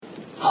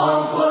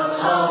Hogwarts,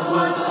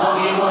 Hogwarts,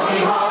 Hoggy Woggy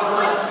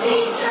Hogwarts,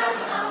 teach us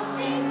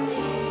something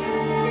new.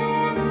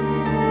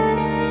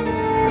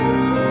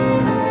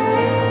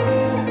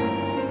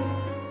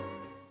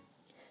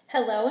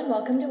 Hello and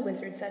welcome to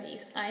Wizard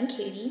Studies. I'm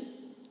Katie.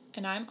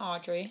 And I'm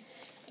Audrey.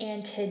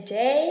 And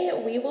today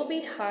we will be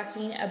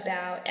talking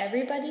about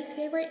everybody's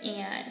favorite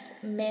aunt,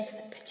 Miss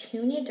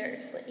Petunia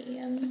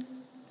Dursley.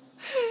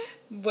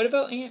 What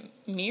about Aunt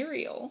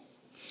Muriel?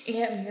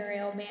 Aunt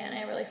Muriel, man,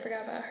 I really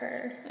forgot about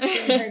her.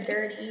 Doing her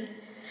dirty.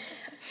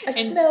 I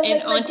and smell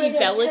like Auntie my great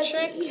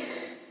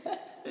Bellatrix?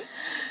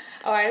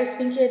 Oh, I was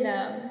thinking,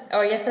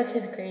 I guess that's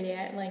his great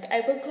aunt. Like, I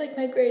look like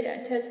my great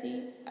aunt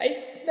Tessie. I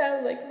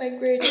smell like my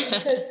great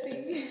aunt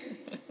Tessie.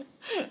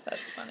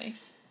 That's funny.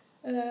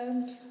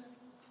 Wow.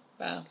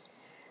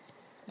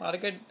 A lot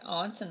of good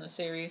aunts in the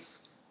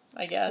series,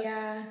 I guess.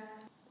 Yeah.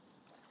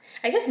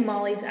 I guess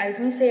Molly's, I was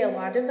going to say a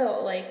lot of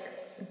the,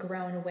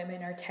 grown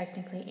women are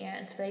technically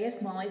aunts, but I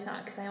guess Molly's not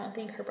because I don't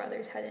think her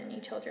brothers had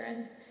any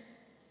children.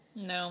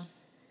 No.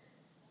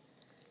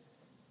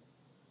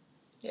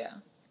 Yeah.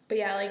 But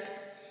yeah,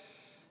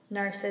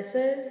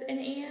 Narcissa's an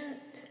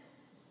aunt.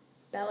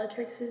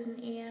 Bellatrix is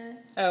an aunt.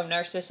 Oh,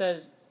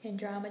 Narcissa's.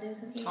 Andromeda's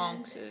an aunt.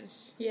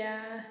 Tonks's.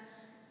 Yeah.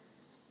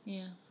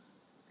 Yeah.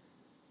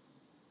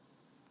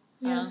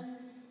 Yeah.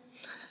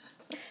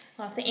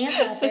 Lots of aunts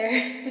out there.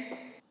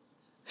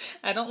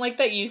 I don't like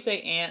that you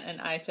say aunt and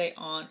I say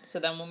aunt, so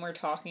then when we're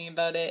talking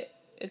about it,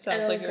 it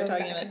sounds like we're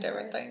talking about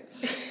different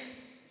things.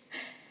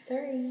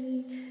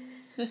 Sorry.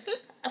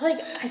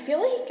 I feel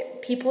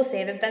like people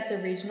say that that's a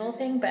regional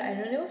thing, but I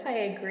don't know if I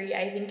agree.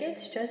 I think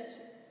it's just,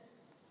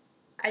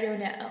 I don't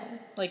know.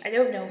 I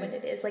don't know what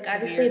it is.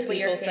 Obviously it's what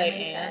your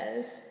family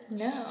says.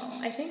 No,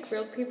 I think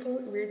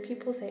weird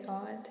people say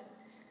aunt.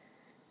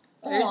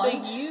 Or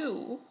say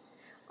you.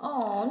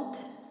 Aunt.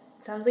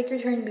 Sounds like you're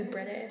trying to be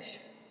British.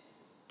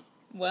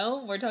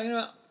 Well, we're talking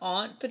about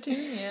Aunt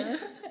Petunia.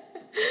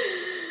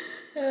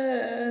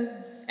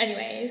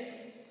 Anyways,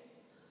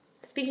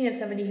 speaking of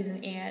somebody who's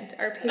an aunt,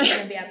 our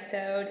patron of the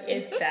episode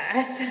is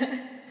Beth.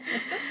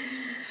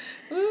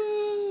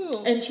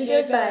 Woo! And she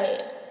goes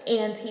by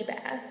Auntie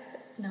Beth,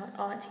 not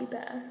Auntie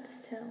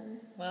Beth. So.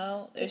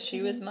 Well, if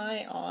she was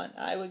my aunt,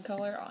 I would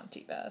call her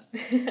Auntie Beth.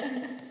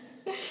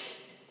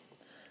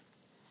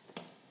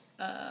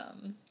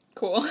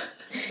 Cool.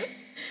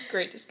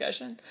 Great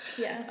discussion.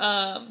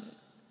 Yeah.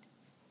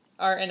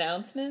 Our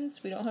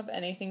announcements, we don't have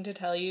anything to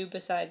tell you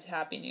besides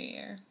Happy New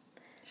Year.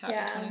 Happy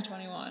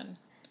 2021.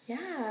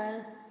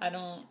 Yeah.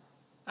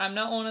 I'm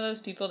not one of those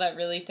people that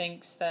really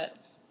thinks that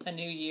a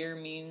new year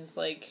means,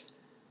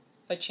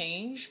 a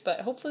change,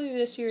 but hopefully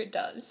this year it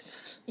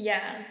does.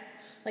 Yeah.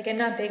 I'm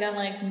not big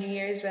on, New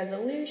Year's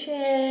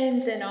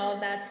resolutions and all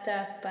of that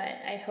stuff, but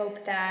I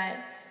hope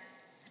that,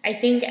 I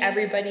think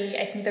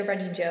the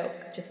running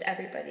joke, just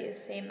everybody is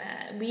saying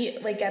that. We,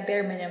 at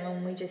bare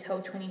minimum, we just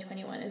hope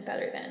 2021 is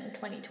better than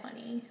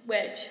 2020,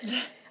 which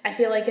I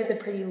feel like is a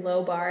pretty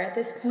low bar at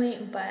this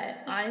point,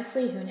 but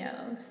honestly, who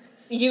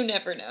knows? You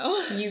never know.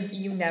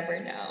 You never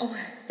know.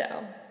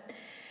 So,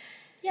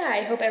 yeah, I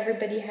hope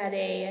everybody had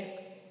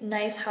a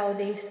nice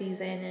holiday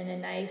season and a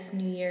nice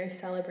New Year's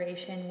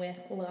celebration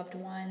with loved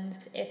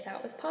ones, if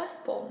that was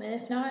possible. And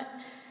if not,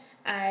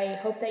 I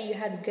hope that you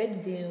had good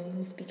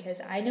Zooms, because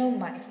I know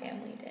my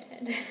family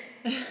did.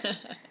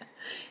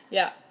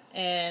 Yeah,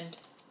 and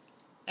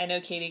I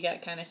know Katie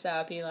got kind of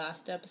sappy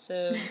last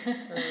episode,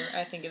 or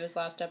I think it was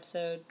last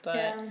episode,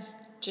 but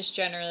just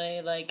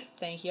generally,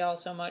 thank you all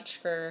so much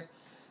for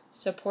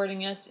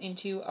supporting us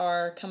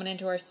coming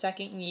into our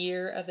second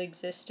year of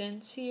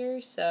existence here,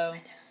 so,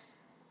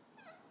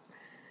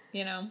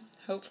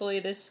 hopefully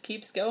this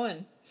keeps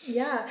going.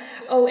 Yeah.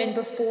 Oh, and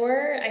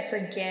before I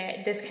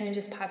forget, this kind of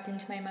just popped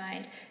into my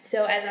mind.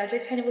 So as Audrey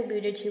kind of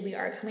alluded to, we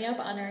are coming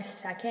up on our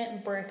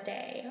second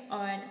birthday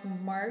on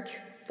March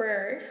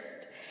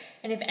 1st.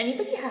 And if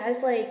anybody has,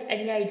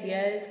 any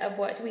ideas of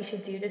what we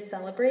should do to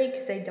celebrate,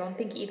 because I don't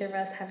think either of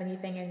us have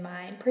anything in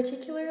mind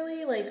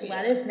particularly,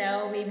 let us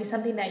know. Maybe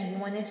something that you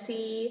want to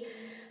see.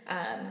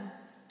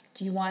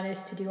 Do you want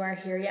us to do our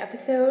Harry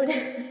episode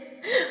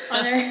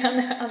on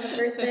the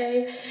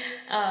birthday?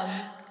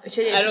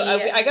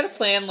 I gotta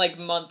plan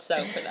months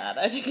out for that.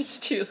 I think it's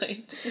too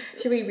late.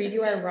 Should we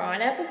redo our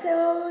Ron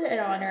episode in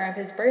honor of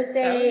his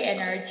birthday and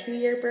our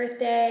 2-year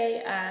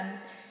birthday?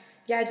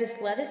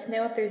 Just let us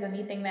know if there's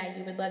anything that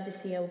you would love to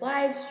see, a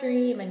live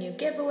stream, a new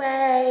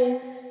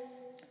giveaway.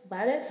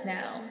 Let us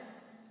know.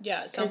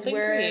 Yeah, something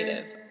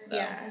creative,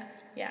 though.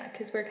 Yeah,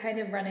 because we're kind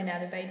of running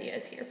out of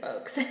ideas here,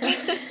 folks.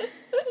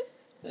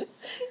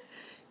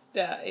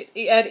 Yeah,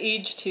 at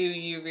age 2,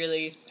 you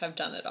really have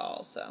done it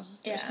all, so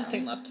there's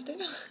nothing left to do.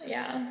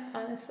 Yeah,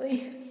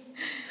 honestly.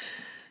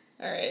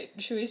 All right,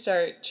 should we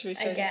start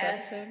this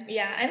episode?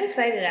 Yeah, I'm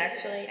excited,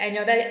 actually. I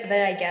know that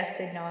I guess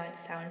did not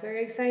sound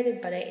very excited,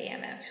 but I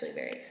am actually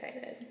very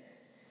excited.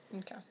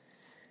 Okay.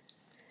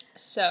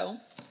 So,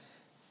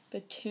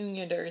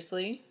 Petunia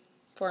Dursley,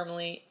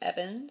 formerly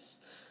Evans,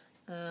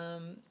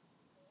 and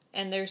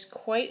there's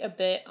quite a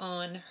bit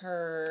on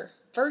her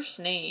first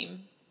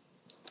name.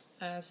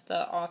 as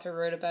the author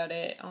wrote about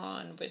it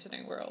on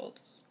Wizarding World,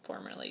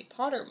 formerly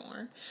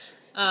Pottermore.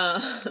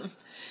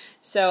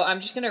 So I'm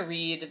just going to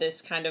read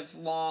this kind of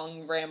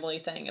long, rambly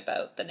thing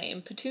about the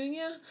name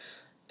Petunia,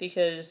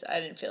 because I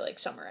didn't feel like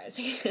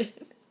summarizing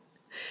it.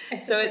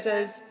 So it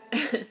says,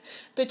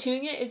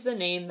 Petunia is the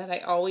name that I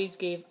always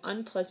gave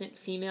unpleasant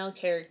female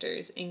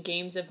characters in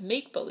games of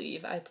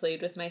make-believe I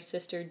played with my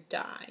sister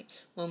Di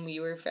when we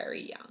were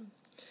very young.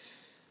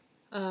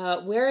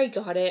 Where I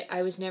got it,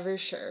 I was never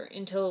sure,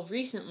 until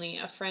recently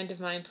a friend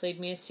of mine played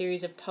me a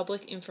series of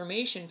public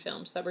information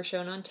films that were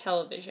shown on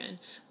television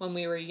when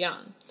we were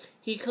young.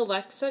 He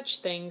collects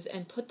such things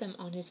and put them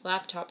on his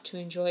laptop to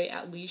enjoy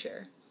at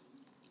leisure.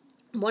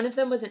 One of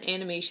them was an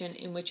animation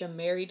in which a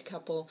married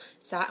couple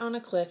sat on a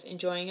cliff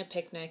enjoying a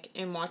picnic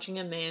and watching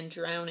a man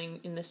drowning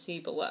in the sea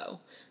below.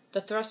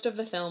 The thrust of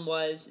the film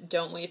was,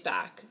 "Don't wave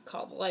back,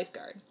 call the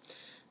lifeguard."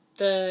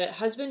 The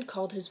husband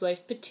called his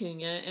wife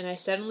Petunia, and I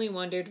suddenly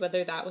wondered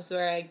whether that was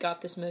where I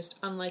got this most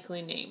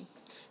unlikely name,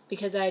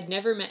 because I had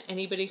never met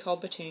anybody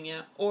called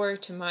Petunia, or,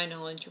 to my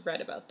knowledge,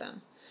 read about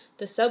them.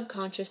 The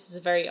subconscious is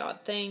a very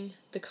odd thing.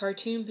 The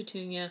cartoon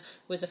Petunia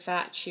was a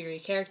fat, cheery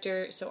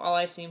character, so all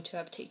I seem to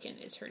have taken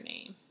is her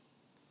name.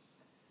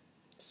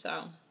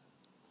 So,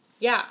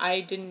 yeah,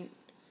 I didn't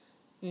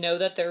know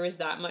that there was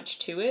that much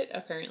to it.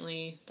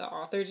 Apparently, the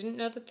author didn't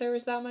know that there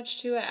was that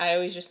much to it. I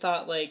always just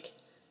thought, like,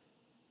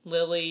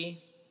 Lily,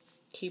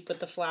 keep with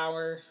the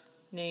flower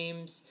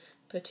names,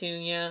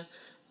 Petunia,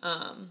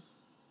 and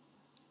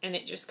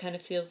it just kind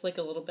of feels like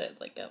a little bit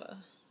like of a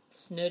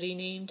snooty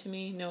name to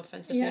me. No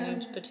offense if your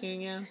name's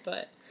Petunia,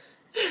 but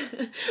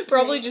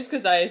probably just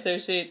because I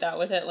associate that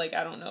with it. Like,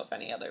 I don't know if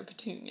any other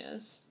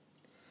Petunias.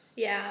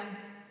 Yeah.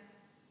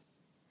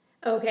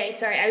 Okay,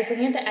 sorry. I was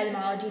looking at the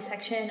etymology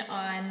section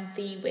on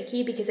the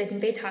wiki because I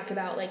think they talk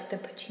about like the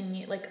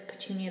petunia, like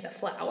petunia the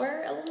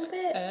flower a little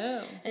bit.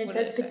 Oh. And it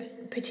says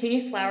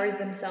petunia flowers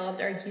themselves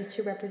are used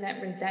to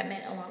represent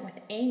resentment along with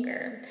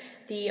anger.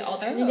 The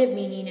alternative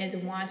meaning is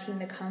wanting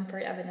the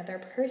comfort of another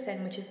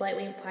person, which is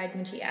lightly implied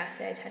when she asked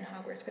to attend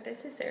Hogwarts with her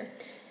sister.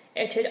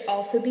 It should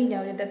also be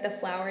noted that the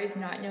flower is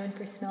not known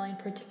for smelling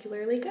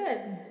particularly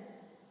good.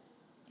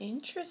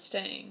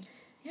 Interesting.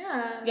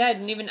 Yeah. Yeah,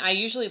 I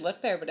usually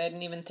look there, but I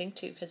didn't even think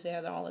to because they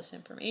had all this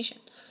information.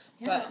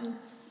 Yeah. But,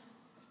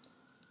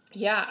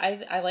 yeah,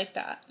 I like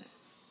that.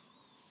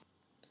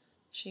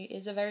 She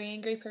is a very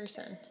angry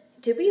person.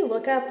 Did we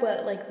look up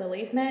what, like,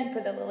 lilies meant for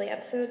the Lily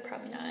episode?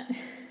 Probably not.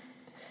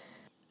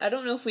 I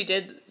don't know if we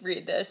did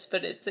read this,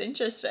 but it's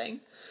interesting.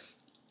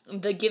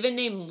 The given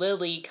name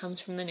Lily comes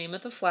from the name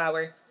of the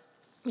flower,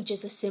 which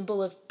is a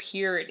symbol of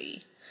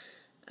purity.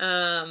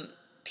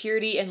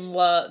 Purity and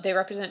love, they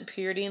represent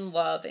purity and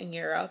love in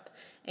Europe,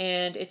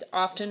 and it's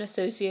often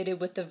associated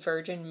with the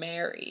Virgin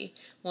Mary.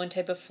 One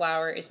type of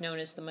flower is known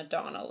as the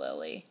Madonna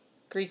lily.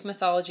 Greek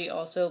mythology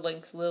also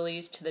links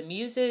lilies to the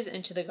Muses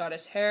and to the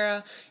goddess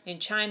Hera. In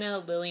China,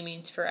 lily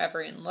means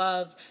forever in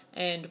love,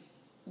 and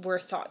were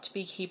thought to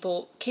be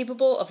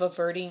capable of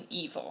averting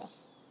evil.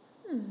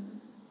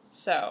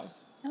 So,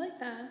 I like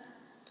that.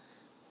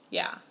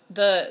 yeah,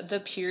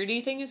 the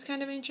purity thing is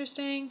kind of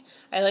interesting.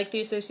 I like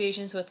the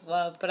associations with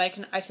love, but I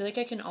feel like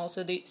I can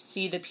also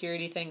see the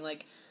purity thing,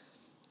 like,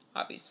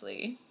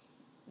 obviously,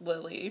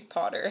 Lily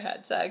Potter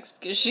had sex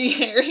because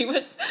Harry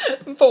was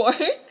born,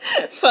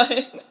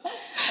 but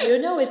I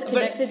don't know. It's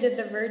connected to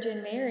the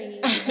Virgin Mary.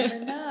 You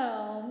never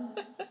know.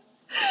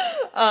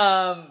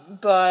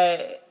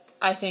 But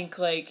I think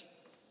like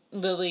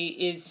Lily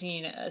is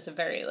seen as a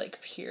very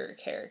like pure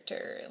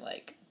character,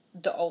 like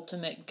the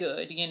ultimate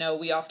good. You know,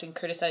 we often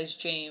criticize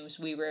James.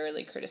 We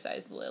rarely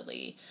criticize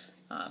Lily.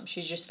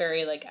 She's just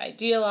very like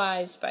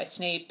idealized by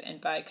Snape and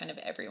by kind of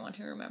everyone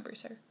who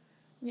remembers her.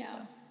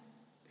 Yeah,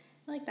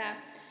 I like that.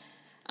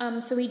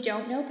 So we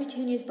don't know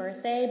Petunia's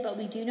birthday, but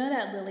we do know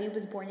that Lily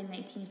was born in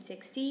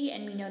 1960,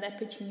 and we know that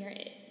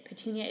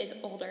Petunia is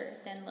older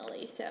than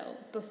Lily, so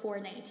before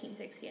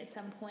 1960 at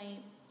some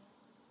point.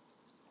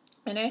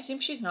 And I assume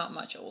she's not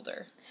much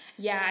older.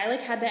 Yeah, I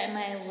like had that in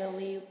my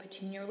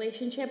Lily-Petunia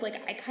relationship.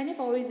 Like, I kind of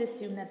always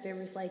assumed that there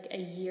was like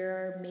a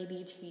year,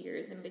 maybe 2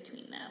 years in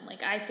between them.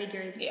 Like, I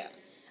figured... Yeah.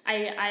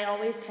 I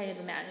always kind of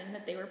imagined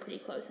that they were pretty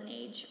close in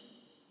age.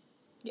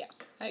 Yeah,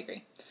 I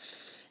agree.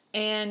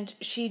 And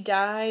she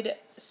died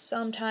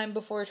sometime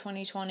before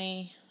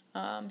 2020.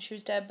 She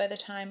was dead by the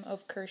time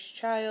of Cursed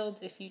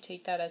Child, if you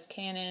take that as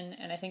canon.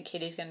 And I think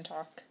Katie's going to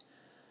talk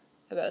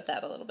about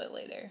that a little bit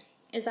later.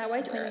 Is that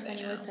why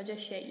 2020 was such a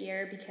shit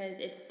year? Because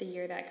it's the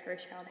year that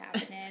Cursed Child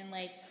happened in?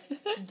 Like,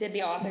 did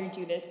the author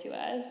do this to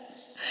us?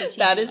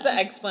 That is the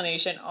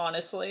explanation,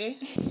 honestly.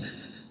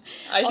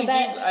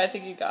 I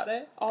think you got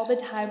it. All the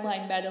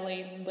timeline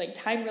meddling, like,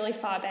 time really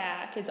fought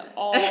back. It's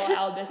all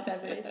Albus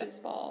Severus's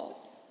fault.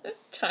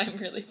 Time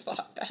really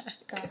fought back.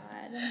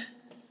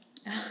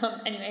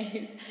 God.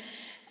 Anyways,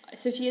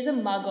 so she is a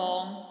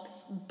muggle,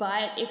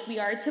 but if we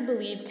are to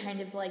believe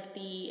kind of like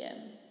the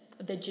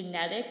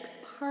genetics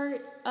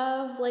part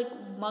of like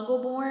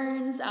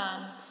muggle-borns,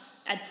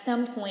 at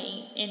some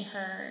point in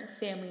her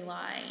family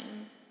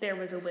line there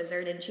was a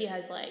wizard, and she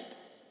has like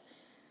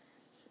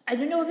I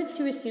don't know if it's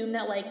to assume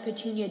that, like,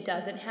 Petunia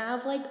doesn't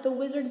have, like, the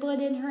wizard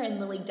blood in her and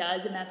Lily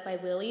does, and that's why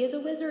Lily is a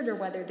wizard, or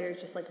whether there's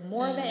just, like,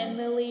 more of it in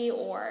Lily,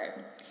 or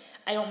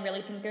I don't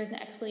really think there's an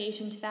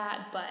explanation to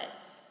that, but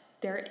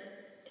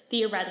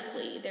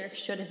theoretically, there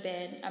should have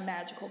been a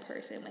magical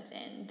person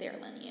within their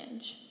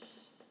lineage.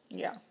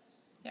 Yeah.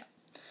 Yeah.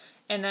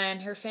 And then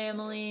her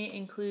family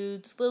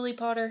includes Lily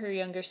Potter, her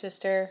younger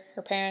sister.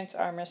 Her parents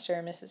are Mr.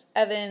 and Mrs.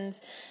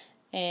 Evans,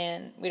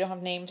 and we don't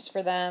have names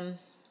for them.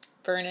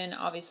 Vernon,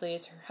 obviously,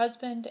 is her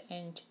husband,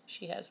 and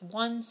she has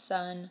one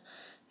son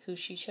who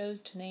she chose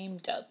to name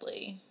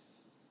Dudley.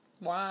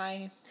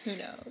 Why? Who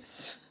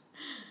knows?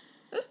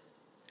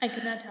 I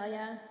could not tell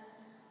ya.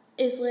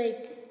 Is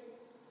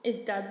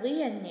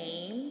Dudley a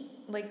name?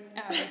 Like,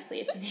 obviously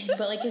it's a name,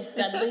 but, like, is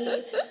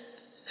Dudley,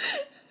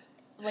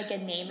 like, a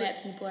name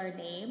that people are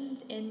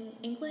named in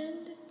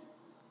England?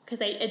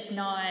 Because it's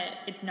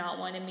not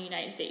one in the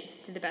United States,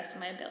 to the best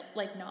of my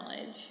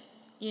knowledge,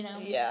 you know?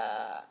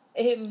 Yeah,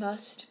 it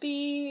must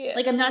be.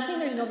 Like, I'm not saying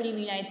there's nobody in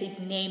the United States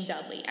named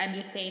Dudley. I'm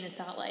just saying it's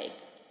not like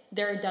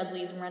there are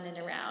Dudleys running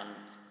around.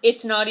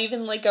 It's not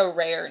even, like, a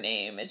rare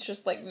name. It's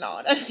just, like,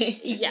 not a name.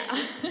 Yeah.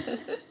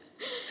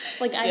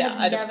 Like, I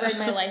have never in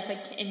my life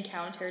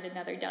encountered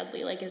another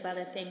Dudley. Like, is that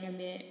a thing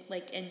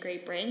in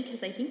Great Britain?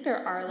 Because I think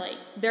there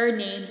are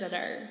names that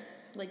are,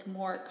 like,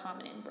 more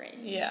common in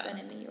Britain than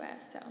in the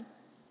U.S., so.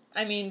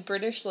 I mean,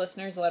 British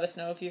listeners, let us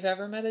know if you've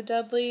ever met a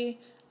Dudley.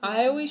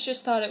 I always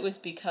just thought it was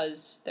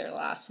because their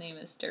last name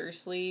is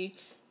Dursley,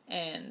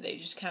 and they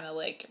just kind of,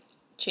 like,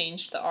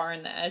 changed the R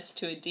and the S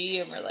to a D,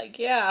 and we're like,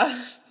 yeah,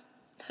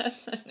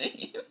 that's a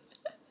name.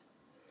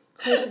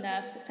 Close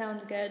enough.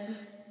 Sounds good.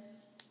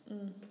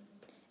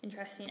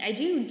 Interesting. I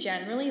do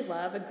generally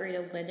love a great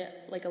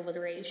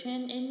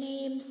alliteration in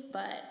names,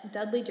 but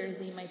Dudley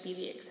Dursley might be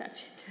the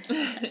exception to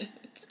that.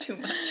 It's too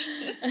much.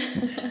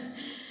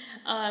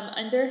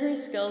 Under her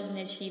skills and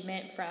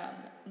achievement from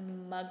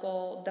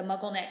the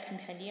MuggleNet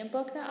Compendium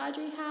book that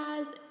Audrey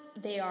has,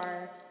 they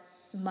are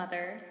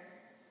mother,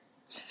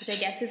 which I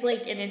guess is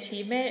like an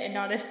achievement and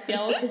not a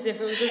skill, because if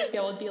it was a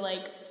skill, it would be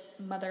like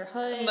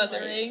motherhood,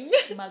 mothering,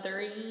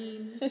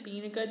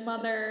 being a good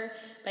mother.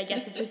 But I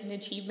guess it's just an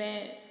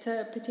achievement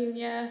to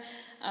Petunia.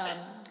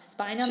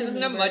 Spying on she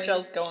doesn't have much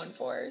else going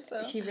for her,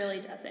 so she really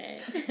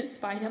doesn't.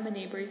 Spying on the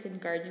neighbors and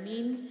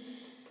gardening,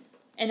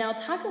 and I'll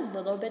talk a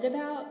little bit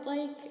about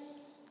like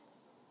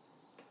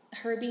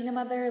her being a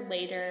mother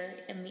later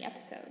in the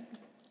episode.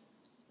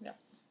 Yeah.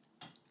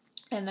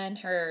 And then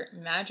her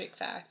magic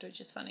fact, which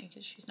is funny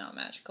because she's not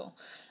magical.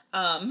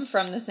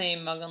 From the same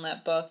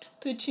MuggleNet book,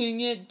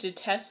 Petunia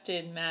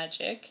detested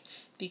magic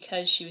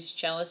because she was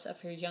jealous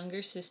of her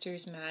younger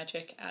sister's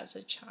magic as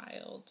a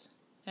child.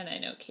 And I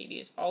know Katie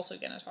is also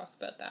going to talk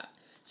about that.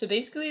 So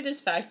basically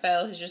this fact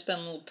file has just been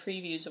little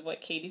previews of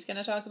what Katie's going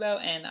to talk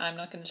about, and I'm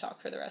not going to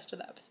talk for the rest of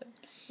the episode.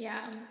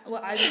 Yeah,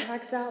 what Audrey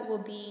talks about will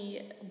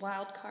be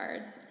wild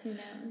cards. Who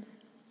knows?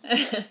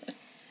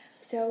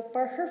 So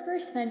for her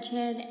first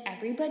mention,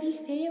 everybody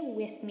say it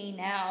with me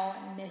now.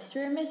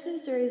 Mr. and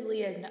Mrs.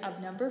 Dursley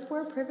of number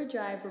 4 Privet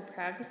Drive were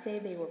proud to say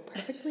they were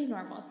perfectly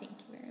normal. Thank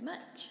you very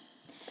much.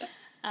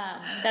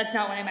 That's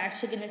not what I'm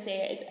actually going to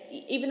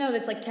say. Even though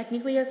that's like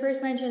technically her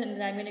first mention, and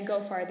then I'm going to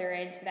go farther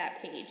into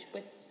that page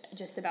with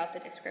just about the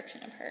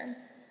description of her.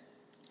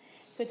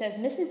 So it says,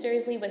 Mrs.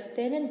 Dursley was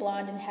thin and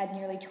blonde and had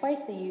nearly twice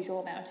the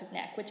usual amount of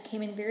neck, which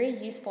came in very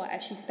useful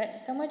as she spent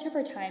so much of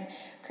her time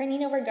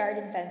craning over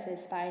garden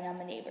fences spying on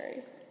the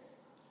neighbors.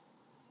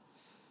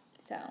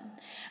 So,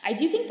 I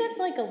do think that's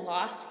like a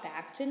lost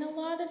fact in a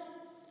lot of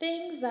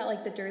things, that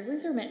like the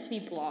Dursleys are meant to be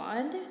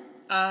blonde.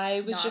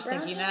 I was just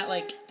thinking that,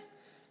 like,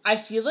 I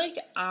feel like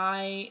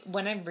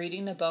when I'm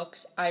reading the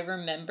books, I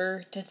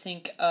remember to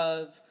think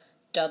of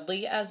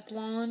Dudley as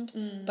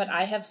blonde, but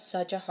I have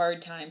such a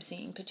hard time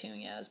seeing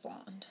Petunia as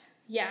blonde.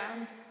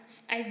 Yeah.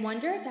 I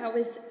wonder if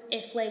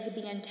like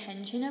the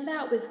intention of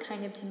that was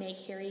kind of to make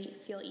Harry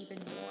feel even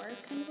more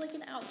kind of like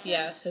an outcast.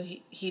 Yeah, so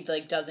he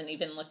like doesn't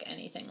even look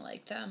anything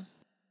like them.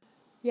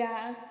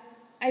 Yeah.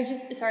 I was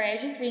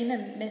just reading the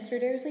Mr.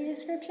 Dursley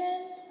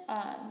description.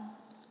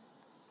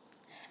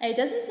 And it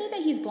doesn't say that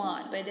he's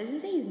blonde, but it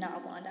doesn't say he's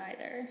not blonde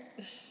either.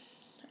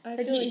 I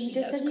feel like he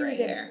just has said he was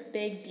hair. a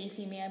big,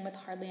 beefy man with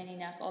hardly any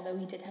neck, although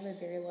he did have a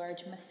very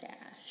large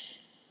mustache.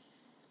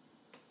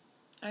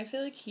 I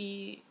feel like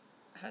he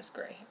has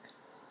gray hair.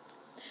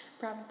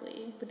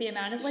 Probably. But the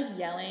amount of, like,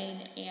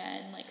 yelling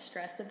and, like,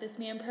 stress that this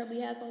man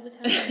probably has all the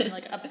time, and,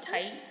 like,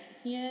 uptight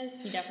he is,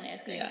 he definitely has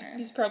gray hair.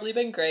 He's probably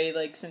been gray,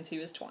 like, since he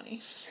was 20.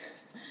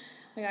 Oh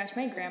my gosh,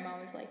 my grandma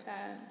was like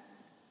that.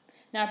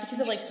 Not because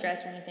of, like,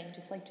 stress or anything,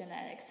 just, like,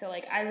 genetics. So,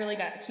 like, I really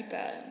got to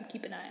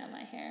keep an eye on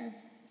my hair.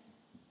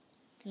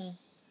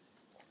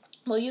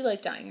 Well, you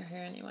like dyeing your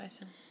hair anyway,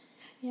 so.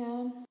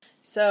 Yeah.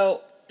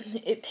 So,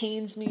 it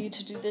pains me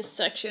to do this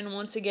section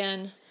once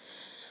again,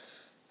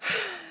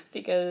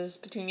 because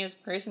Petunia's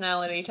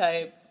personality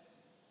type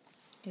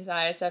is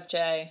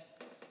ISFJ,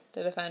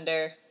 the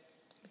Defender,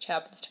 which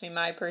happens to be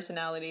my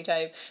personality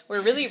type.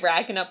 We're really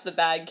racking up the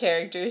bad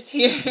characters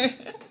here.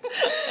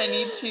 I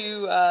need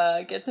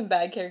to get some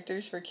bad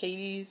characters for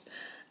Katie's.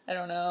 I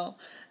don't know.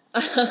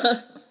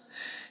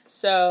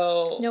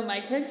 So... No,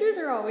 my characters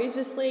are always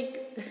just,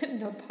 like,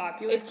 the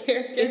popular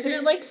characters. Isn't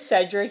it, like,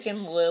 Cedric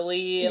and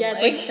Lily? And yeah,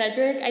 it's like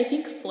Cedric. I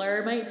think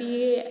Fleur might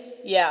be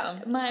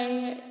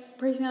my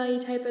personality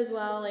type as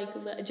well.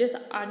 Like, just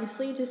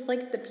honestly, just,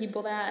 like, the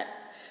people that,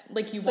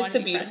 like, you it's want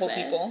like to be the beautiful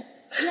friends people.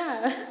 with.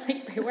 Yeah,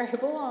 like, right where I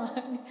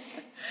belong.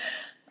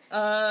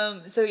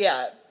 So,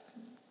 yeah.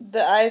 The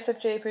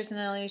ISFJ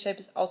personality type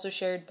is also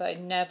shared by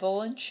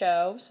Neville and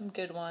Cho, some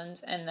good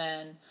ones, and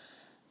then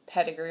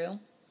Pettigrew.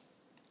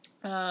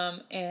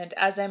 And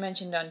as I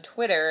mentioned on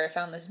Twitter, I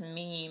found this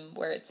meme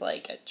where it's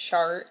like a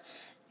chart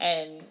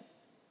and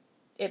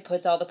it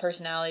puts all the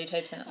personality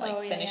types and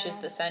it finishes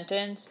the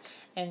sentence.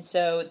 And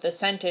so the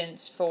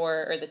sentence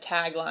or the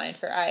tagline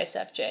for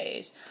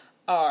ISFJs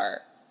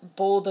are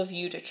bold of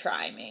you to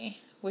try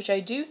me, which I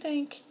do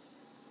think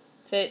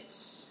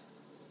fits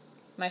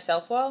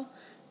myself well.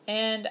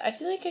 And I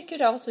feel like I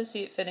could also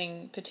see it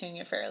fitting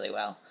Petunia fairly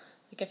well.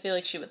 Like, I feel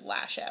like she would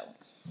lash out.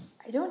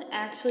 I don't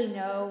actually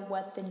know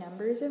what the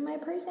numbers of my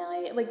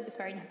personality, like,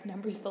 sorry, not the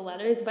numbers, the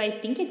letters, but I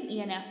think it's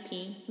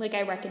ENFP. Like,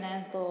 I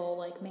recognize the little,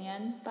 like,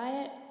 man by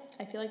it.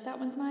 I feel like that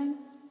one's mine.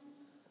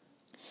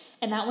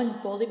 And that one's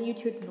bold of you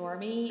to ignore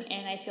me,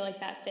 and I feel like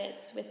that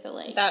fits with the,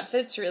 like... That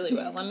fits really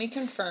well. Let me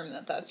confirm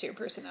that that's your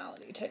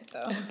personality type,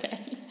 though.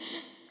 Okay.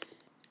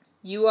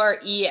 You are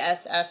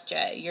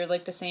ESFJ. You're,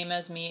 like, the same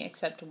as me,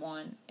 except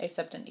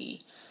an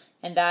E.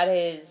 And that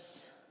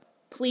is...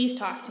 Please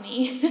talk to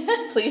me.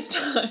 Please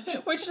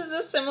talk, which is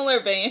a similar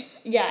vein.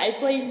 Yeah,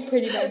 it's, like,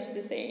 pretty much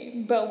the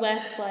same, but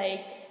less,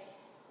 like,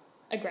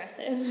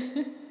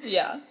 aggressive.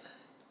 Yeah,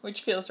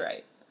 which feels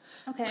right.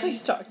 Okay.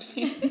 Please talk to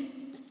me.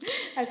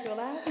 I feel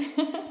that.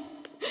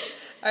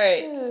 All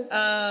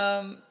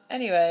right.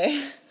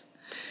 Anyway,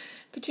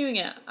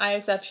 Petunia,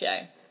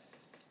 ISFJ.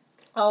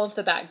 All of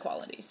the bad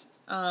qualities.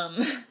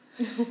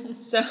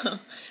 So,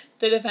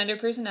 the Defender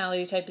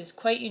personality type is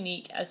quite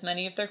unique, as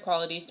many of their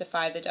qualities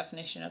defy the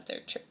definition of their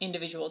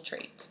individual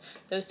traits.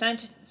 Though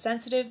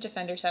sensitive,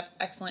 Defenders have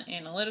excellent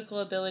analytical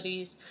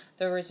abilities.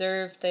 Though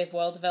reserved, they have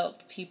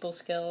well-developed people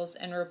skills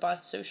and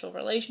robust social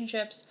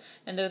relationships.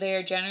 And though they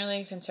are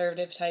generally a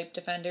conservative type,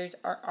 Defenders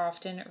are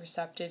often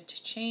receptive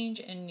to change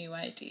and new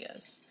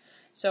ideas.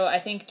 So I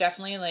think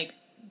definitely, like,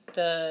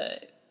 the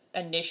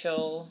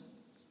initial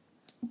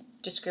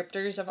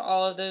descriptors of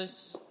all of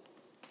those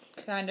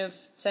kind of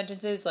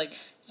sentences, like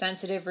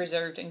sensitive,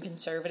 reserved, and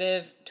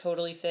conservative,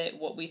 totally fit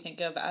what we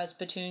think of as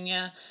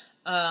Petunia.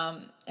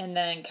 And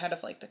then kind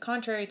of like the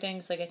contrary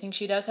things, like I think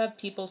she does have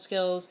people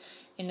skills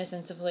in the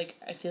sense of like,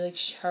 I feel like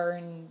her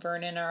and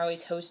Vernon are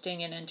always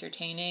hosting and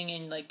entertaining,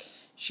 and like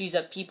she's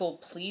a people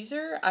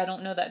pleaser. I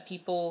don't know that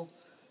people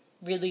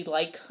really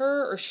like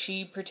her, or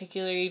she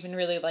particularly even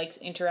really likes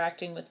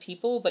interacting with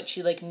people, but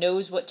she like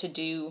knows what to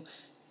do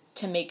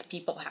to make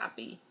people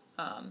happy.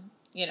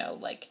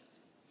 Like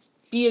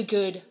be a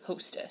good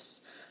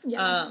hostess.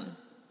 Yeah.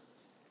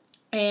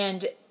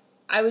 And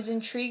I was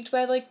intrigued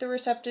by like the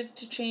receptive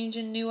to change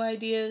and new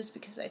ideas,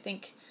 because I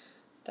think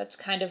that's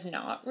kind of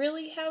not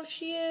really how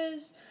she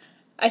is.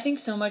 I think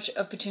so much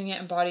of Petunia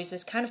embodies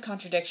this kind of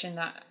contradiction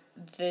that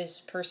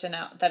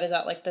that is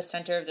at like the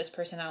center of this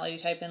personality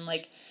type, and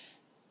like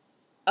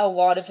a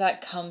lot of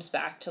that comes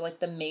back to like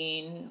the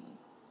main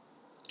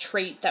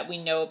trait that we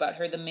know about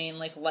her, the main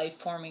like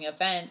life-forming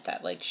event,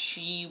 that like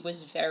she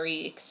was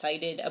very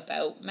excited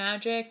about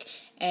magic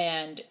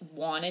and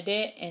wanted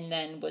it and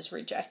then was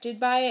rejected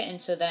by it. And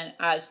so then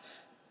as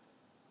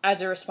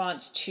a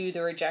response to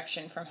the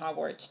rejection from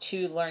Hogwarts,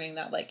 to learning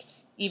that like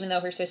even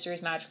though her sister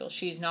is magical,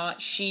 she's not,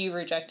 she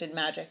rejected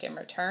magic in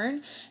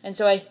return. And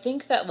so I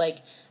think that like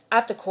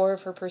at the core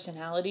of her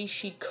personality,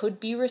 she could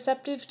be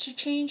receptive to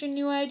change and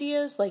new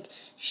ideas. Like,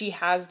 she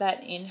has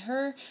that in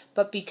her,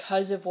 but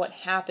because of what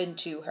happened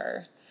to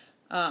her,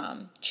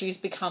 she's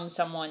become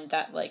someone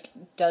that, like,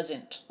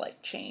 doesn't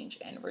like change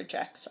and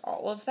rejects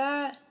all of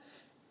that.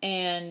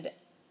 And,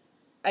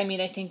 I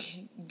mean, I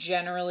think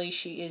generally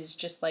she is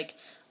just, like,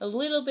 a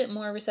little bit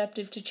more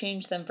receptive to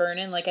change than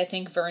Vernon. Like, I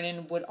think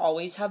Vernon would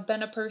always have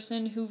been a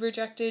person who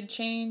rejected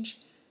change.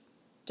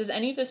 Does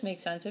any of this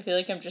make sense? I feel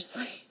like I'm just,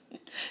 like...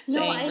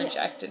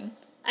 rejected.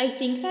 I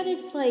think that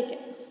it's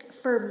like,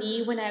 for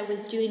me, when I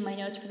was doing my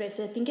notes for this,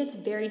 I think it's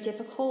very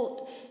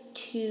difficult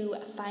to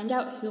find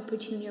out who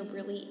Petunia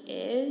really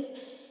is,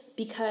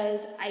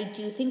 because I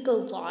do think a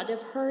lot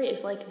of her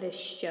is like this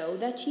show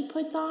that she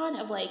puts on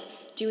of like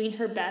doing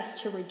her best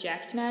to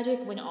reject magic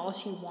when all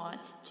she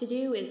wants to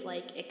do is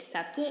like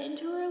accept it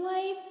into her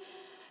life.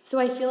 So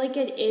I feel like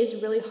it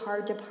is really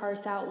hard to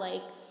parse out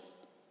like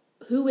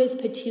who is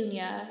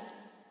Petunia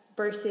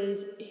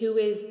versus who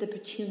is the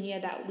Petunia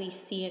that we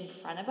see in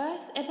front of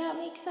us, if that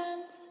makes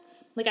sense.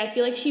 Like, I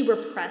feel like she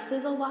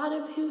represses a lot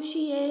of who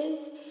she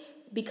is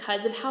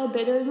because of how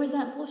bitter and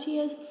resentful she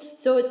is.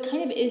 So it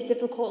kind of is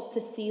difficult to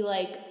see,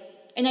 like...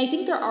 And I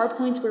think there are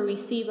points where we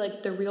see,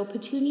 like, the real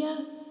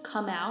Petunia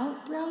come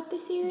out throughout the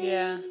series.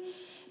 Yeah.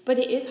 But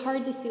it is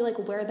hard to see, like,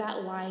 where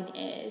that line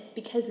is,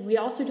 because we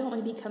also don't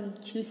want to become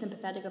too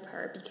sympathetic of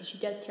her because she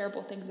does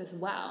terrible things as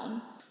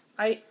well.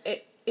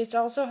 It's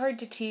also hard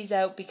to tease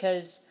out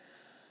because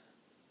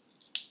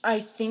I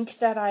think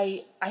that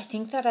I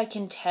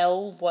can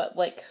tell what,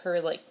 like, her,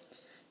 like,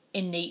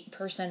 innate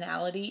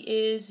personality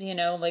is, you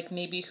know, like,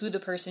 maybe who the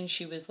person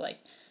she was, like,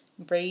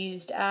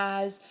 raised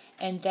as,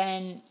 and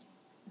then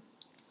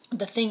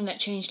the thing that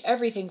changed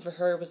everything for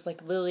her was,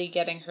 like, Lily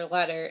getting her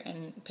letter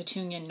and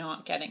Petunia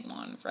not getting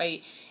one,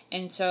 right?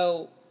 And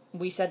so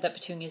we said that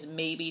Petunia's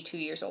maybe 2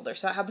 years older,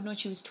 so that happened when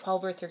she was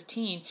 12 or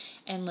 13,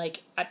 and,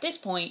 like, at this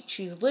point,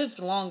 she's lived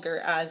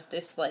longer as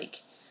this,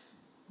 like,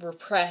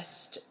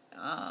 repressed,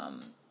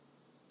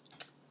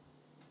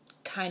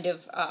 kind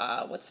of,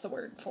 what's the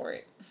word for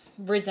it?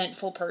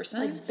 Resentful person.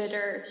 Like,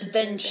 bitter.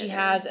 Than she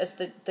has as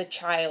the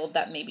child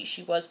that maybe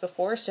she was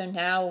before. So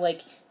now,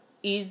 like,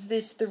 is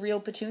this the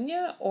real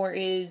Petunia, or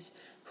is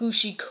who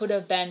she could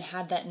have been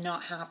had that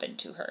not happened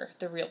to her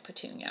the real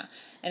Petunia?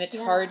 And it's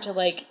hard to,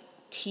 like,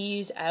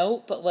 tease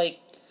out, but, like,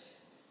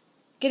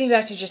 getting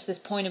back to just this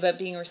point about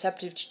being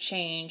receptive to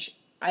change,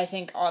 I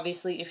think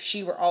obviously if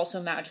she were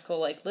also magical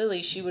like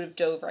Lily, she would have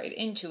dove right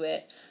into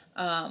it.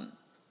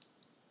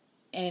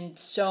 And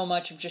so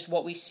much of just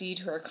what we see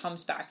to her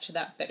comes back to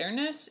that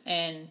bitterness.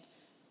 And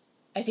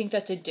I think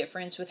that's a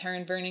difference with her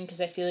and Vernon, because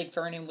I feel like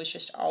Vernon was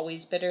just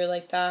always bitter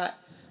like that.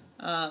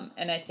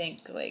 And I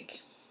think,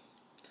 like,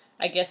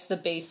 I guess the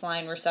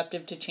baseline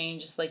receptive to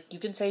change is, like, you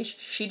can say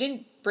she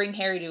didn't bring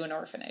Harry to an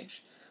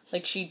orphanage.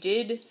 Like, she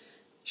did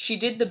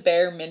the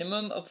bare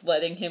minimum of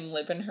letting him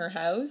live in her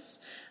house.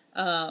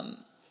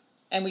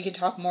 And we can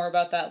talk more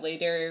about that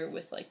later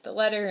with, like, the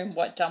letter and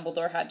what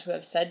Dumbledore had to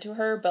have said to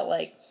her. But,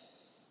 like,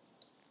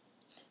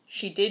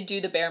 she did do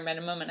the bare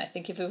minimum, and I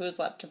think if it was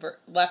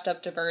left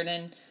up to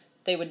Vernon,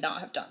 they would not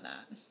have done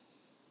that.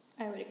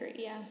 I would agree,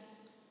 yeah.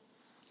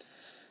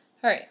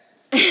 All right.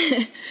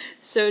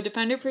 So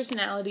Defender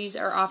personalities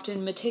are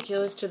often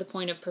meticulous to the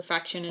point of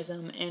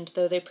perfectionism, and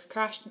though they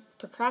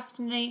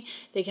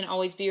procrastinate, they can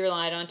always be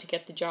relied on to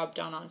get the job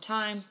done on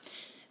time.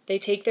 They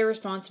take their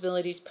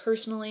responsibilities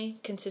personally,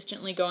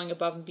 consistently going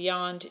above and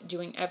beyond,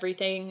 doing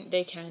everything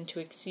they can to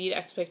exceed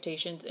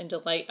expectations and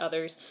delight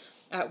others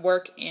at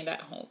work and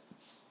at home.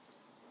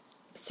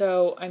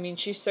 So, I mean,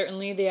 she's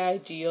certainly the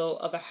ideal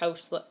of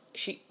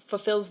she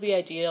fulfills the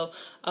ideal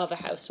of a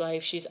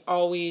housewife. She's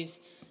always,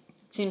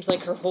 seems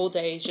like her whole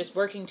day is just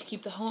working to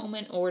keep the home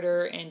in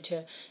order and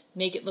to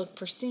make it look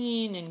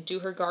pristine and do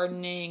her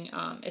gardening.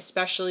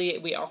 Especially,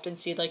 we often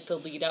see, like, the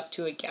lead up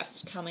to a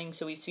guest coming,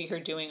 so we see her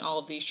doing all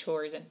of these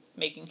chores and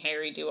making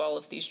Harry do all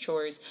of these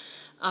chores.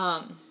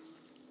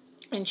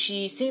 And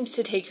she seems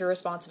to take her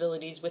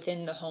responsibilities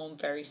within the home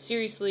very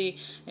seriously.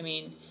 I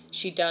mean,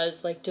 she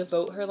does, like,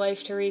 devote her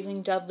life to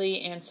raising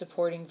Dudley and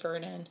supporting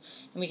Vernon.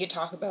 And we could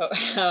talk about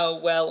how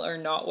well or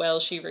not well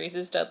she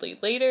raises Dudley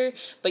later,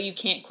 but you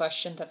can't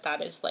question that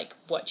that is, like,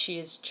 what she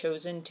has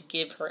chosen to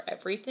give her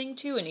everything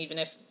to. And even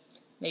if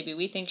maybe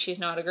we think she's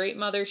not a great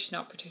mother, she's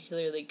not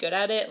particularly good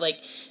at it,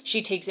 like,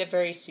 she takes it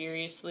very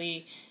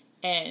seriously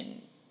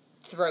and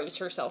throws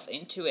herself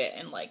into it.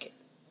 And, like,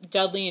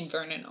 Dudley and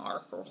Vernon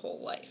are her whole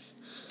life.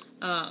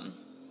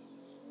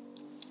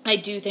 I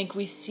do think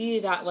we see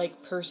that,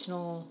 like,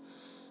 personal,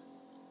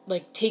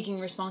 like, taking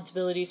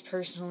responsibilities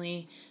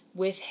personally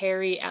with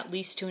Harry, at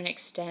least to an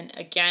extent,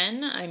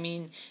 again. I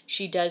mean,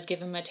 she does give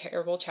him a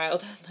terrible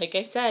childhood, like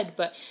I said,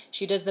 but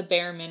she does the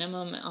bare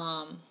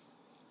minimum,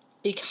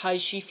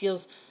 because she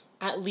feels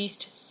at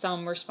least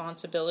some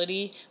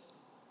responsibility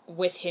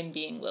with him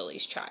being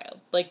Lily's child.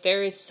 Like,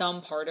 there is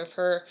some part of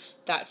her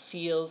that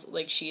feels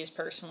like she is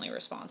personally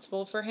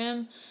responsible for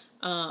him.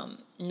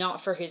 Not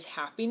for his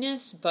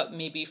happiness, but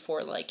maybe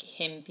for, like,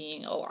 him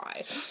being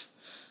alive.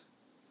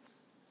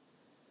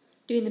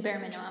 Doing the bare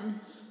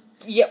minimum.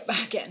 Yep,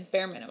 again,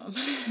 bare minimum.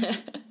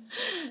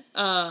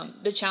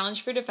 The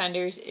challenge for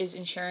defenders is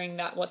ensuring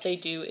that what they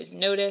do is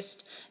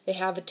noticed. They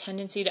have a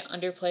tendency to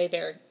underplay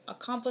their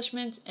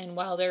accomplishments, and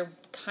while their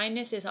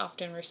kindness is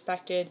often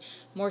respected,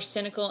 more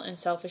cynical and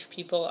selfish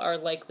people are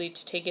likely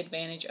to take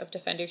advantage of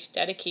defenders'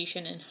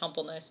 dedication and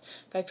humbleness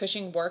by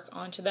pushing work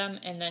onto them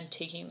and then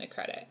taking the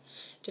credit.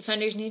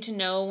 Defenders need to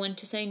know when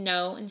to say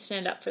no and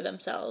stand up for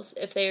themselves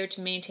if they are to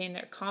maintain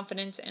their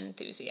confidence and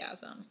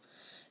enthusiasm.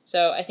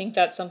 So I think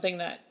that's something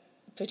that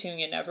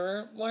Petunia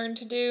never learned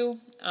to do.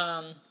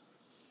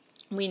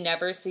 We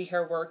never see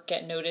her work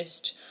get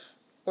noticed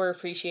or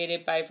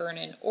appreciated by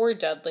Vernon or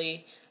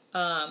Dudley.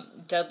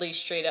 Dudley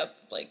straight up,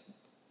 like,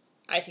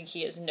 I think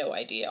he has no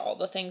idea all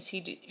the things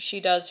she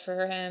does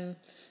for him.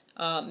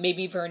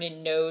 Maybe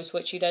Vernon knows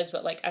what she does,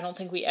 but, like, I don't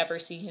think we ever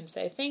see him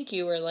say thank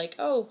you, or, like,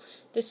 oh,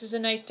 this is a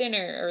nice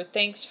dinner, or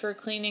thanks for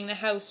cleaning the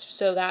house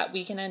so that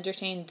we can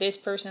entertain this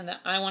person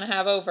that I want to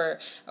have over,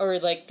 or,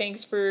 like,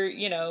 thanks for,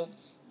 you know,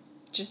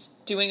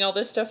 just doing all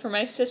this stuff for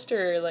my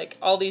sister, like,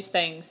 all these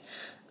things.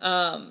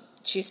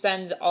 She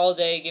spends all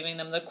day giving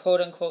them the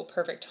quote-unquote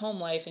perfect home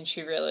life, and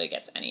she rarely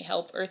gets any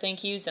help or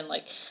thank yous, and,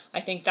 like, I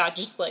think that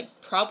just, like,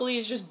 probably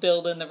is just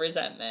building the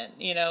resentment,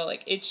 you know,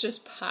 like, it's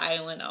just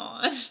piling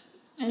on.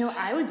 I know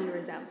I would be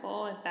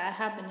resentful if that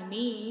happened to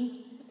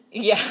me.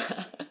 Yeah.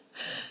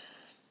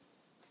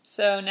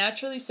 So,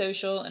 naturally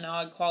social, an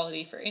odd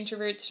quality for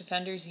introverts,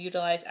 defenders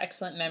utilize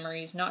excellent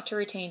memories not to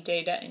retain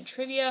data and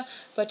trivia,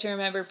 but to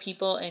remember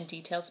people and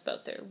details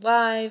about their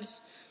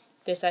lives.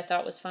 This I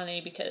thought was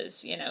funny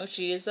because, you know,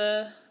 she is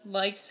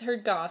likes her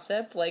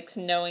gossip, likes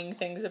knowing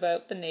things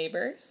about the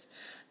neighbors.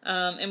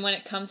 And when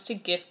it comes to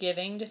gift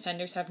giving,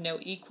 defenders have no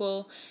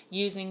equal,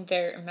 using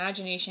their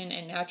imagination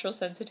and natural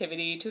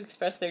sensitivity to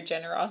express their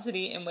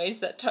generosity in ways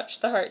that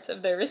touch the hearts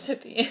of their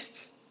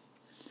recipients.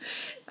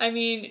 I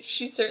mean,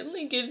 she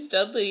certainly gives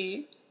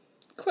Dudley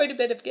quite a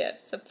bit of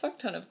gifts, a fuck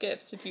ton of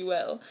gifts, if you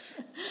will.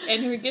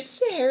 And her gifts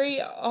to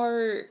Harry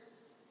are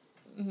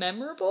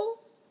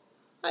memorable,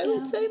 I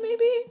would say,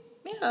 maybe.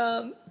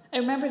 Yeah. I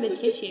remember the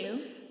tissue.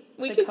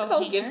 We could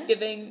call gift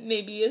giving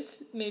maybe a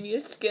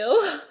skill.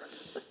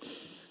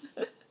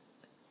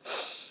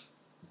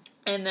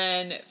 And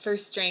then for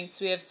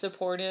strengths, we have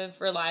supportive,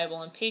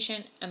 reliable, and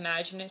patient,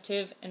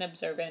 imaginative and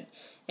observant,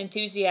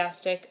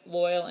 enthusiastic,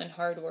 loyal, and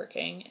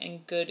hardworking,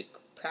 and good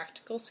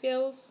practical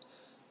skills.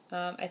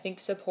 I think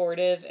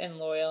supportive and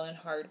loyal and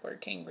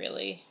hardworking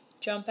really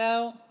jump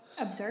out.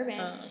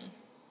 Observant.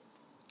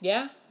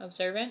 Yeah,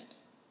 observant.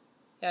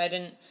 Yeah, I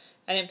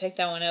didn't pick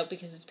that one out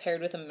because it's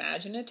paired with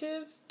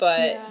imaginative,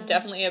 but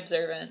definitely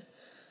observant.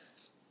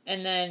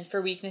 And then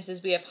for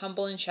weaknesses, we have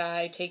humble and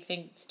shy, take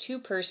things too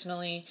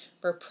personally,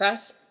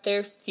 repress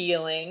their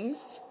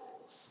feelings,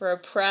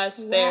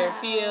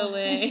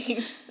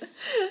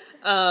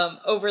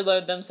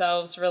 overload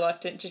themselves,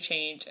 reluctant to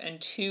change,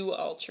 and too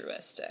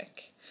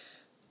altruistic.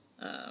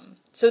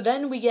 So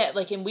then we get,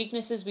 like, in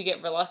weaknesses, we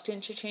get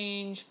reluctant to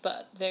change,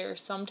 but they're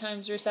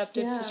sometimes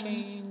receptive to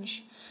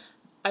change.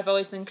 I've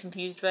always been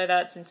confused by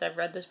that since I've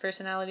read this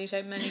personality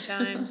type many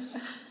times.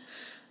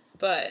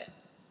 But,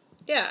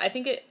 yeah, I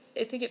think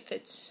it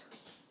fits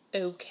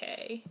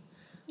okay.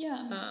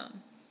 Yeah.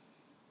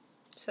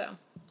 So,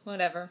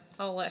 whatever.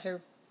 I'll let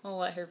her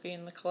be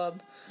in the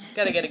club.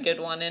 Gotta get a good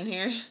one in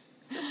here.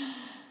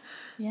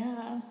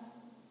 Yeah.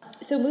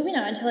 So moving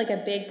on to, like, a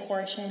big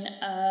portion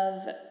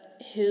of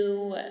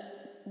who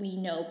we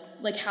know,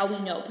 like, how we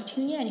know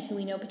Petunia and who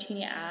we know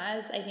Petunia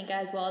as, I think,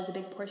 as well as a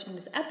big portion of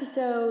this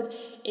episode,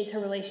 is her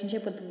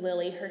relationship with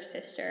Lily, her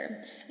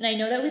sister. And I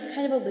know that we've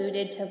kind of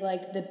alluded to,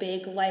 like, the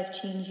big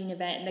life-changing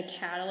event and the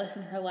catalyst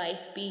in her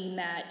life being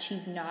that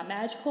she's not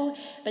magical,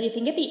 but I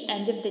think at the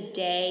end of the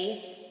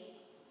day,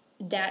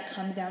 that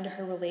comes down to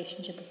her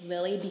relationship with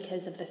Lily,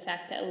 because of the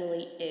fact that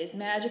Lily is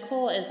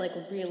magical is, like,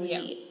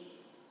 really,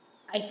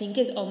 I think,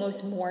 is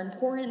almost more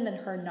important than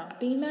her not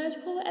being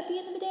magical at the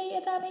end of the day,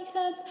 if that makes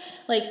sense.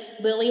 Like,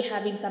 Lily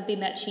having something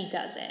that she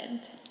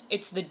doesn't.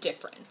 It's the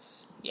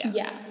difference.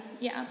 Yeah.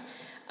 Yeah.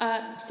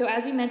 So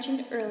as we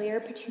mentioned earlier,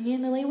 Petunia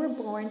and Lily were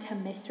born to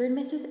Mr. and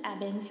Mrs.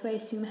 Evans, who I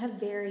assume have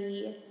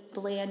very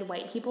bland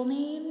white people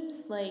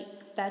names.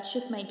 Like, that's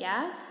just my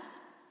guess.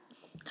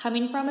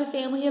 Coming from a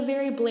family of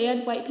very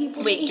bland white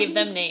people. Wait, give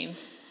them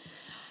names.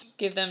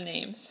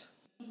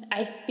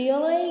 I feel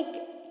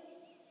like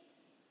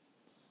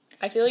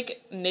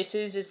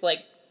Mrs. is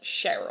like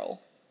Cheryl.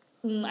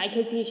 I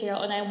could see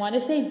Cheryl, and I want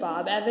to say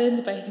Bob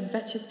Evans, but I think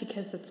that's just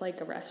because it's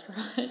like a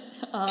restaurant.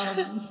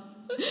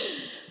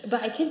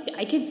 But I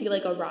could see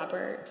like a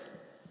Robert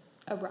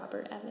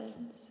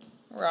Evans.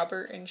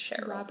 Robert and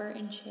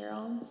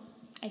Cheryl.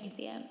 I could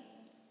see it.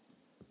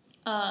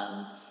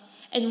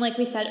 And like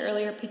we said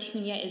earlier,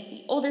 Petunia is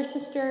the older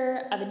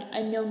sister of an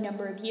unknown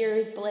number of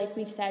years, but like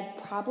we've said,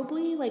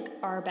 probably like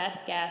our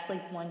best guess,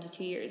 like 1 to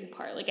 2 years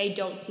apart. Like I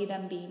don't see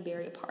them being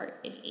very apart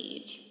in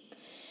age.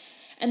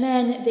 And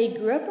then they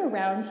grew up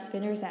around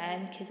Spinner's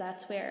End because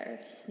that's where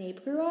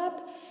Snape grew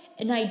up.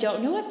 And I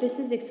don't know if this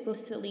is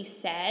explicitly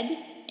said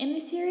in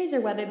the series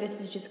or whether this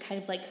is just kind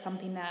of like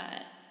something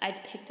that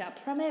I've picked up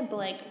from it, but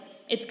like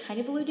it's kind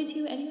of alluded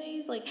to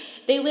anyways. Like,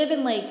 they live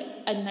in, like,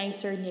 a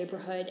nicer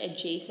neighborhood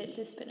adjacent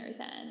to Spinner's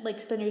End. Like,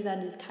 Spinner's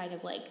End is kind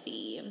of, like,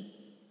 the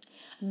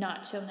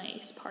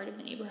not-so-nice part of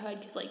the neighborhood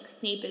because, like,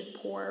 Snape is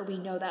poor. We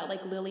know that,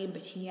 like, Lily and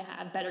Petunia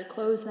have better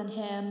clothes than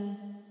him,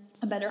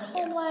 a better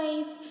home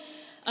life.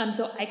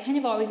 So I kind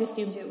of always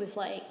assumed it was,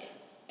 like,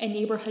 a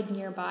neighborhood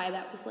nearby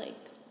that was, like,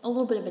 a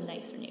little bit of a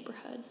nicer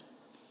neighborhood.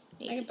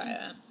 Maybe. I could buy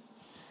that.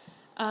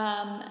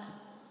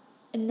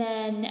 And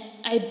then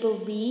I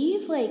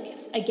believe, like,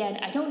 again,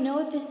 I don't know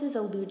if this is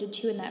alluded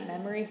to in that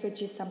memory, if it's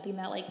just something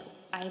that, like,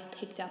 I've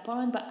picked up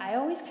on, but I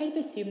always kind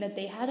of assumed that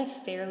they had a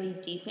fairly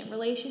decent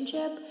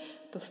relationship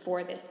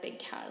before this big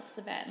catalyst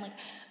event. Like,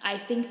 I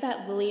think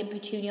that Lily and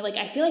Petunia, like,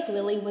 I feel like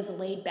Lily was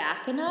laid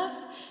back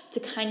enough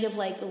to kind of,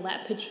 like,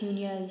 let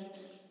Petunia's,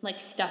 like,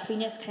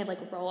 stuffiness kind of,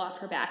 like, roll off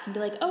her back and be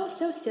like, oh,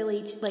 so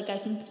silly. Like, I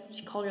think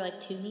she called her, like,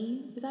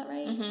 Toonie. Is that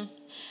right? Mm-hmm.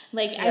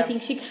 Like, yeah. I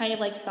think she kind of,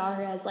 like, saw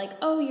her as, like,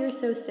 oh, you're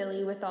so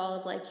silly with all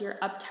of, like, your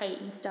uptight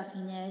and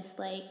stuffiness.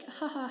 Like,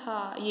 ha, ha,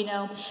 ha, you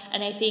know?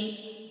 And I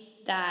think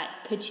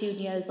that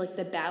Petunia's, like,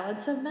 the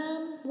balance of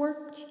them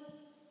worked,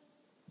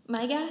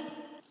 my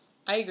guess.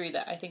 I agree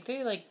that I think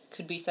they, like,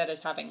 could be said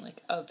as having,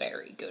 like, a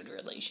very good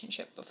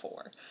relationship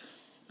before.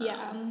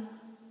 Yeah.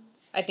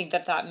 I think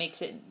that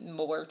makes it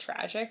more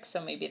tragic,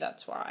 so maybe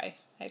that's why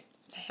I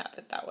have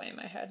it that way in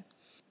my head.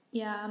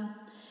 Yeah.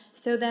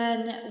 So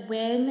then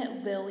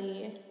when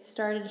Lily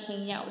started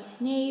hanging out with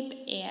Snape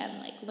and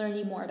like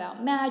learning more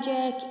about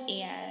magic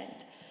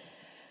and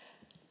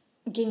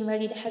getting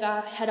ready to head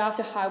off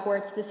to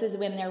Hogwarts, this is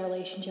when their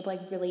relationship like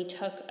really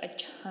took a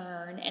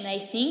turn. And I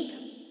think,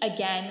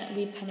 again,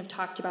 we've kind of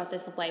talked about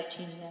this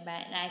life-changing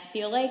event, and I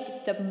feel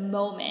like the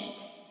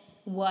moment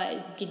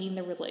was getting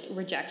the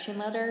rejection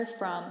letter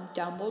from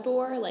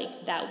Dumbledore.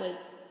 Like that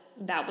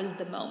was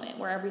the moment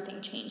where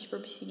everything changed for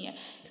Petunia,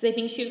 because I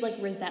think she was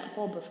like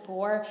resentful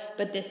before,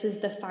 but this was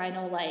the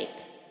final like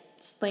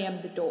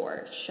slam the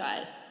door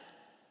shut.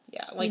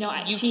 Yeah, like, you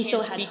know, she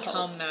still can't had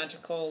become hope.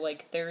 magical.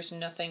 Like, there's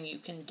nothing you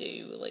can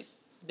do. Like,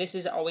 this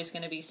is always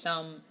going to be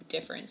some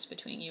difference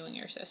between you and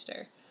your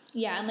sister.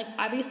 Yeah, and like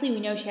obviously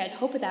we know she had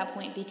hope at that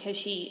point because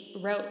she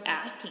wrote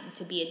asking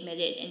to be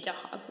admitted into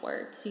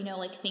Hogwarts,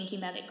 like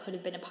thinking that it could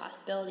have been a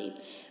possibility.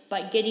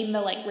 But getting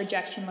the like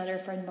rejection letter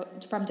from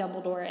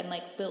Dumbledore and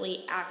like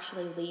Lily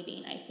actually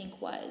leaving, I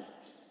think was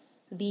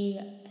the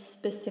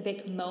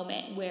specific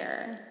moment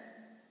where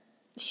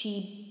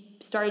she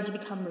started to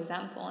become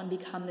resentful and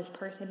become this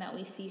person that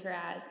we see her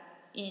as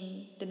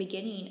in the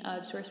beginning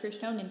of Sorcerer's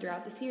Stone and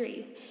throughout the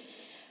series.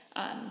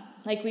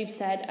 Like we've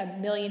said a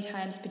million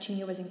times,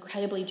 Petunia was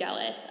incredibly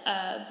jealous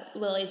of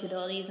Lily's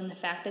abilities and the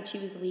fact that she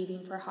was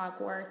leaving for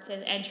Hogwarts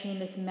and entering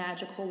this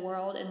magical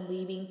world and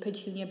leaving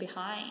Petunia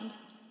behind.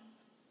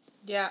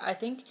 Yeah, I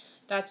think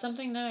that's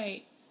something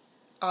that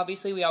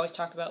obviously we always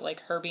talk about,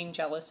 like, her being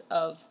jealous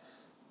of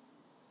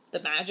the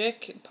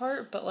magic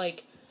part, but,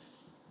 like,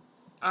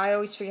 I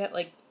always forget,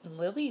 like,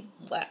 Lily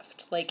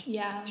left. Like,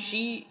 yeah.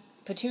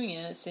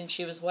 Petunia, since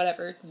she was,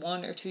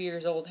 1 or 2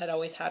 years old, had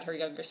always had her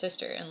younger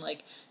sister, and,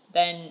 like,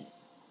 then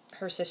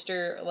her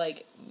sister,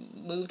 like,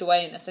 moved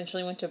away and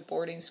essentially went to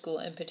boarding school,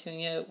 and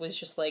Petunia was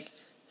just, like,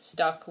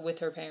 stuck with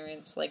her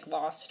parents, like,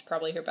 lost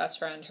probably her best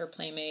friend, her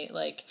playmate,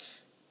 like,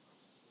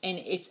 and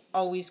it's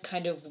always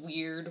kind of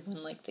weird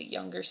when, like, the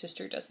younger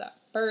sister does that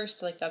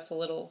first, like, that's a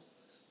little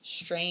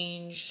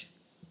strange.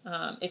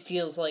 It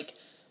feels like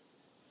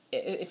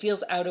it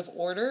feels out of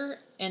order,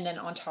 and then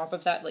on top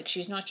of that, like,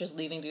 she's not just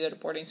leaving to go to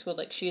boarding school,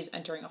 like, she is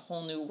entering a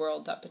whole new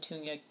world that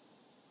Petunia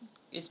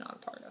is not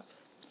a part of.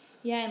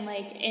 Yeah, and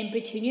like in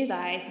Petunia's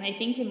eyes, and I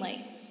think in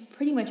like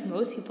pretty much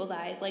most people's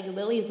eyes, like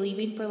Lily's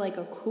leaving for like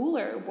a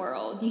cooler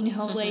world,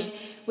 Mm-hmm. like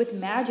with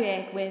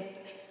magic,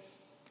 with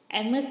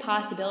endless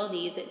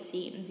possibilities, it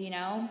seems,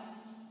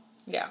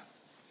 Yeah.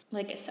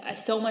 like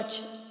so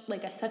much,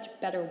 like a such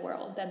better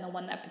world than the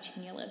one that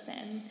Petunia lives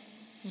in.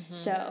 Mm-hmm.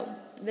 So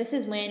this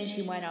is when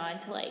she went on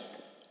to like,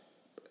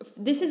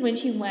 this is when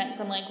she went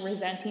from like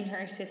resenting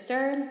her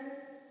sister.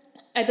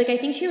 I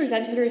think she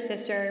resented her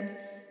sister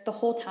the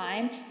whole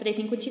time, but I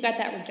think when she got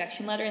that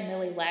rejection letter and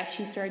Lily left,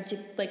 she started to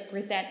like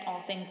resent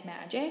all things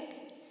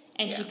magic,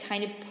 and she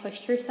kind of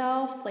pushed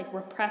herself, like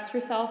repressed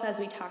herself, as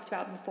we talked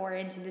about before,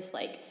 into this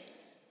like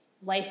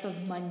life of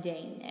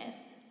mundaneness,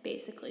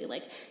 basically.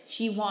 Like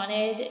she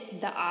wanted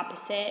the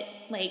opposite,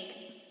 like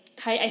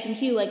I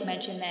think you like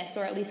mentioned this,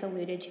 or at least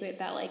alluded to it,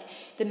 that like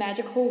the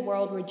magical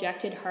world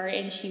rejected her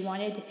and she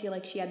wanted to feel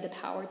like she had the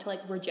power to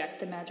like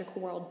reject the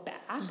magical world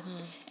back. Mm-hmm.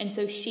 And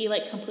so she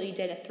like completely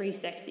did a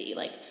 360,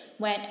 like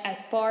went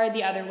as far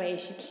the other way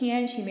as she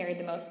can. She married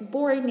the most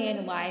boring man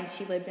alive.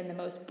 She lived in the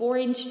most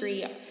boring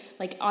street,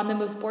 like on the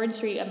most boring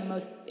street,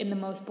 in the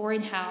most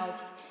boring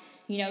house.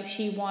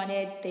 She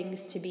wanted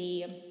things to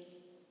be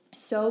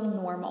so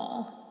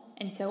normal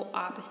and so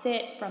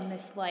opposite from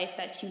this life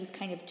that she was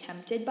kind of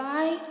tempted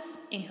by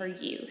in her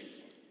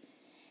youth.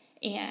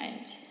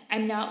 And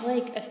I'm not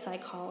like a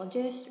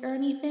psychologist or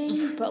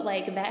anything, but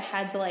like that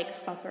had to like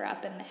fuck her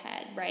up in the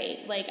head, right?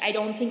 Like I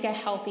don't think a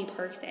healthy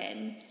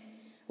person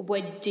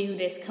would do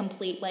this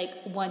complete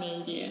like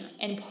 180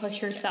 and push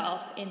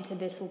herself into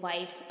this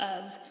life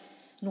of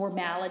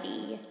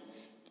normality.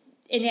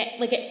 And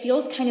it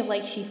feels kind of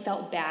like she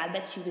felt bad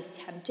that she was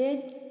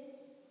tempted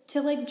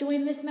to like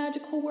join this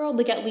magical world,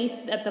 like at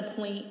least at the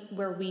point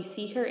where we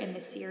see her in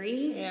the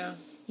series. Yeah.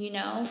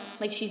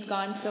 Like she's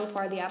gone so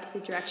far the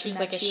opposite direction. She's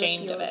like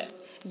ashamed of it.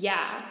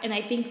 Yeah, and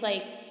I think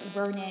like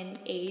Vernon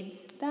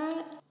aids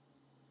that.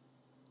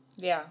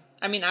 Yeah.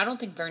 I mean, I don't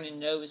think Vernon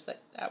knows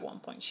that at one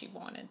point she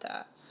wanted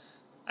that.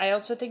 I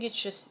also think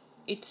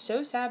it's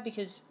so sad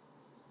because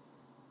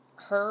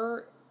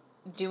her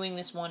doing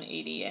this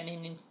 180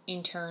 and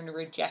in turn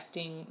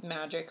rejecting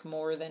magic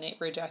more than it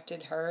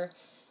rejected her,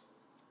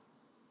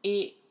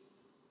 it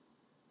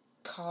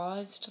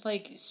caused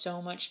like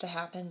so much to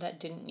happen that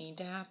didn't need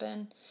to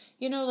happen.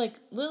 Like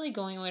Lily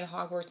going away to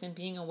Hogwarts and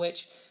being a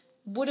witch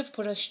would have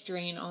put a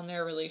strain on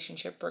their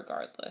relationship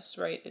regardless,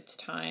 right? It's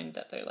time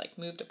that they're like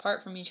moved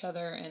apart from each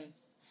other, and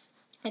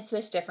it's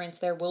this difference.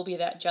 There will be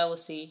that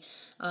jealousy,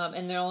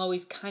 and they'll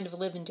always kind of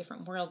live in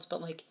different worlds,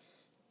 but like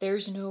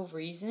there's no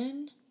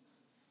reason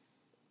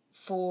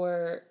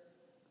for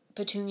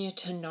Petunia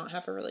to not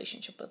have a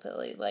relationship with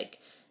Lily. Like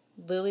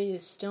Lily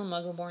is still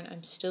Muggle-born.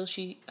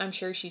 I'm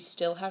sure she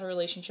still had a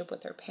relationship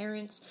with her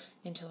parents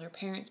until her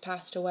parents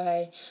passed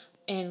away.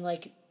 And,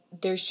 like,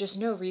 there's just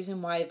no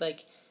reason why,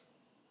 like,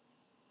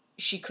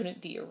 she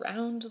couldn't be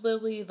around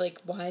Lily. Like,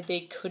 why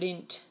they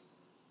couldn't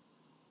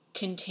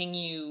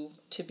continue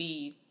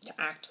to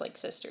act like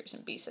sisters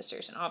and be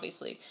sisters. And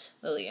obviously,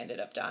 Lily ended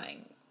up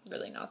dying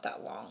really not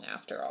that long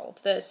after all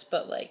of this.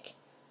 But, like,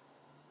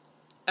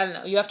 I don't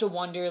know. You have to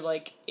wonder,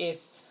 like,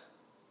 if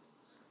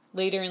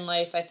later in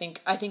life, I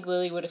think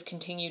Lily would have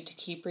continued to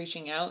keep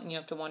reaching out, and you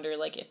have to wonder,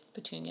 like, if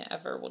Petunia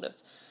ever would have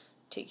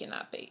taken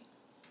that bait.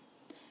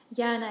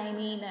 Yeah, and I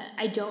mean,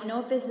 I don't know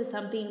if this is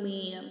something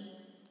we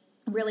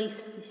really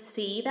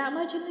see that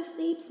much in the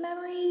Snape's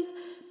memories,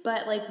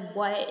 but, like,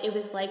 what it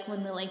was like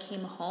when Lily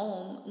came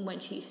home when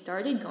she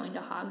started going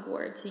to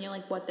Hogwarts, you know,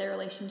 like, what their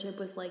relationship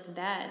was like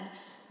then.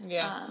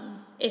 Yeah.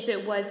 If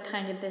it was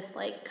kind of this,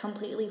 like,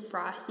 completely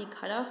frosty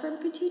cutoff from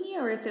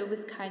Petunia, or if it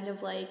was kind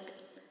of like,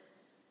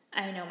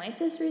 I know my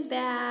sister's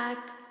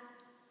back,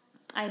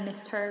 I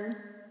missed her.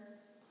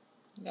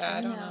 Yeah,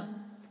 I don't know.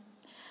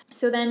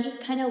 So then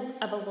just kind of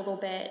a little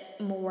bit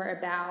more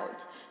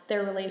about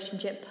their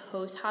relationship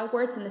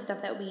post-Hogwarts and the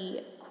stuff that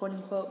we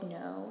quote-unquote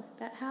know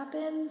that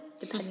happens,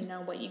 depending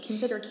on what you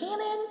consider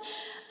canon.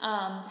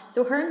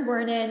 So her and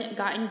Vernon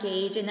got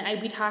engaged,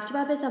 and we talked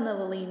about this on the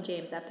Lily and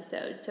James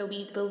episode. So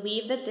we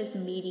believe that this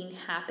meeting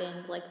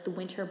happened, like, the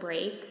winter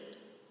break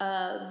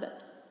of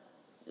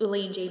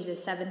Lily and James's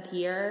 7th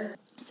year.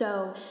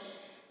 So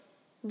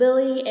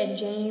Lily and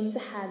James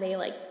have a,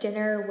 like,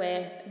 dinner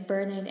with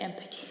Vernon and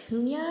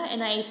Petunia,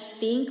 and I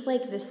think,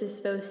 like, this is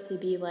supposed to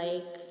be,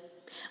 like,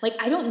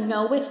 I don't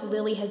know if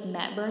Lily has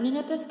met Vernon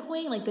at this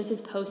point. Like, this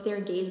is post their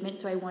engagement,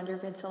 so I wonder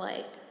if it's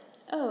like,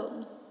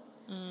 oh,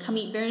 come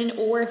meet Vernon,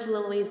 or if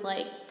Lily's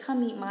like, come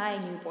meet my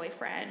new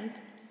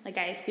boyfriend. Like,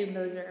 I assume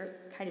those are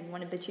kind of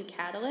one of the two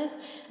catalysts.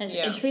 And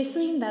it's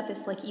interesting that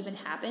this, like, even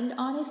happened,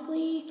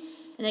 honestly.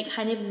 And it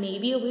kind of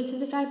maybe alludes to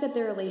the fact that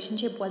their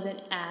relationship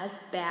wasn't as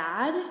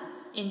bad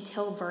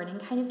until Vernon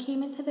kind of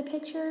came into the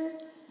picture.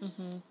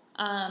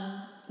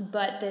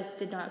 But this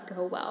did not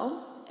go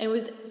well. It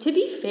was, to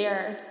be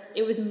fair,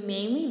 it was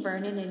mainly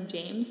Vernon and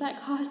James that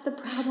caused the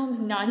problems,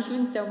 not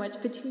even so much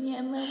Petunia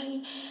and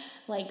Lily.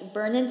 Like,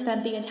 Vernon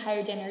spent the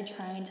entire dinner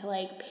trying to,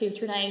 like,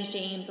 patronize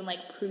James and,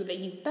 like, prove that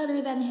he's better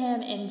than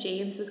him, and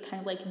James was kind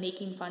of, like,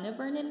 making fun of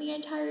Vernon the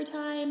entire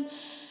time.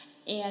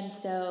 And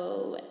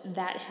so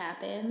that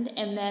happened,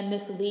 and then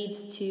this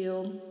leads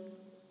to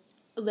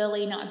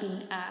Lily not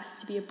being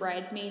asked to be a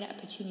bridesmaid at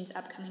Petunia's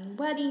upcoming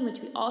wedding, which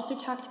we also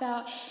talked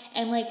about.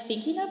 And, like,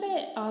 thinking of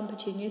it on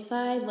Petunia's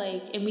side,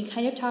 like, and we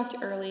kind of talked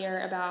earlier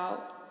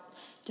about,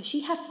 does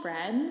she have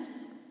friends?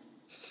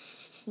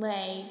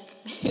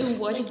 Like, who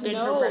would have been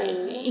her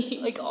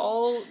bridesmaid? Like,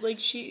 all, like,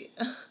 she...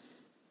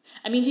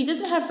 I mean, she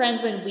doesn't have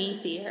friends when we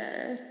see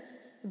her.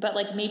 But,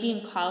 like, maybe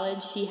in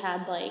college she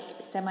had, like,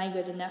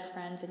 semi-good enough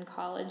friends in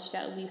college to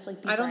at least,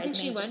 like, be I don't bridesmaids.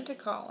 think she went to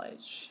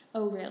college.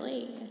 Oh,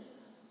 really?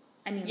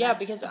 I mean, yeah,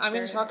 because I'm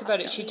going to talk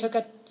about it.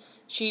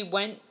 She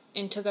went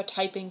and took a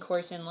typing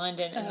course in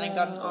London and then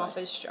got an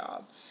office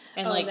job.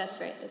 And like,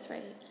 that's right.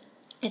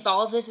 If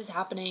all of this is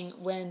happening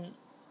when,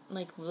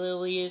 like,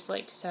 Lily is,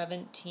 like,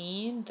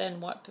 17,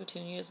 then what,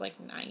 Petunia is, like,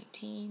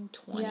 19,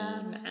 20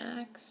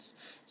 max?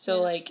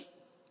 So, like,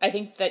 I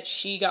think that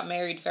she got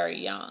married very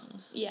young.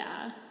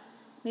 Yeah.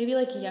 Maybe,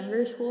 like,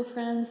 younger school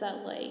friends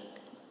that, like,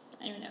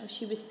 I don't know,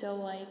 she was still,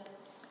 like,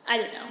 I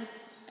don't know.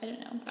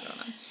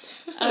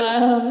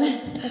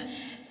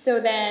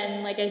 So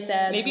then, like I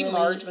said... Maybe Lily,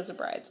 Marge was a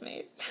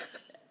bridesmaid.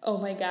 Oh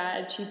my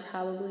god, she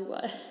probably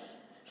was.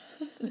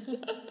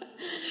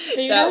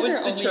 That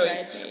was the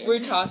choice. We're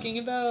talking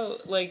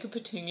about, like,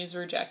 Petunia's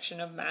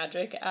rejection of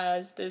magic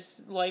as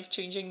this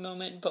life-changing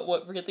moment, but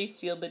what really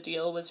sealed the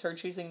deal was her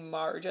choosing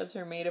Marge as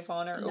her maid of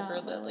honor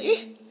over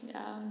Lily.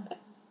 Yeah.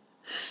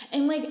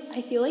 And, like,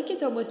 I feel like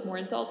it's almost more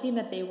insulting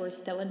that they were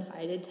still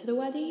invited to the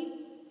wedding.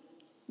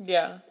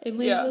 Yeah. And,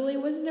 like, Lily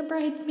wasn't a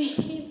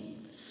bridesmaid.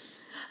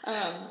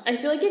 I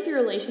feel like if your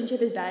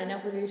relationship is bad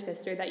enough with your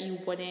sister that you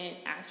wouldn't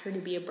ask her to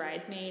be a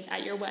bridesmaid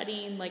at your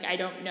wedding, like, I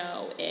don't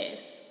know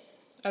if...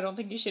 I don't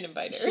think you should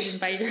invite her. You should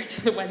invite her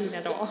to the wedding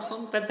at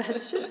all. But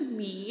that's just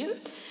me.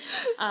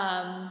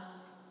 And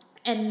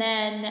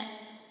then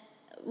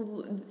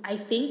I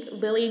think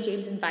Lily and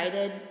James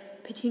invited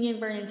Petunia and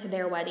Vernon to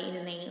their wedding,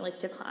 and they, like,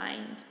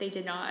 declined. They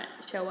did not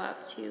show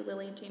up to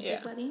Lily and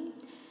James's wedding.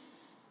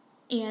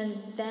 And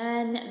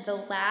then the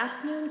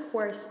last known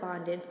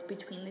correspondence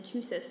between the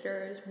two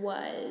sisters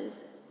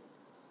was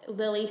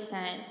Lily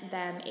sent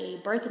them a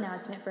birth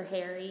announcement for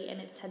Harry, and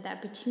it said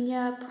that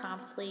Petunia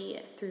promptly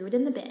threw it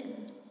in the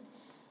bin.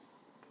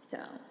 So.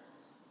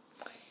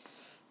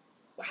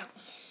 Wow.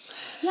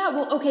 Yeah,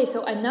 well, okay,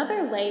 so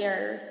another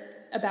layer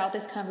about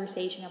this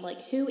conversation of,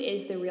 like, who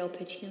is the real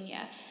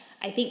Petunia,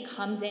 I think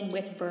comes in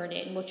with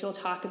Vernon, which we'll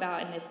talk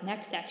about in this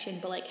next section,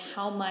 but, like,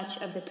 how much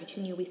of the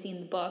Petunia we see in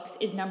the books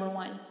is, number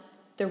one,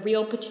 the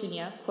real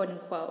Petunia,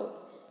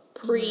 quote-unquote,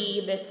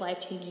 pre this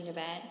life-changing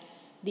event,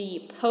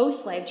 the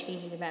post-life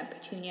changing event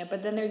Petunia,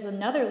 but then there's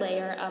another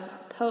layer of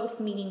post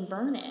meeting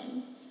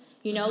Vernon.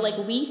 You know, like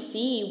we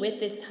see with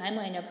this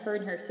timeline of her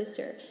and her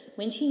sister,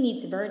 when she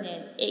meets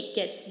Vernon, it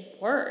gets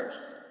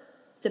worse,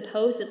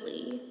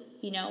 supposedly.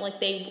 You know, like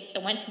they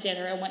went to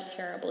dinner, it went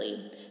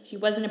terribly. She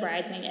wasn't a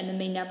bridesmaid, and then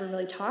they never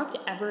really talked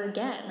ever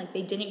again. Like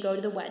they didn't go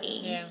to the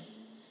wedding. Yeah.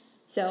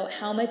 So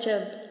how much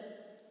of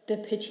the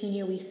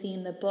Petunia we see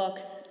in the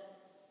books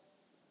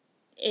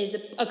is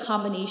a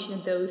combination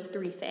of those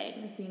three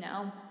things, you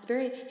know?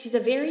 She's a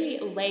very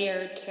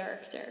layered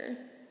character.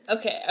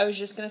 Okay, I was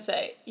just gonna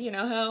say, you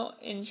know how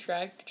in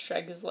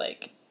Shrek is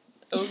like,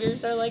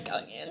 ogres are like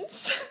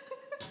onions?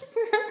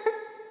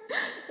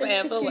 They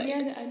have a Petunia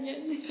an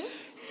onion?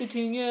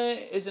 Petunia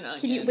is an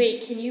onion.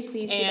 Can you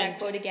please say that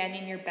quote again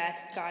in your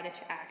best Scottish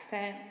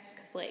accent?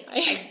 Because, like,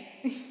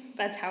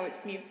 that's how it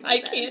needs to be said.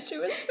 I can't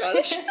do a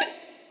Scottish.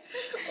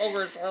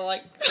 Ogres are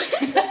like...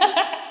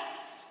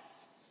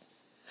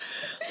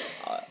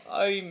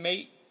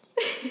 mate.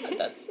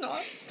 That's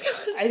not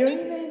Scottish. I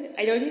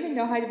don't even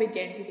know how to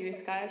begin to do a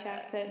Scottish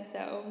accent,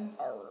 so...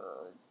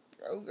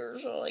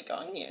 Ogres are like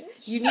onions.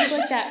 You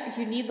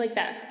need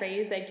that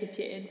phrase that gets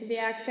you into the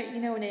accent,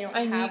 you know, when they don't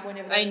have one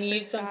of those. I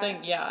need something,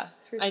 yeah.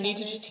 I need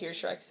to just hear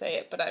Shrek say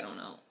it, but I don't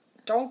know.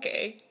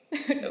 Donkey.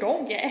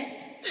 Donkey.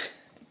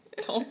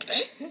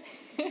 Donkey.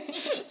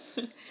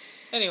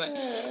 Anyway,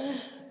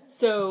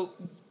 so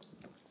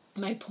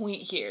my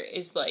point here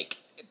is like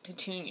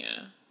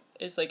Petunia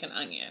is like an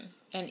onion,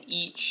 and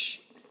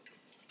each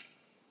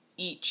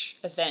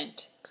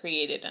event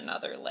created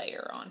another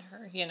layer on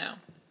her, you know.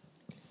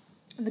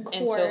 The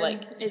core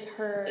is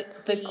her.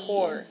 The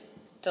core,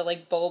 the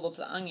like bulb of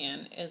the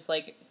onion is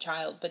like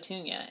child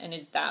Petunia, and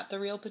is that the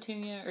real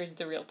Petunia, or is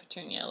the real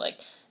Petunia like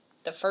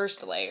the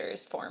first layer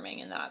is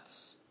forming, and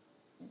that's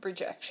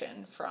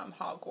rejection from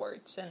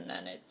Hogwarts, and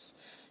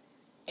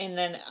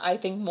then I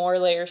think more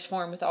layers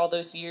form with all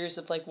those years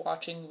of like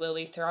watching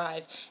Lily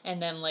thrive,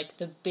 and then like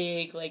the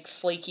big like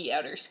flaky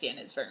outer skin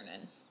is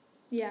Vernon.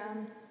 Yeah.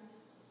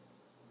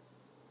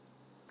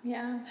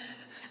 Yeah.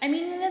 I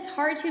mean, and it's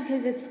hard too,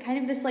 because it's kind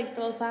of this like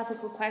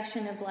philosophical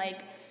question of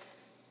like,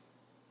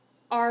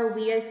 are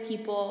we as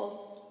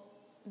people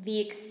the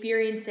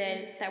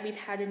experiences that we've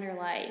had in our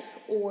life,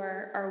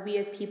 or are we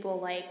as people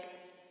like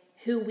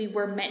who we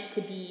were meant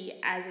to be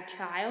as a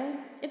child,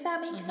 if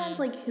that makes sense,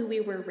 like who we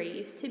were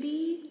raised to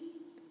be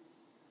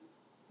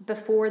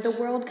before the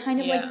world kind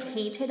of like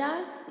tainted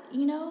us,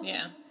 you know?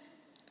 Yeah.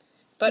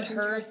 But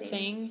her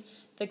thing,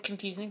 the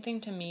confusing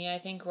thing to me, I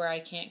think, where I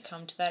can't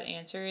come to that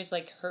answer is,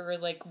 like, her,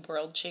 like,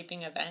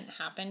 world-shaping event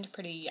happened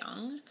pretty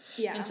young.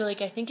 Yeah. And so,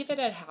 like, I think if it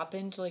had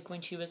happened, like,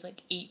 when she was,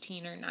 like,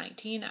 18 or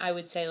 19, I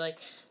would say, like,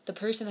 the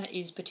person that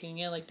is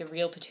Petunia, like, the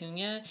real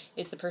Petunia,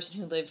 is the person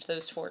who lived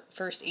those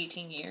first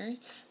 18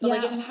 years. But,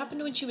 like, if it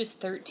happened when she was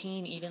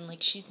 13, even,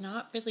 like, she's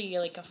not really,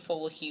 like, a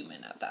full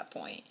human at that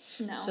point.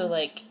 No. So,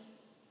 like,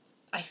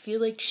 I feel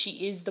like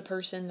she is the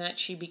person that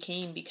she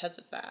became because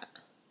of that.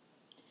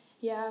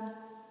 Yeah.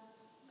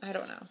 I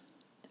don't know.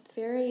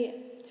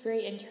 It's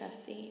very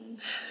interesting.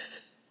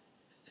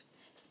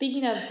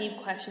 Speaking of deep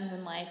questions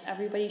in life,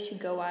 everybody should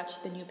go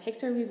watch the new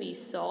Pixar movie,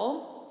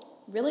 Soul.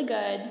 Really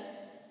good.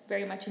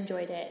 Very much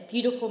enjoyed it.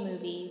 Beautiful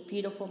movie.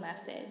 Beautiful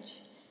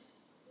message.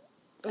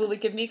 Will it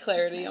give me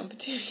clarity on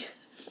Petunia?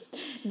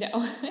 No.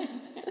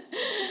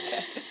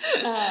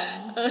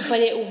 But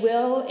it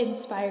will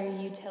inspire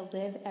you to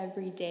live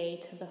every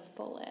day to the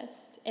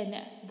fullest. And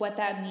what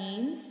that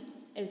means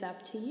is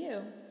up to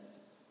you.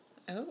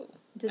 Oh.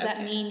 Does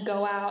that mean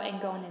go out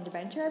and go on an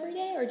adventure every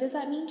day? Or does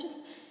that mean just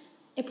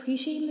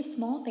appreciating the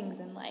small things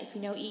in life?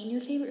 You know, eating your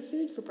favorite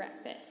food for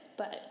breakfast.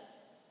 But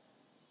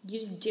you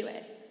just do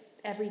it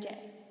every day.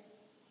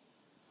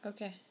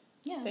 Okay.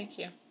 Yeah. Thank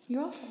you.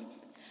 You're welcome.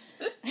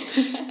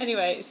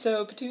 Anyway,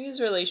 so Petunia's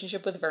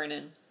relationship with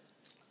Vernon.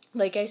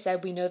 Like I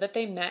said, we know that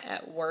they met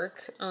at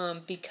work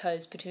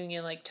because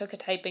Petunia, like, took a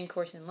typing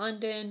course in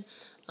London.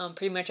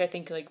 Pretty much, I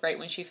think, like, right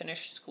when she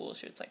finished school,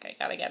 she was like, I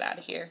gotta get out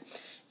of here.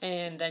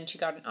 And then she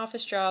got an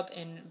office job,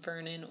 and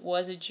Vernon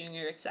was a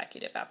junior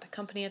executive at the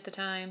company at the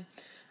time.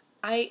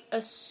 I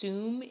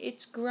assume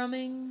it's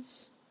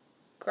Grunnings.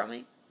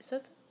 Grumming? Is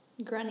that?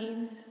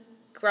 Grunnings.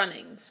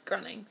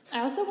 Grunnings.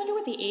 I also wonder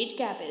what the age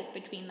gap is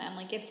between them.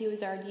 Like, if he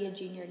was already a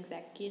junior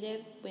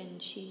executive when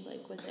she,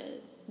 like, was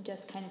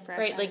just kind of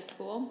fresh out of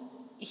school.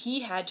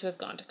 He had to have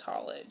gone to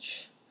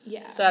college.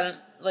 Yeah. So I don't,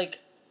 like,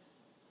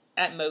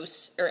 at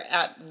most, or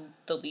at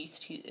the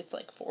least, it's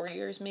like 4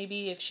 years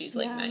maybe, if she's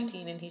like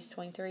 19 and he's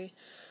 23.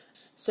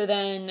 So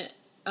then,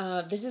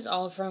 this is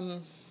all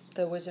from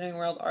the Wizarding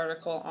World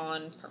article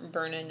on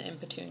Vernon and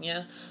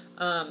Petunia.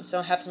 So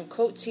I have some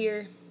quotes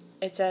here.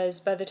 It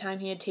says, by the time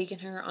he had taken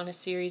her on a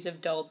series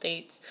of dull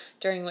dates,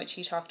 during which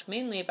he talked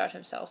mainly about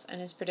himself and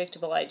his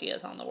predictable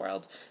ideas on the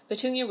world,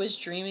 Petunia was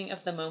dreaming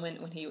of the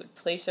moment when he would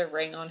place a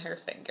ring on her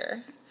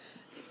finger.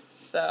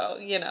 So,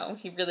 you know,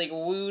 he really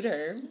wooed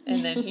her,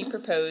 and then he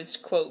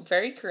proposed, quote,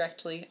 very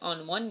correctly,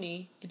 on one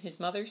knee in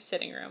his mother's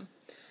sitting room.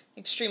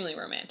 extremely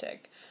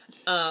romantic.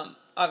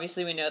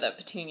 Obviously, we know that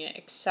Petunia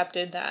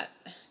accepted that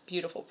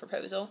beautiful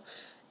proposal.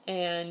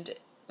 And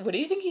what do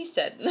you think he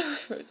said in the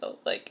proposal?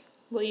 Like,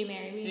 will you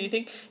marry me?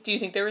 do you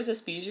think there was a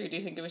speech, or do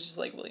you think it was just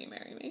like, will you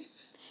marry me?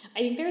 I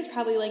think there was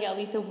probably like at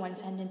least a one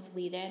sentence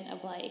lead in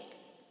of like,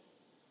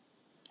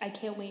 I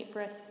can't wait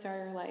for us to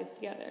start our lives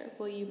together.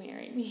 Will you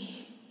marry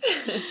me?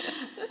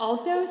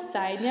 Also,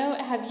 side note,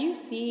 have you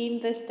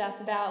seen this stuff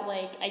about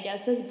like, I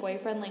guess his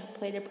boyfriend like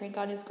played a prank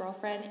on his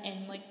girlfriend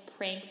and like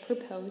prank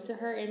proposed to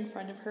her in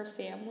front of her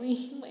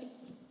family? Like,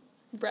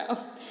 bro,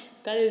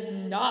 that is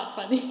not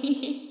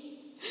funny.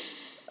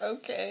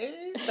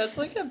 Okay, that's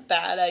like a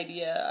bad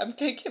idea. I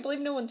can't believe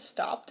no one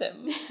stopped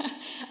him.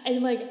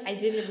 And like, I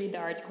didn't read the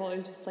article, it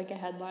was just like a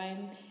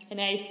headline. And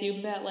I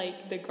assumed that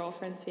like the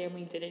girlfriend's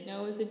family didn't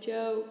know it was a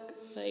joke.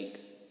 Like,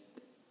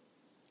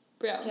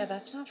 bro. Yeah,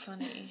 that's not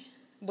funny.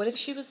 What if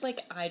she was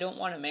like, I don't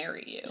want to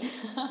marry you?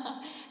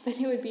 Then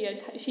it would be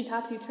she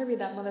topsy-turvy,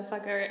 that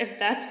motherfucker, if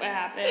that's what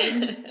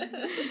happened.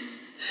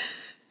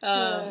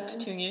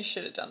 Petunia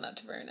should have done that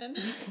to Vernon.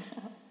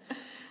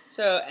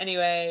 So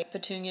anyway,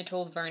 Petunia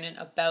told Vernon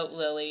about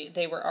Lily.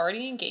 They were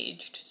already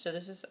engaged, so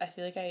this is, I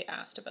feel like I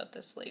asked about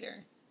this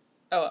later.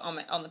 Oh,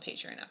 on the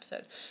Patreon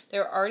episode. They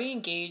were already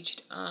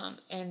engaged,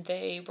 and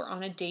they were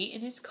on a date in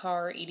his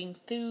car eating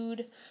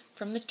food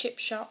from the chip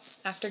shop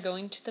after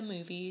going to the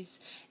movies.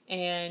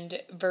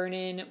 And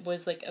Vernon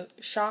was like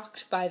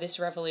shocked by this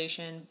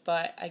revelation,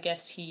 but I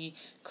guess he,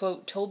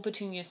 quote, told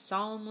Petunia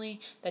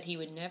solemnly that he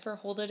would never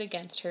hold it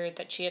against her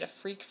that she had a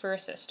freak for a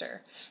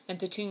sister. And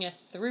Petunia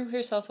threw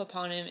herself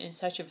upon him in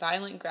such a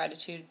violent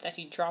gratitude that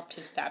he dropped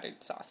his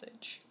battered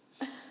sausage.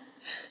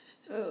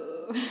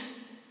 Oh.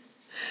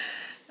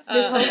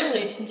 This whole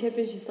relationship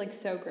is just like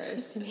so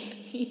gross to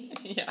me.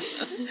 Yeah.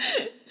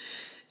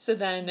 So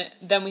then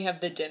we have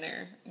the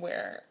dinner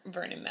where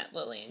Vernon met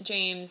Lily and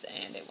James,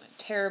 and it went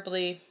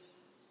terribly.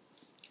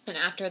 And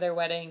after their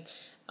wedding,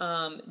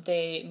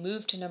 they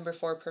moved to number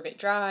 4 Privet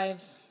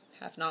Drive,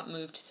 have not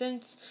moved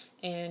since,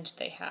 and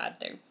they had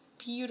their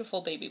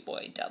beautiful baby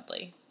boy,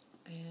 Dudley.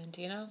 And,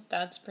 you know,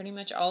 that's pretty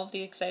much all of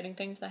the exciting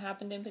things that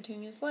happened in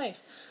Petunia's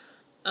life.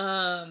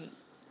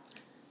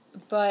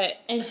 But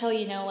until,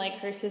 you know, like,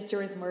 her sister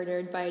was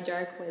murdered by a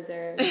dark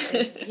wizard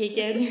and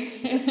taken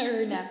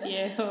her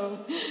nephew.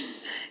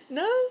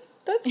 No,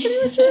 that's pretty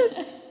much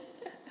it.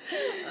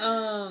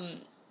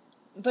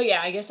 But yeah,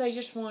 I guess I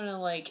just want to,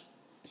 like,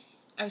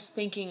 I was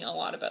thinking a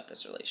lot about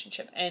this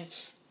relationship, and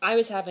I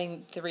was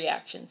having the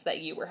reactions that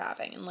you were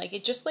having, and, like,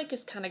 it just, like,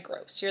 is kind of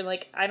gross. You're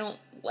like, I don't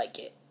like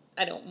it.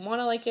 I don't want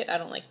to like it. I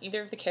don't like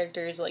either of the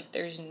characters. Like,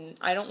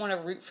 I don't want to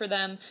root for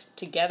them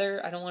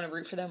together. I don't want to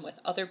root for them with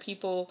other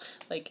people.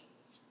 Like,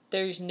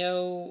 there's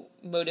no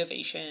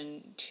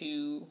motivation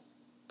to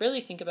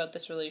really think about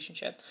this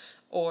relationship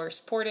or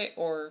support it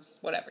or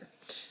whatever.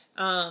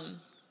 And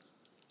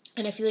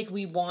I feel like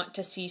we want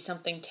to see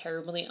something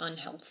terribly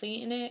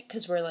unhealthy in it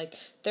because we're like,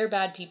 they're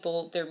bad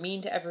people, they're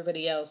mean to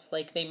everybody else,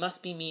 like, they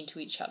must be mean to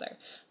each other.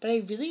 But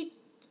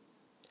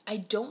I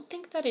don't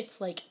think that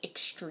it's, like,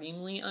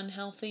 extremely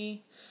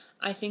unhealthy.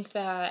 I think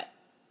that,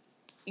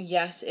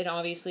 yes, it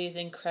obviously is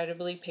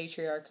incredibly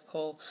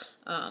patriarchal.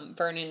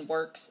 Vernon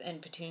works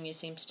and Petunia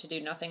seems to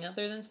do nothing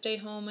other than stay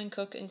home and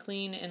cook and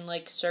clean and,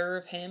 like,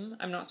 serve him.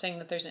 I'm not saying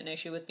that there's an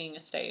issue with being a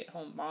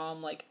stay-at-home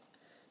mom, like,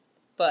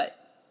 but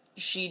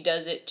she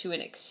does it to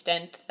an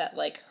extent that,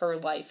 like, her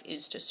life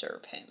is to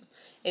serve him.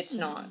 It's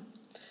not.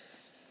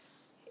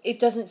 It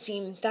doesn't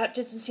seem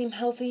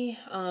healthy,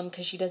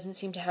 because she doesn't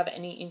seem to have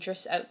any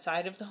interests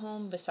outside of the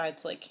home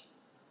besides, like,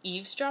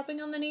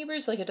 eavesdropping on the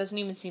neighbors. Like, it doesn't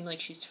even seem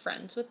like she's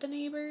friends with the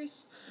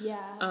neighbors.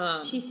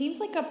 Yeah. She seems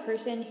like a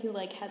person who,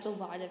 like, has a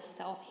lot of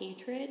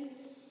self-hatred.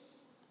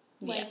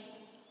 Like,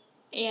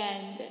 yeah.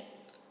 And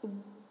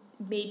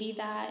maybe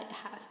that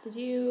has to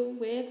do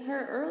with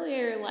her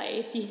earlier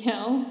life, you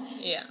know?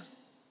 Yeah.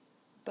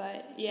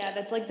 But, yeah,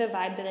 that's, like, the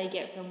vibe that I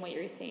get from what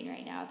you're saying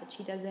right now, that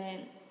she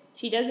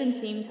doesn't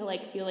seem to,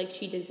 like, feel like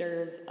she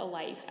deserves a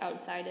life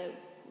outside of,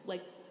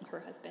 like, her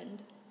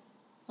husband,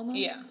 almost.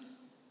 Yeah.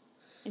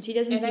 And she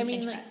doesn't seem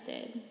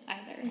interested, like,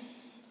 either.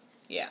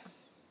 Yeah.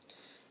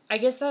 I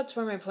guess that's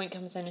where my point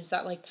comes in, is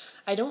that, like,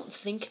 I don't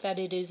think that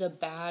it is a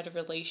bad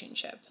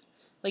relationship.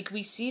 Like,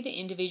 we see the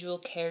individual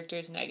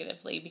characters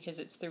negatively because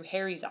it's through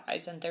Harry's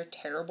eyes, and they're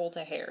terrible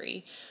to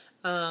Harry.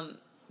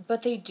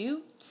 But they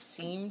do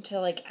seem to,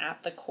 like,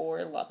 at the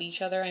core, love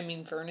each other. I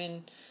mean,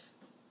 Vernon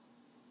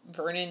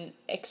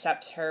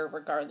accepts her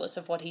regardless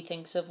of what he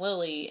thinks of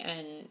Lily,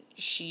 and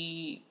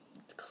she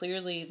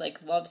clearly,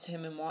 like, loves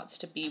him and wants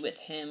to be with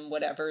him,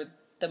 whatever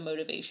the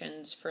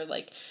motivations for,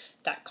 like,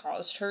 that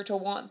caused her to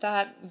want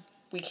that,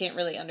 we can't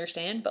really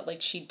understand, but,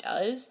 like, she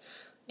does.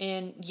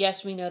 And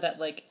yes, we know that,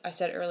 like I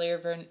said earlier,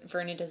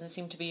 Vernon doesn't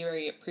seem to be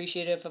very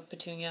appreciative of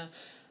Petunia,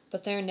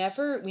 but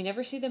we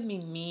never see them be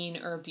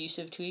mean or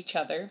abusive to each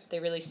other. They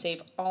really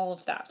save all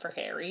of that for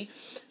Harry.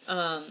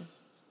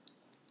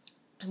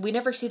 We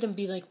never see them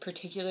be, like,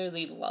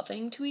 particularly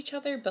loving to each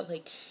other, but,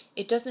 like,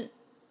 it doesn't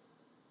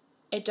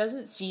it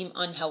doesn't seem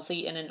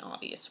unhealthy in an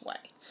obvious way.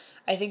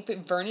 I think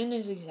Vernon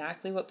is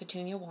exactly what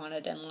Petunia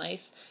wanted in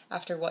life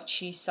after what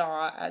she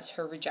saw as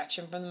her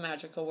rejection from the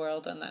magical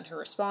world and then her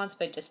response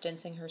by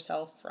distancing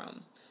herself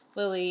from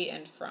Lily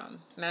and from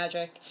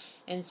magic.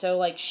 And so,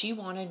 like, she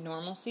wanted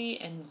normalcy,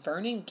 and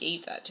Vernon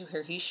gave that to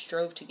her. He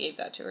strove to give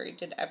that to her. He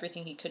did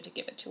everything he could to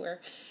give it to her.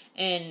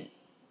 And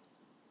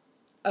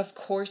of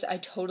course, I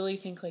totally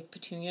think, like,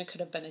 Petunia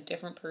could have been a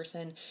different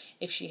person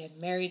if she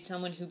had married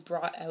someone who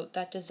brought out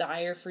that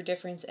desire for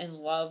difference and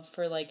love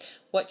for, like,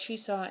 what she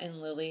saw in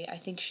Lily. I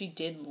think she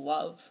did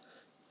love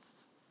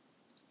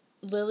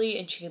Lily,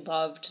 and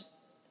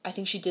I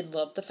think she did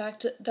love the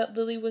fact that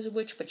Lily was a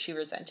witch, but she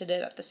resented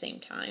it at the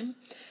same time.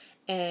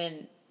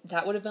 And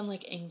that would have been,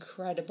 like,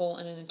 incredible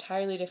and an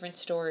entirely different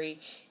story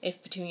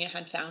if Petunia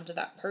had found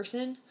that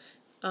person.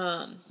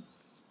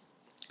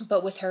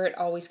 But with her, it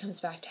always comes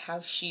back to how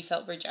she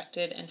felt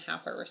rejected and how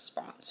her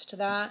response to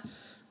that.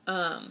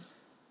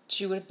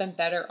 She would have been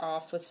better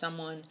off with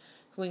someone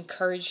who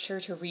encouraged her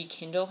to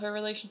rekindle her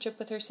relationship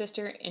with her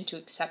sister and to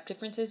accept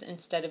differences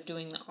instead of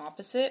doing the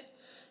opposite.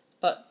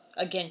 But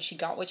again, she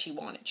got what she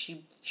wanted.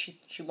 She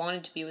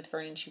wanted to be with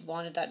Vernon. She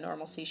wanted that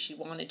normalcy. She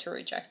wanted to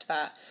reject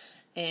that.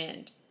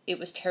 And it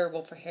was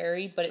terrible for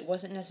Harry, but it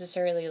wasn't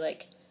necessarily,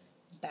 like,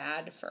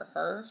 bad for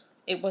her.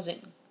 It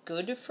wasn't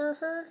good for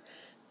her,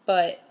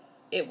 but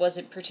it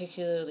wasn't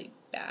particularly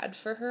bad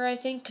for her, I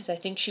think, because I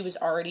think she was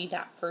already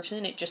that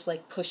person. It just,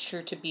 like, pushed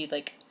her to be,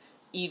 like,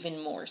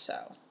 even more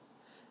so.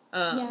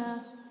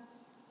 Yeah.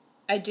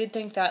 I did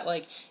think that,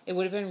 like, it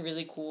would have been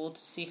really cool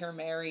to see her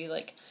marry,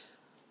 like,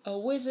 a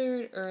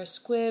wizard or a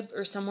squib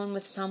or someone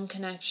with some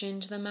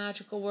connection to the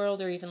magical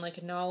world or even, like,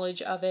 a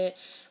knowledge of it.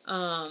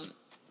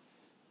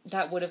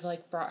 That would have,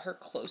 like, brought her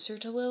closer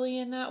to Lily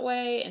in that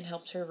way and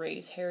helped her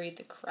raise Harry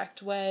the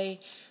correct way.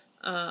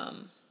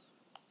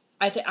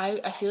 I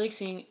feel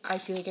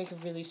like I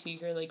could really see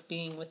her, like,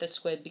 being with a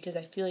squid, because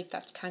I feel like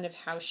that's kind of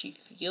how she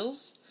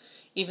feels,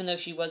 even though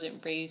she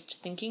wasn't raised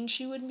thinking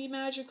she would be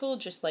magical,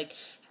 just, like,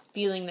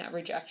 feeling that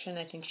rejection.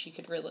 I think she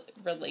could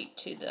relate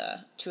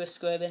to a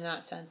squib in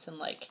that sense, and,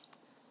 like,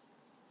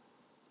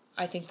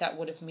 I think that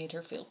would have made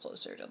her feel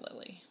closer to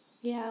Lily.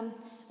 Yeah,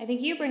 I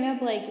think you bring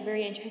up, like,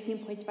 very interesting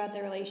points about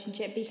their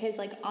relationship, because,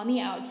 like, on the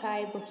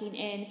outside looking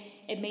in,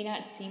 it may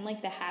not seem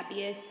like the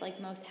happiest,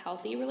 like, most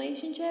healthy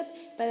relationship,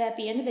 but at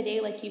the end of the day,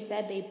 like you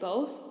said, they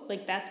both,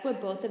 like, that's what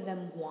both of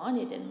them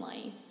wanted in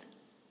life,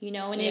 you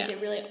know, and is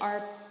it really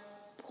our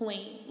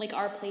point, like,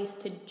 our place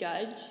to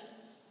judge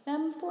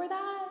them for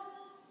that,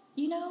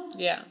 you know?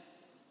 Yeah.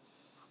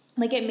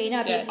 Like, it may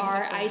not be Yeah, I think our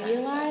that's what I'm trying to say.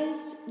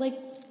 idealized, like,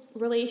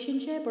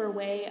 relationship or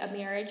way a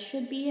marriage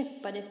should be,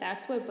 but if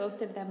that's what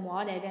both of them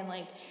wanted, and,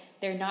 like,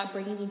 they're not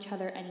bringing each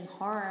other any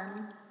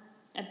harm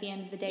at the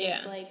end of the day,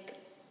 it's like,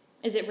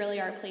 is it really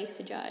our place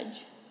to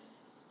judge?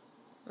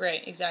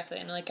 Right, exactly.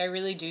 And, like, I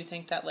really do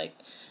think that, like,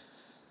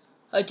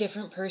 a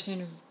different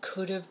person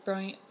could have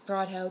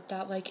brought out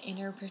that, like,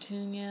 inner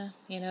Petunia,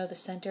 you know, the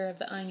center of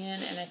the onion,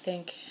 and I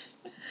think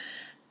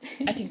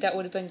that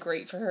would have been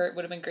great for her. It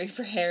would have been great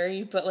for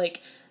Harry, but, like,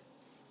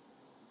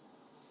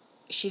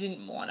 she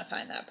didn't want to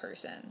find that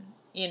person,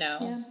 you know?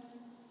 Yeah.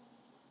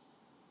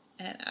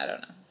 And I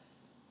don't know.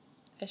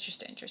 It's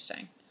just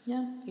interesting.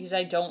 Yeah. Because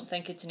I don't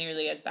think it's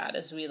nearly as bad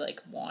as we,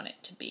 like, want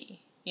it to be,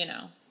 you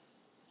know?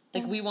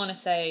 Like, we want to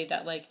say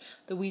that, like,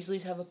 the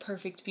Weasleys have a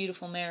perfect,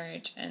 beautiful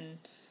marriage, and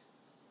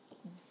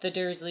the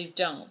Dursleys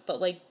don't. But,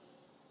 like,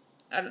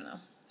 I don't know.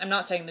 I'm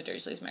not saying the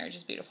Dursleys' marriage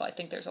is beautiful. I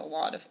think there's a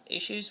lot of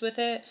issues with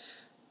it,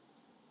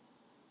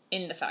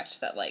 in the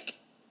fact that, like,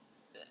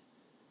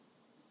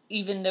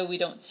 even though we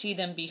don't see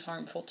them be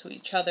harmful to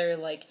each other,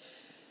 like,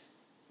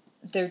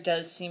 there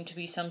does seem to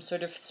be some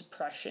sort of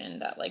suppression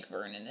that, like,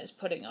 Vernon is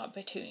putting on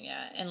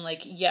Petunia. And,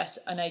 like, yes,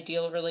 an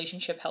ideal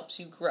relationship helps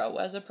you grow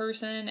as a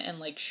person and,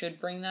 like,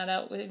 should bring that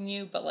out within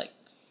you, but, like,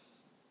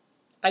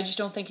 I just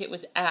don't think it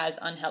was as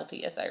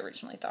unhealthy as I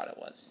originally thought it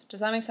was.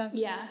 Does that make sense?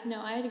 Yeah, no,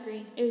 I'd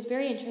agree. It was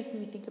very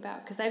interesting to think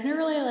about, because I've never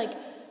really, like,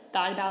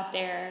 thought about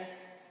their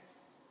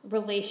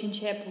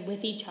relationship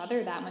with each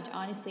other that much,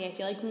 honestly. I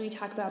feel like when we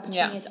talk about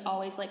Petunia, it's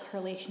always, like, her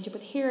relationship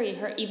with Harry,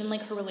 even,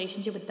 like, her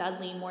relationship with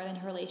Dudley more than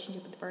her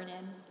relationship with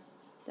Vernon.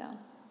 So.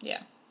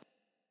 Yeah.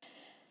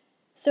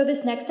 So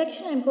this next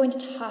section, I'm going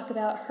to talk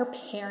about her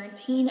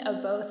parenting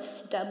of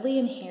both Dudley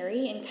and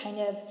Harry, and kind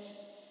of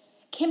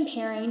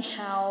comparing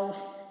how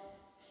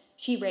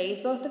she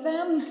raised both of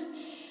them.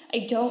 I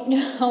don't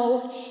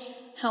know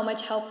how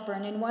much help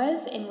Vernon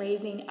was in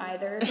raising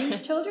either of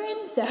these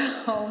children,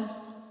 so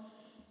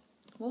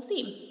we'll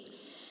see.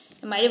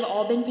 It might have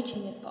all been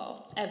Petunia's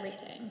fault,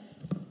 everything.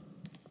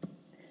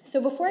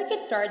 So before I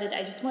get started,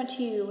 I just want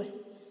to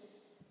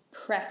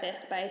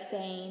preface by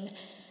saying,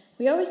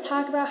 we always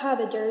talk about how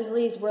the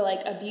Dursleys were,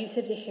 like,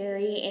 abusive to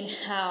Harry, and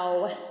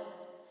how,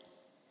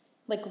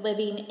 like,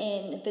 living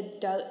in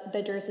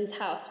the Dursleys'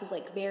 house was,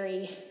 like,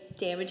 very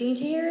damaging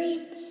to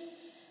Harry.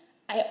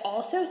 I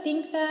also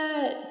think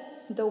that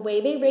the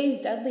way they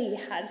raised Dudley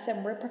had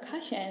some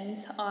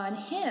repercussions on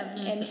him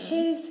and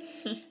his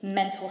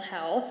mental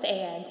health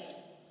and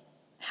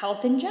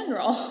health in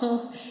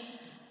general.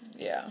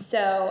 Yeah.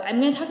 So I'm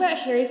going to talk about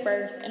Harry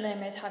first, and then I'm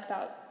going to talk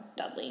about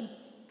Dudley.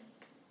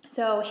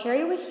 So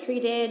Harry was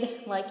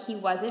treated like he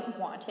wasn't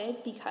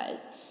wanted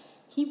because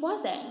he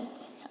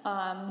wasn't.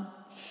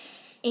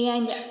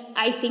 And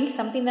I think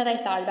something that I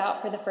thought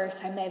about for the first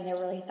time that I've never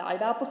really thought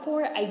about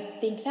before, I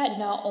think that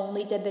not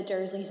only did the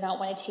Dursleys not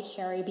want to take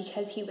Harry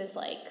because he was,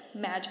 like,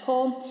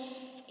 magical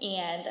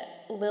and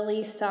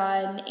Lily's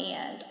son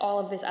and all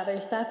of this other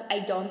stuff, I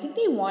don't think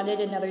they wanted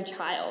another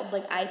child.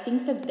 Like, I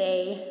think that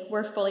they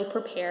were fully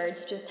prepared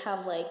to just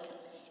have, like,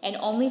 an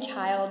only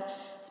child,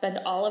 spend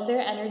all of their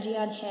energy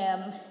on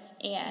him,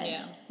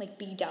 and, like,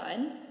 be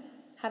done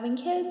having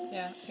kids.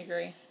 Yeah, I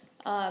agree.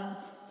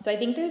 So I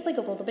think there's, like,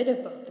 a little bit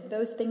of both of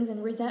those things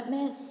in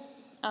resentment.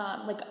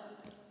 Like,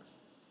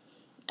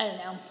 I don't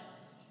know.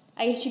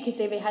 I guess you could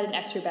say they had an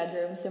extra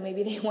bedroom, so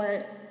maybe they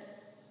weren't,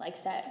 like,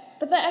 set.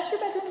 But the extra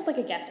bedroom was, like,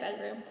 a guest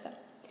bedroom, so.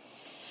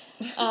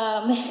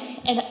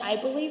 And I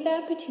believe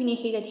that Petunia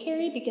hated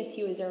Harry because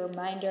he was a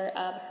reminder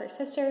of her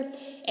sister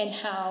and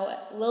how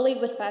Lily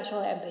was special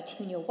and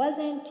Petunia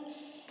wasn't,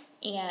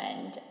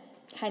 and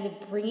kind of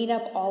bringing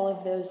up all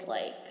of those,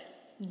 like,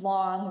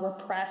 long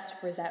repressed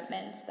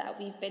resentments that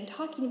we've been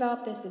talking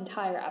about this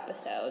entire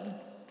episode.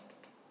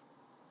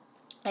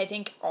 I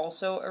think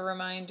also a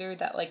reminder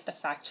that, like, the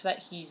fact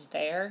that he's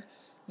there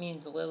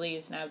means Lily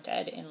is now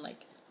dead and,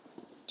 like,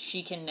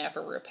 she can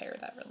never repair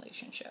that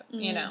relationship,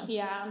 you know?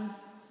 Yeah.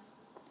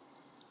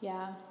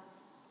 Yeah.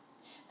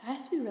 That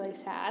has to be really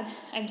sad.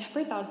 I've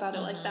never thought about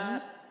it like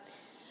that.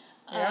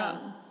 Yeah.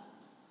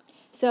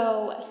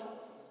 So,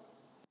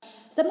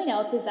 something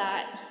else is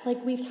that,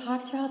 like, we've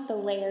talked about the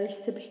layers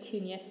to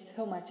Petunia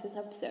so much this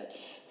episode.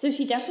 So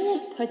she definitely,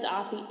 like, puts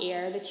off the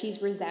air that she's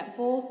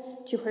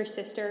resentful to her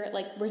sister,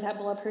 like,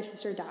 resentful of her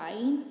sister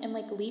dying and,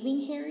 like,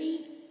 leaving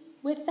Harry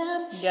with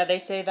them. Yeah, they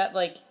say that,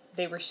 like,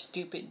 they were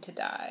stupid to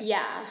die.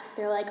 Yeah.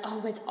 They're like,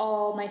 oh, it's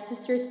all my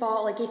sister's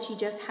fault. Like, if she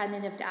just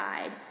hadn't have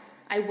died,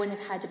 I wouldn't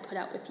have had to put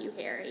up with you,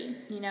 Harry,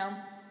 you know?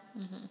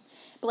 Mm-hmm.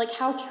 But, like,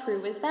 how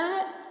true is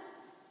that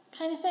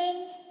kind of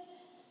thing?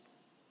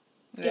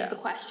 Is the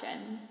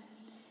question.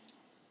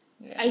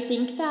 Yeah. I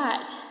think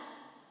that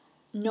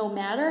no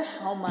matter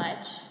how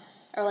much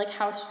or, like,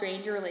 how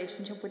strained your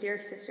relationship with your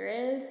sister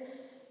is,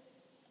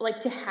 like,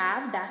 to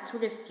have that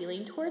sort of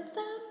feeling towards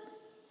them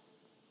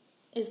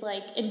is,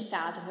 like,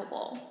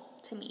 unfathomable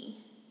to me.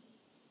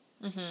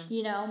 Mm-hmm.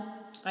 You know?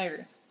 I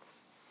agree.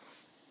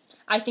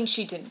 I think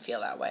she didn't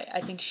feel that way.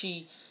 I think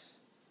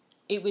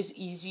it was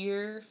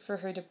easier for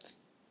her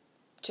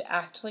to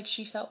act like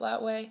she felt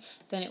that way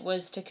than it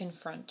was to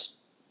confront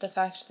the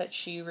fact that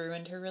she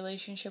ruined her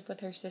relationship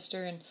with her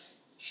sister and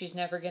she's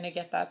never going to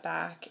get that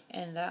back,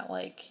 and that,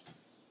 like,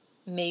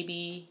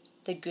 maybe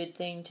the good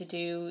thing to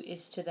do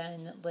is to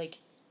then, like,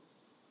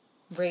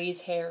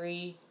 raise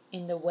Harry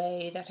in the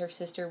way that her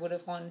sister would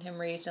have wanted him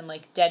raised and,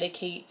 like,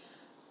 dedicate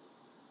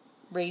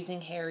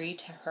raising Harry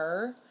to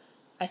her.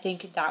 I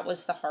think that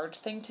was the hard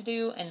thing to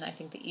do, and I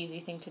think the easy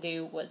thing to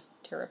do was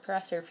to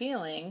repress her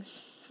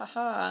feelings,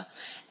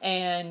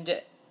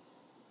 and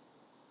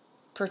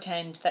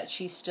pretend that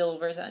she still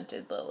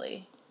resented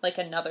Lily, like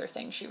another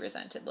thing she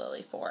resented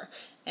Lily for,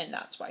 and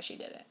that's why she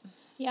did it.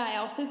 Yeah, I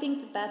also think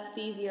that that's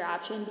the easier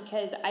option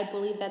because I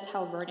believe that's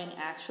how Vernon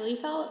actually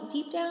felt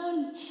deep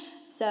down.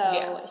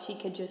 So she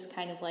could just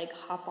kind of, like,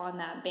 hop on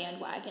that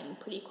bandwagon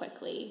pretty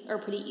quickly, or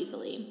pretty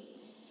easily.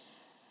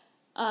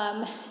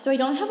 So I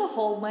don't have a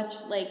whole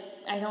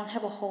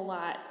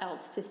lot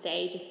else to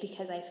say just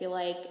because I feel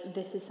like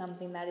this is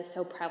something that is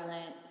so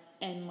prevalent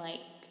in, like,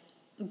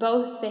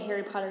 both the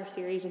Harry Potter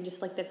series and just,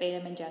 like, the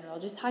fandom in general.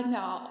 Just talking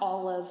about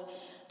all of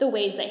the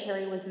ways that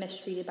Harry was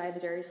mistreated by the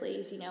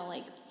Dursleys, you know,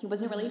 like, he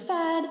wasn't really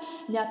fed,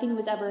 nothing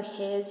was ever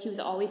his, he was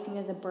always seen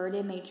as a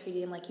burden, they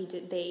treated him like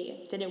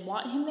they didn't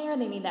want him there,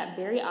 they made that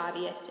very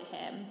obvious to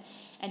him,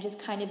 and just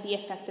kind of the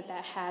effect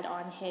that had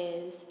on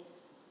his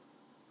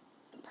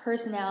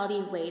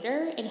personality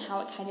later, and how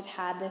it kind of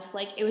had this,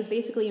 like, it was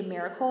basically a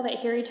miracle that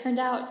Harry turned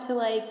out to,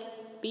 like,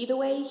 be the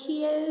way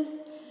he is,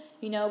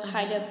 you know,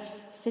 kind of,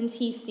 since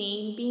he's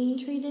seen being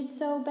treated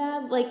so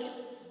bad, like,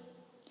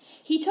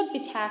 he took the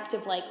tact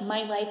of, like,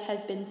 my life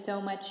has been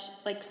so much,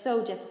 like,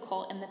 so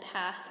difficult in the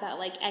past that,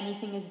 like,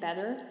 anything is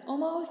better,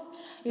 almost,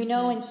 you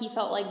know, and he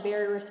felt, like,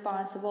 very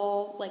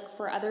responsible, like,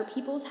 for other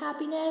people's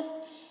happiness,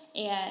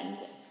 and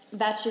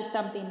that's just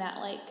something that,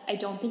 like, I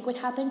don't think would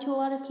happen to a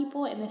lot of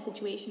people in the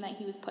situation that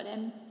he was put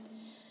in.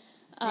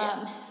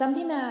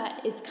 Something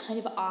that is kind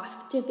of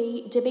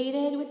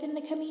debated within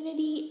the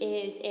community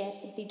is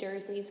if the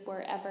Dursleys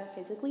were ever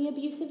physically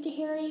abusive to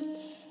Harry.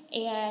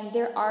 And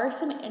there are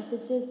some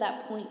instances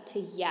that point to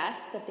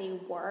yes, that they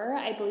were.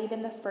 I believe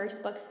in the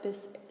first book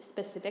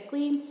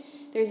specifically,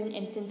 there's an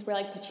instance where,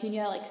 like,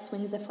 Petunia, like,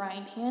 swings the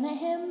frying pan at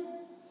him.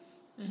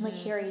 And, like,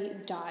 Harry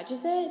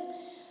dodges it.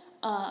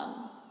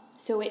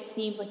 So it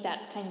seems like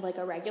that's kind of, like,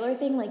 a regular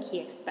thing. Like, he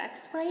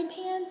expects frying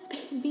pans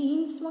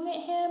being swung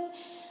at him.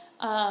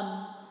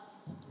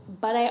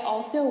 But I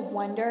also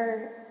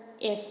wonder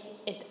if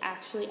it's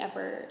actually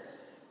ever,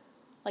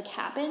 like,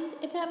 happened,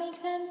 if that makes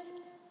sense.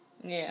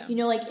 Yeah. You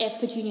know, like, if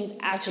Petunia's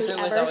actually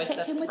ever hit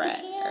him with the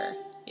can.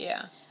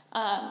 Yeah.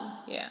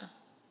 Yeah.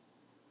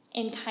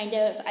 And kind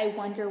of, I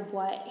wonder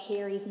what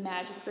Harry's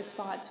magic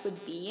response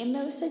would be in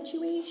those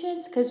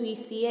situations, because we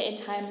see it in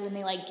times when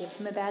they, like, give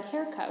him a bad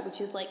haircut, which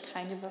is, like,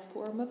 kind of a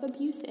form of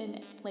abuse in,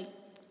 like,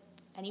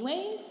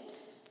 anyways.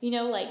 You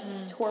know, like,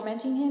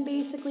 tormenting him,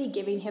 basically,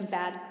 giving him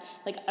bad,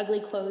 like, ugly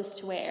clothes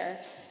to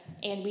wear.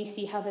 And we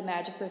see how the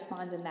magic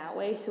responds in that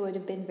way, so it would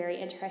have been very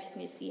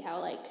interesting to see how,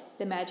 like,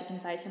 the magic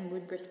inside him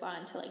would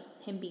respond to,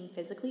 like, him being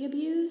physically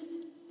abused.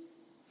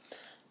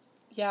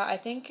 Yeah, I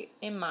think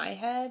in my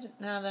head,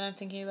 now that I'm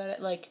thinking about it,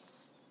 like,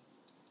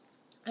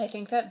 I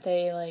think that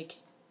they, like,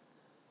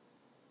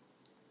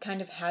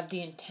 kind of had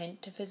the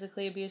intent to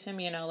physically abuse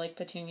him, you know, like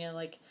Petunia,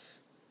 like,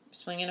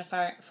 swinging a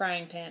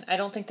frying pan. I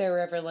don't think they were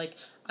ever, like,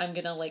 I'm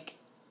gonna, like,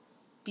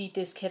 beat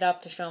this kid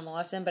up to show him a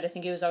lesson, but I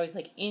think it was always,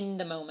 like, in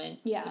the moment,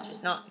 which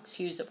is not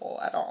excusable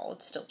at all.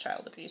 It's still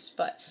child abuse,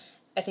 but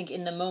I think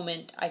in the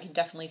moment, I could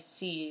definitely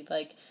see,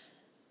 like,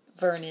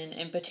 Vernon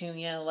and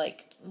Petunia,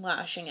 like,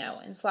 lashing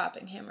out and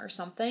slapping him or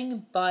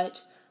something,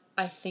 but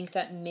I think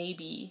that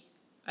maybe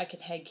I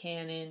could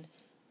headcanon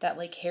that,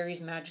 like,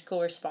 Harry's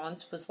magical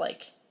response was,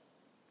 like,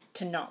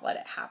 to not let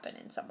it happen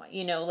in some way,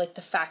 you know, like,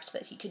 the fact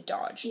that he could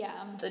dodge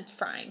the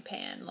frying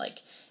pan,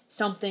 like,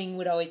 something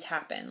would always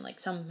happen, like,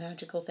 some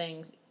magical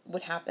things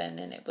would happen,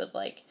 and it would,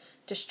 like,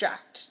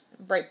 distract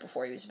right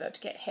before he was about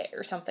to get hit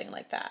or something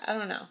like that. I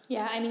don't know.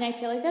 Yeah, I mean, I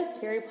feel like that's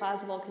very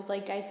plausible, because,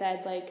 like I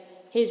said, like,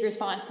 his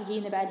response to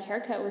getting the bad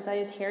haircut was that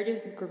his hair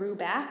just grew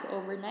back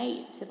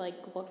overnight to,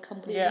 like, look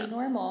completely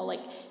normal.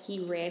 Like, he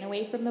ran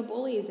away from the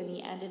bullies, and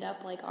he ended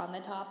up, like, on the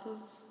top of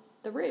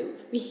the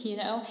roof, you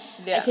know?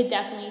 I could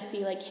definitely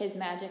see, like, his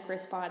magic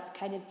response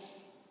kind of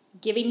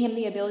giving him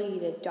the ability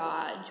to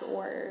dodge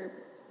or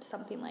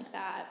something like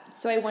that.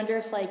 So I wonder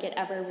if, like, it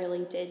ever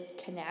really did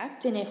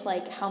connect, and if,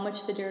 like, how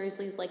much the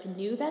Dursleys, like,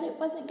 knew that it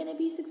wasn't going to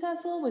be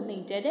successful when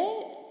they did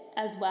it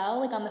as well,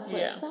 like, on the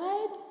flip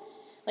side.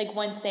 Like,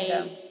 once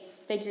they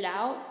figured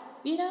out,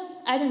 you know?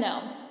 I don't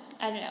know.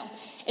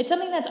 It's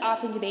something that's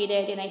often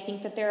debated, and I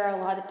think that there are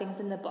a lot of things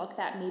in the book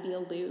that maybe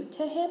allude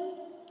to him,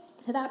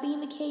 to that being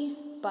the case,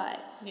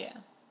 but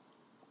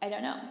I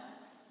don't know.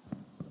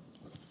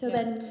 So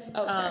then,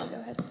 sorry, go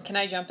ahead. Can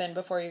I jump in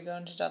before you go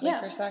into Dudley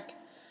for a sec?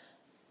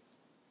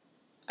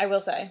 I will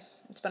say,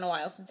 it's been a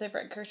while since I've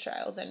read Cursed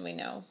Child, and we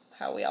know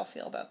how we all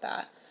feel about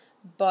that,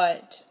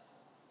 but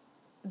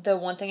the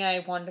one thing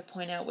I wanted to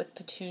point out with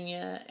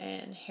Petunia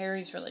and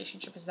Harry's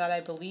relationship is that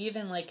I believe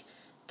in, like,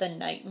 the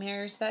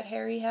nightmares that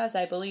Harry has.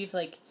 I believe,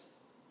 like,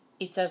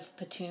 it's of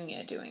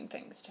Petunia doing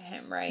things to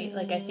him, right?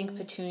 Like, I think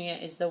Petunia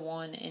is the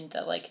one in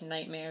the, like,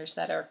 nightmares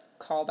that are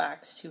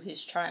callbacks to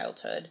his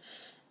childhood.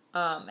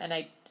 And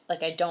I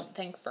don't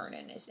think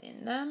Vernon is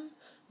in them,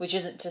 which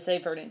isn't to say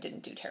Vernon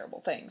didn't do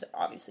terrible things.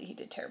 Obviously, he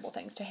did terrible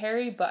things to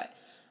Harry, but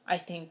I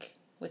think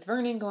with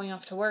Vernon going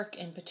off to work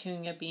and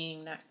Petunia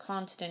being that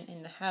constant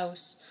in the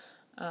house,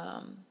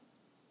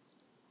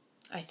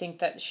 I think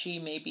that she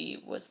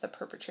maybe was the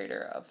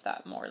perpetrator of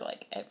that more,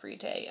 like,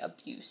 everyday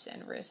abuse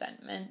and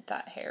resentment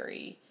that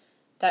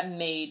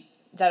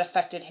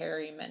affected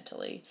Harry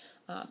mentally,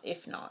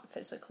 if not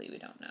physically, we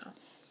don't know.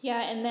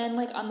 Yeah, and then,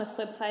 like, on the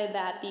flip side of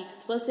that, the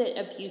explicit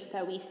abuse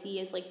that we see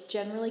is, like,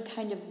 generally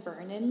kind of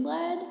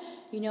Vernon-led.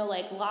 You know,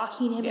 like,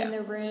 locking him in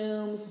the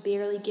rooms,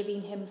 barely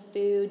giving him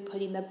food,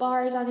 putting the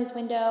bars on his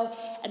window.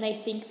 And I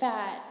think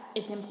that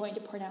it's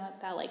important to point out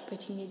that, like,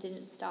 Petunia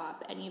didn't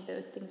stop any of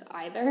those things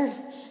either.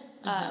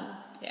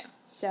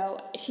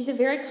 So she's a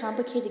very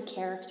complicated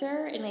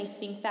character, and I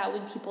think that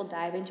when people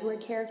dive into her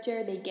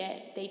character,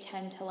 they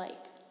tend to, like,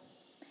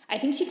 I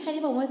think she kind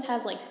of almost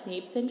has, like,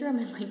 Snape syndrome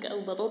in, like, a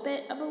little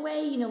bit of a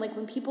way. You know, like,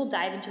 when people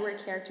dive into her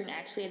character and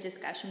actually have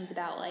discussions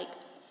about, like,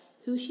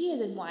 who she is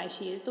and why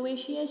she is the way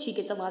she is, she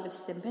gets a lot of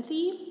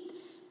sympathy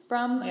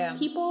from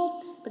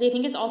people. But I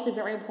think it's also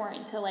very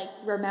important to, like,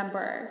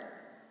 remember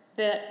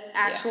the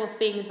actual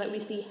things that we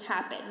see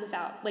happen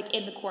without, like,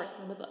 in the course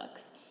of the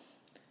books.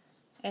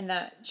 And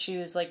that she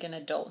was, like, an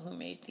adult who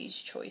made these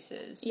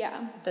choices.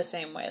 Yeah. The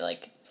same way,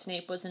 like,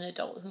 Snape was an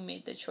adult who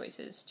made the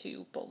choices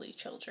to bully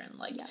children.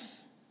 Like,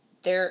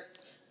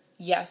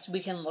 yes,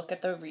 we can look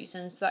at the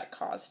reasons that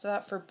caused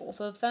that for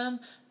both of them,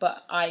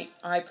 but I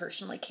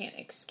personally can't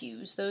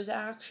excuse those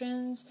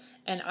actions,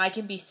 and I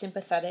can be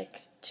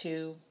sympathetic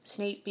to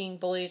Snape being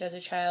bullied as a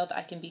child.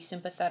 I can be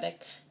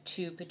sympathetic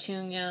to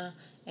Petunia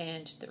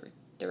and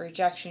the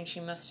rejection she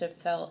must have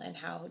felt and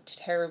how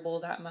terrible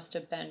that must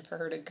have been for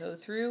her to go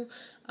through.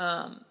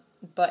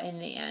 But in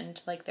the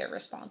end, like, they're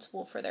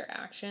responsible for their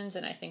actions,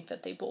 and I think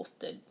that they both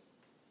did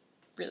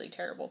really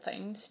terrible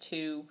things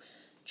to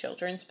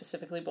children,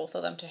 specifically both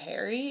of them to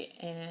Harry,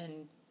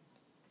 and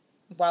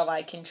while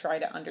I can try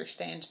to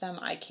understand them,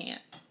 I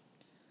can't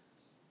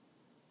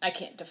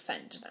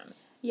defend them.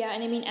 Yeah,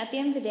 and I mean, at the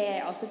end of the day,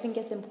 I also think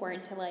it's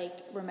important to, like,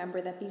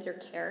 remember that these are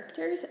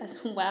characters as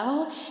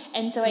well,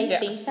 and so I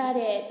think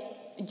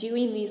that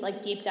doing these,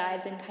 like, deep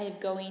dives and kind of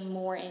going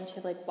more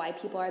into, like, why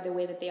people are the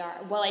way that they are,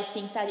 while I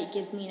think that it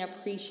gives me an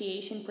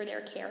appreciation for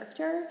their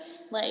character,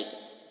 like,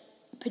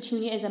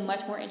 Petunia is a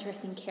much more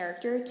interesting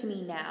character to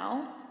me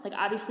now. Like,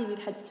 obviously,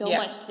 we've had so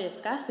much to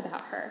discuss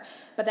about her,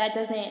 but that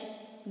doesn't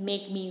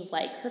make me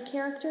like her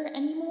character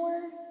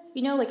anymore.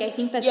 You know, like, I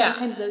think that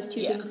sometimes those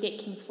two things get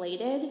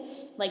conflated.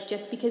 Like,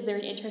 just because they're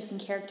an interesting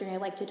character and I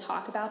like to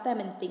talk about them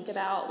and think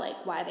about,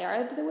 like, why they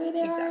are the way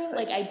they are,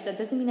 like, that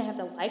doesn't mean I have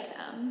to like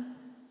them.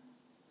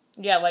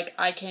 Yeah, like,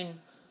 I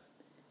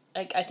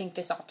think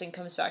this often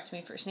comes back to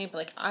me for Snape.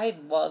 Like, I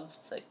love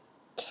the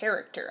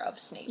character of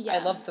Snape. Yeah. I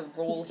love the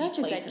role he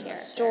plays in the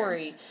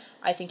story.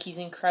 I think he's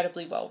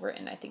incredibly well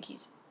written. I think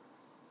he's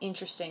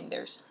interesting.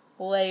 There's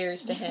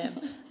layers to him.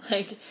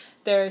 Like,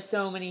 there are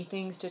so many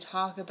things to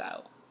talk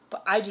about.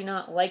 But I do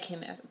not like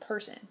him as a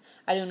person.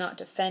 I do not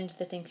defend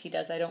the things he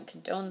does. I don't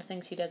condone the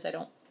things he does. I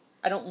don't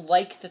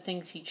like the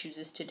things he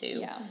chooses to do.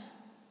 Yeah.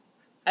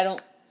 I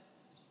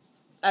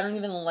don't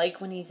even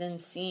like when he's in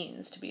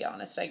scenes, to be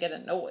honest. I get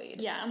annoyed.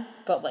 Yeah.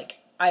 But,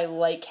 like, I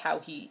like how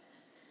he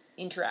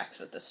interacts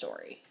with the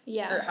story.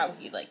 Yeah. Or how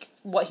he, like,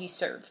 what he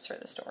serves for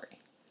the story.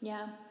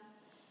 Yeah.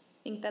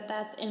 I think that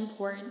that's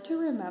important to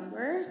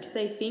remember, because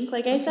I think,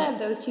 like I said,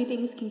 those two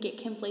things can get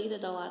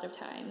conflated a lot of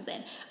times.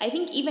 And I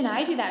think even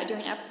I do that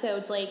during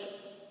episodes, like,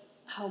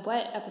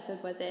 what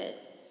episode was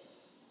it?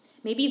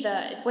 Maybe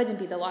it wouldn't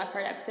be the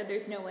Lockhart episode.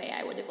 There's no way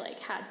I would have, like,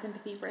 had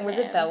sympathy for him. Was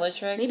it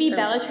Bellatrix? Maybe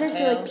Bellatrix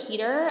or, like,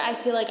 Peter. I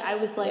feel like I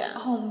was like,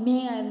 oh,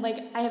 man, like,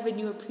 I have a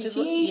new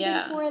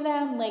appreciation for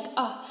them. Like,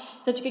 oh,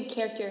 such a good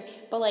character.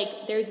 But,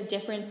 like, there's a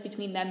difference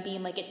between them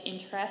being, like, an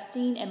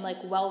interesting and, like,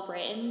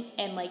 well-written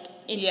and, like,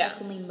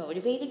 interestingly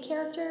motivated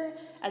character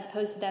as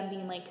opposed to them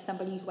being, like,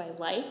 somebody who I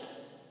like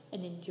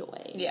and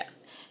enjoy. Yeah.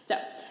 So...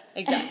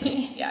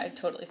 Exactly. Yeah, I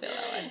totally feel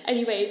that way.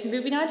 Anyways,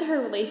 moving on to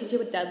her relationship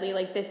with Dudley,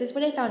 like, this is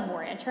what I found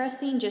more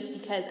interesting, just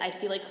because I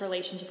feel like her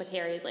relationship with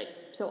Harry is, like,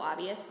 so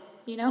obvious,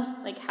 you know?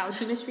 Like, how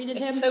she mistreated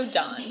him. It's so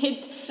done.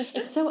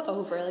 It's so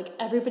over. Like,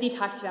 everybody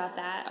talked about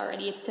that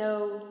already. It's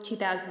so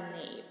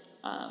 2008.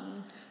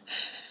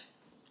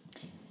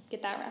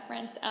 Get that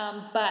reference.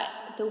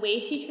 But the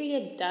way she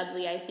treated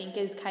Dudley, I think,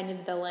 is kind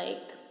of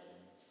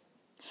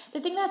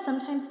the thing that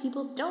sometimes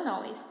people don't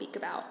always speak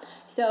about.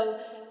 So...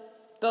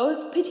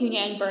 both Petunia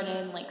and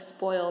Vernon, like,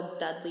 spoiled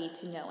Dudley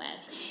to no end.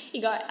 He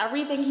got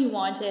everything he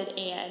wanted,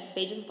 and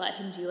they just let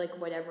him do, like,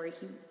 whatever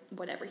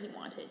he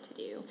wanted to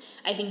do.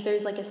 I think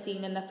there's, like, a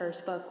scene in the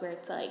first book where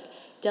it's, like,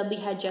 Dudley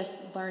had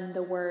just learned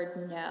the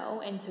word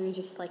no, and so he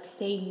just, like,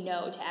 say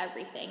no to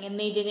everything. And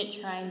they didn't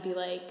try and be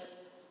like,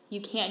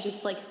 you can't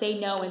just, like, say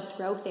no and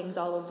throw things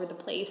all over the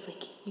place.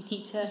 Like, you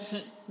need to,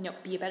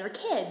 be a better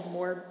kid,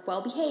 more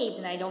well-behaved.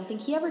 And I don't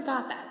think he ever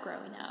got that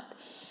growing up.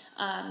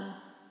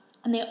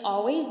 And they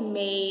always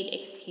made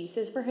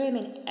excuses for him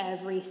in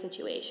every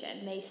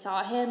situation. They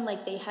saw him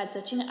like they had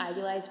such an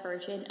idealized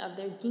version of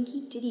their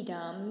dinky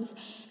diddy-dums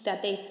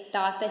that they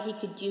thought that he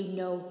could do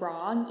no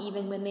wrong,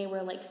 even when they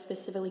were, like,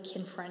 specifically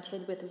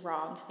confronted with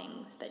wrong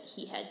things that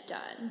he had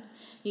done.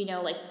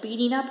 Like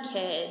beating up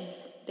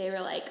kids. They were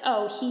like,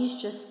 oh,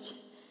 he's just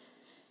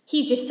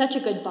such a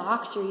good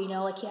boxer,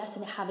 like he has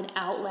to have an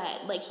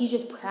outlet, like he's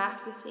just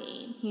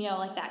practicing,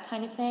 like that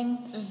kind of thing.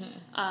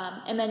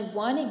 Mm-hmm. And then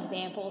one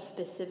example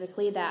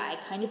specifically that I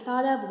kind of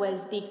thought of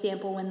was the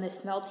example when the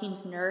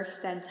Smeltings nurse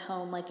sends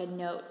home, like, a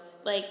note,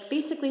 like,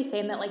 basically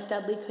saying that, like,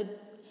 Dudley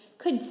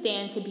could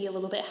stand to be a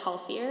little bit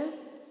healthier,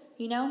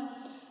 and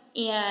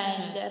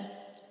mm-hmm.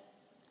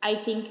 I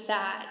think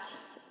that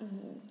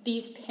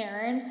these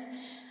parents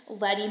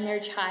letting their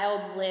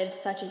child live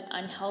such an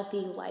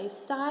unhealthy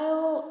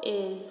lifestyle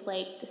is,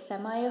 like,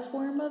 a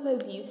form of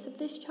abuse of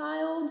this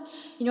child.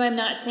 I'm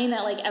not saying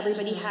that, like,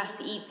 everybody mm-hmm. has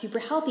to eat super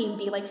healthy and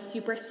be, like,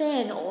 super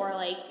thin or,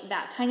 like,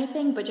 that kind of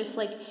thing, but just,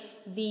 like,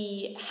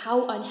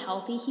 how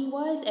unhealthy he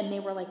was, and they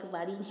were, like,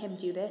 letting him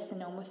do this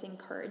and almost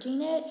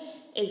encouraging it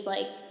is,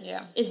 like,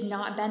 is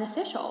not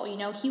beneficial.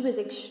 He was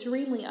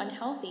extremely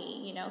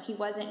unhealthy. He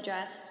wasn't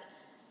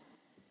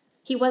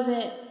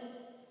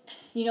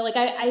like,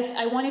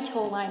 I want to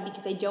toe a line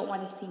because I don't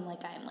want to seem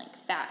like I'm, like,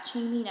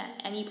 fat-shaming at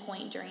any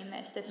point during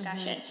this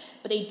discussion. Mm-hmm.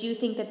 But I do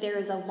think that there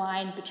is a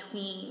line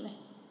between,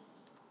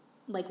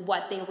 like,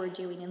 what they were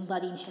doing and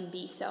letting him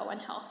be so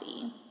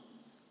unhealthy,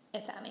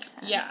 if that makes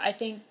sense. Yeah, I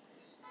think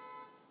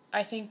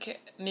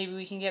maybe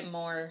we can get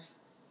more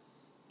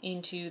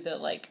into the,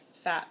 like,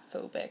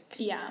 fat-phobic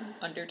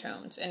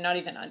undertones, and not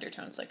even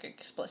undertones, like,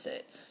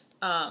 explicit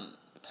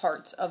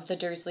parts of the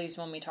Dursleys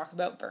when we talk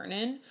about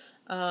Vernon.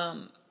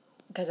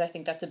 Because I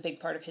think that's a big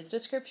part of his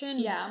description.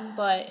 Yeah.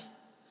 But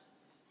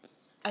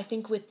I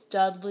think with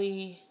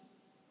Dudley,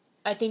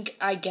 I think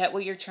I get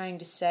what you're trying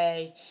to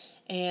say.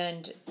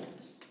 And,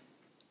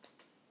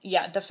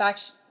 yeah, the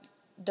fact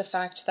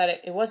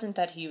that it wasn't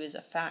that he was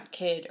a fat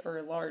kid or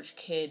a large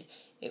kid,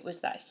 it was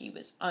that he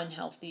was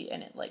unhealthy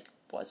and it, like,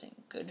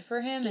 wasn't good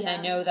for him. And I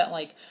know that,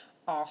 like,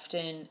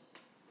 often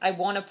I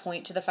want to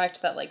point to the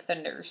fact that, like, the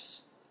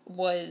nurse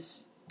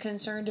was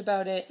concerned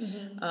about it.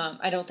 Mm-hmm.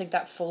 I don't think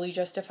that fully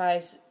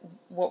justifies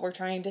what we're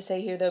trying to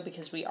say here, though,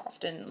 because we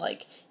often,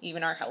 like,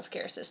 even our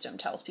healthcare system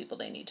tells people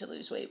they need to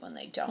lose weight when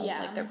they don't.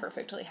 Like, they're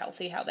perfectly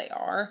healthy how they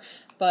are.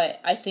 But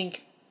I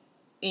think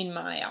in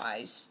my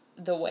eyes,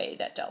 the way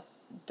that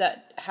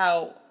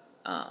how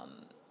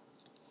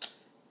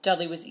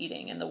Dudley was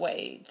eating and the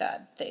way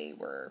that they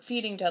were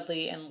feeding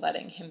Dudley and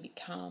letting him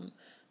become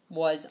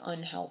was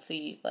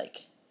unhealthy,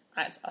 like,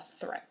 as a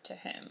threat to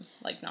him.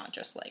 Like, not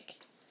just, like...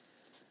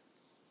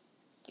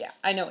 Yeah,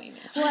 I know what you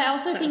mean. Well, I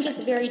also think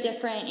it's very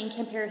different in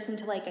comparison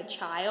to, like, a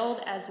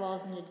child as well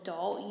as an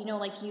adult. You know,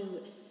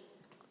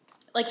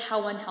 like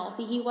how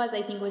unhealthy he was,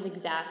 I think was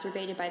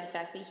exacerbated by the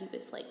fact that he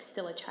was, like,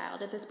 still a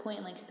child at this point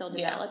and, like, still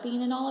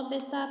developing and all of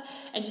this stuff.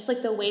 And just,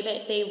 like, the way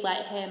that they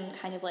let him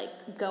kind of,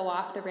 like, go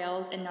off the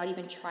rails and not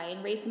even try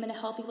and raise him in a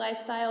healthy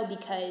lifestyle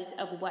because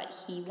of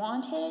what he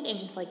wanted, and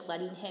just, like,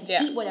 letting him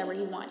eat whatever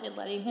he wanted,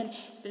 letting him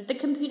sit at the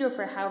computer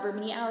for however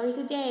many hours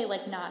a day,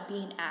 like, not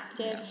being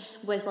active,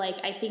 was,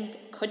 like, I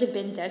think could have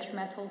been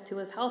detrimental to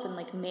his health and,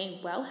 like, may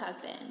well have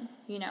been,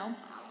 you know?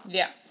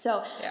 Yeah.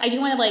 So I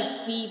do want to,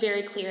 like, be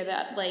very clear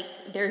that, like,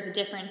 there's a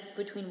difference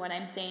between what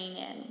I'm saying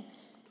and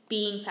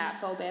being fat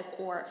phobic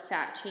or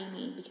fat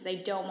shaming, because I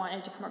don't want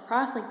it to come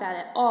across like that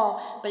at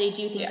all, but I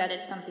do think that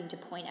it's something to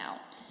point out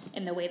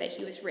in the way that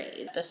he was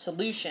raised. The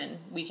solution,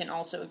 we can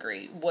also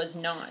agree, was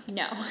not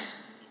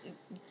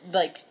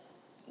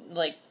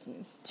like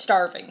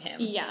starving him.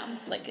 Yeah.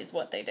 Like, is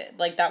what they did.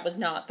 Like, that was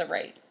not the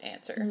right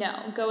answer. No,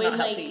 going,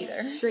 like,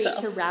 either, straight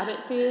to rabbit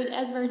food,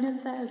 as Vernon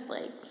says,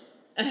 like...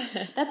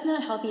 That's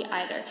not healthy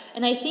either.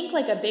 And I think,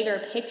 like, a bigger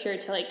picture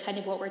to, like, kind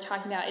of what we're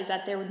talking about is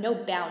that there were no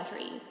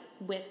boundaries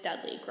with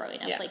Dudley growing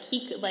up. Like,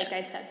 he could, like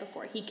I've said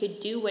before, he could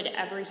do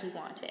whatever he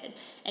wanted.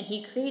 And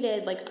he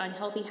created, like,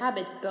 unhealthy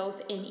habits,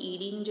 both in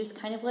eating, just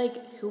kind of,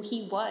 like, who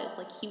he was.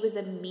 Like, he was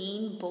a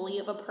mean bully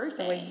of a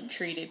person. The way he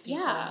treated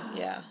people.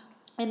 Yeah.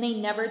 And they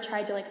never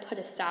tried to, like, put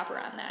a stopper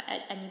on that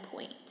at any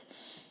point.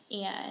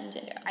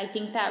 And I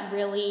think that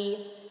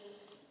really...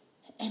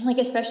 And, like,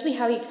 especially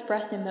how he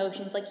expressed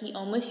emotions. Like, he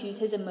almost used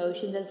his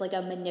emotions as, like,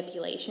 a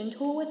manipulation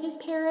tool with his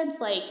parents.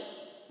 Like,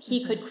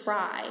 he could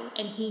cry,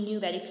 and he knew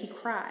that if he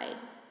cried,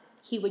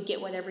 he would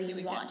get whatever he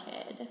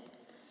wanted.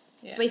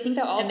 Yeah. So I think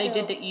that also... And they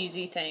did the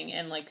easy thing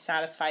and, like,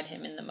 satisfied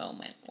him in the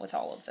moment with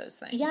all of those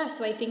things. Yeah,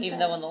 so I think Even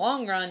though in the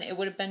long run, it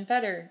would have been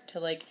better to,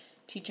 like...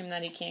 teach him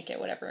that he can't get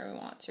whatever he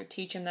wants, or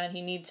teach him that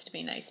he needs to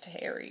be nice to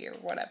Harry, or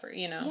whatever,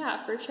 you know?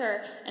 Yeah, for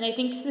sure. And I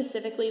think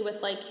specifically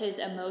with, like, his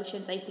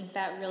emotions, I think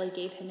that really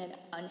gave him an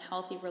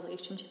unhealthy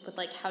relationship with,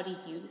 like, how to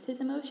use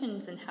his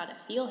emotions and how to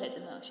feel his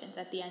emotions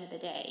at the end of the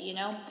day, you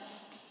know?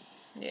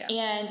 Yeah.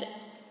 And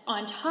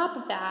on top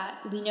of that,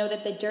 we know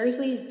that the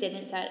Dursleys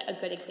didn't set a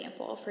good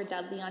example for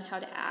Dudley on how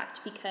to act,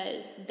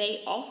 because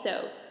they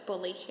also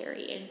bullied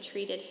Harry and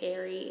treated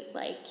Harry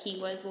like he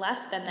was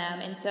less than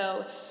them. And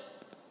so...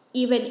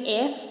 even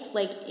if,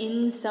 like,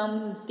 in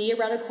some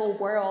theoretical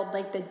world,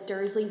 like, the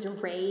Dursleys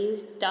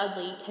raised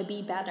Dudley to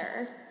be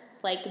better,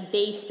 like,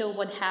 they still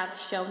would have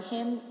shown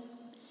him,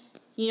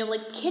 you know,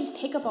 like, kids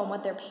pick up on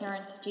what their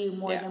parents do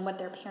more than what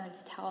their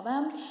parents tell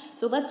them.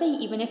 So let's say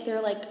even if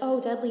they're like, oh,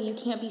 Dudley, you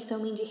can't be so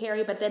mean to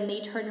Harry, but then they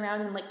turn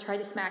around and, like, try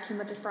to smack him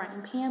with a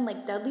frying pan,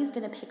 like, Dudley's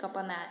going to pick up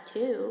on that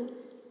too.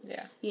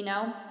 Yeah. You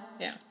know?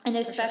 Yeah. And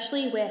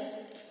especially with...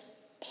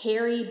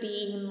 Harry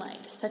being,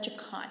 like, such a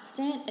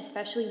constant,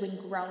 especially when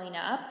growing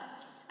up,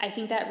 I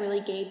think that really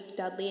gave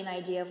Dudley an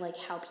idea of, like,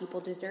 how people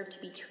deserve to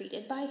be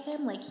treated by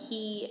him. Like,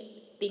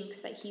 he thinks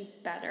that he's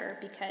better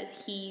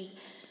because he's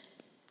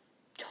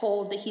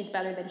told that he's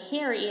better than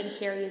Harry, and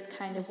Harry is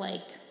kind of,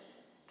 like,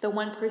 the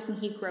one person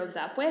he grows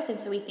up with,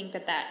 and so he thinks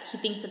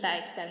that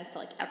extends to,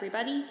 like,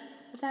 everybody,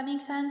 if that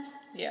makes sense.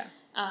 Yeah,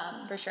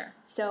 for sure.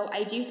 So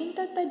I do think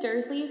that the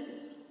Dursleys...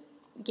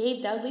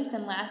 gave Dudley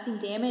some lasting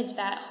damage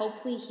that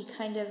hopefully he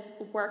kind of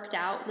worked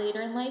out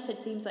later in life.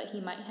 It seems that he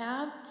might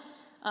have.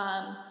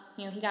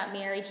 You know, he got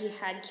married, he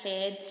had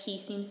kids, he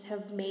seems to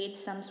have made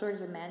some sort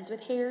of amends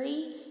with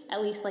Harry,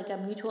 at least like a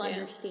mutual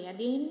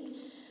understanding.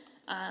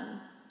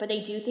 But I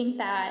do think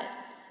that,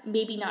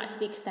 maybe not to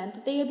the extent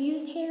that they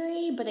abused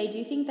Harry, but I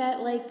do think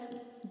that, like,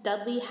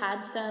 Dudley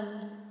had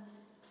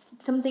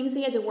some things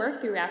he had to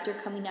work through after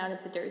coming out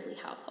of the Dursley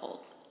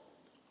household.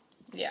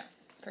 Yeah,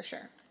 for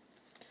sure.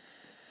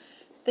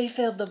 They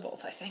failed them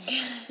both, I think.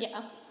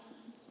 Yeah.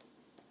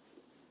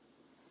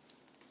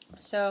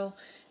 So,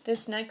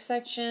 this next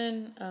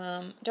section,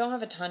 don't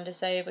have a ton to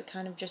say, but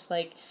kind of just,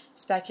 like,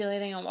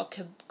 speculating on what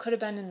could have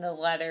been in the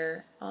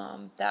letter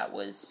that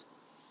was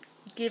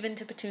given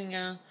to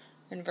Petunia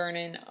and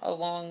Vernon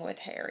along with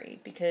Harry,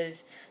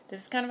 because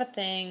this is kind of a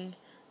thing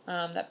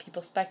that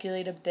people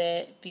speculate a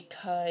bit,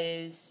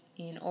 because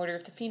in Order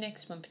of the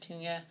Phoenix, when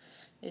Petunia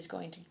is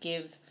going to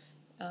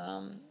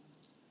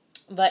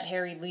let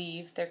Harry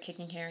leave, they're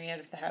kicking Harry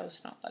out of the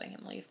house, not letting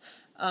him leave,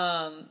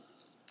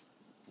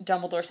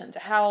 Dumbledore sends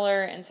a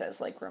howler and says,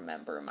 like,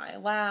 remember my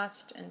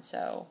last, and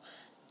so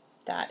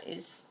that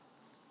is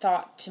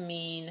thought to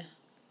mean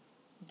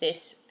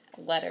this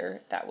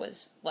letter that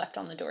was left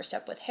on the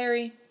doorstep with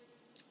Harry.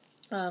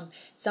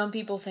 Some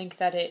people think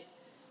that it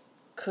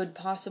could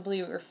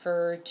possibly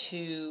refer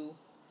to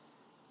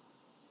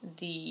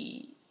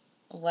the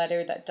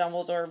letter that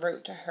Dumbledore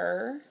wrote to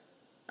her.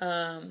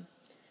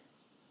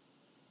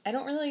 I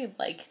don't really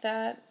like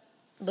that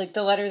like,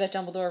 the letter that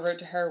Dumbledore wrote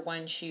to her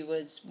when she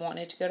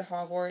wanted to go to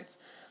Hogwarts,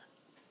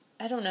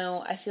 I don't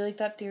know. I feel like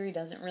that theory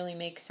doesn't really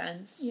make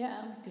sense.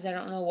 Yeah. Because I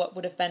don't know what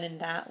would have been in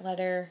that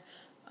letter.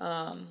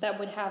 That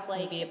would have,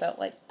 like, maybe about,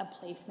 like, a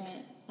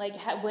placement. Like,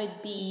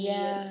 would be...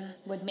 Yeah.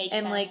 Would make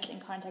and, sense like,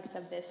 in context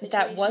of this situation.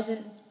 That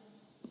wasn't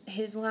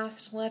his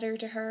last letter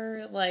to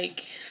her.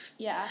 Like...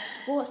 Yeah.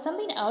 Well,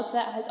 something else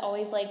that has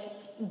always, like,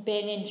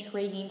 been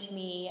intriguing to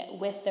me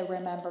with the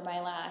Remember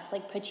My Last,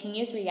 like,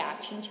 Petunia's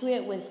reaction to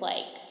it was,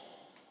 like...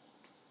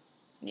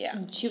 Yeah.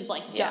 She was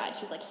like, done.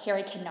 She's like,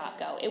 Harry cannot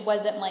go. It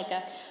wasn't like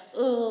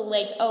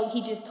oh,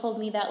 he just told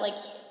me that, like,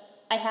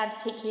 I had to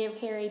take care of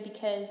Harry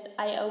because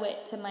I owe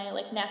it to my,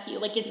 like, nephew.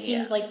 Like, it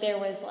seems like there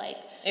was, like,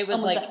 it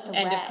was, like, a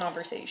end of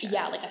conversation.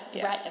 Yeah, like a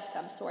threat of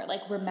some sort.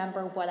 Like,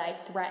 remember what I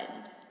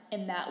threatened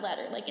in that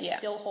letter. Like, it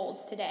still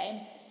holds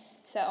today.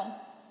 So,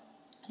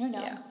 I don't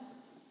know.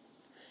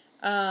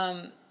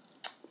 Yeah.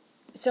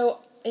 So,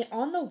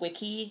 on the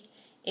wiki,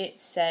 it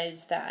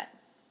says that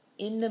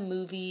in the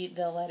movie,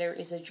 the letter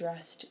is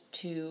addressed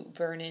to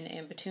Vernon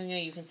and Petunia.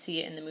 You can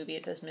see it in the movie.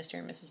 It says Mr.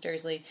 and Mrs.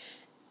 Dursley.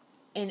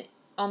 And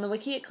on the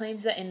wiki, it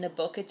claims that in the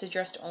book, it's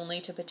addressed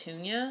only to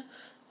Petunia.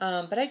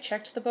 But I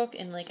checked the book,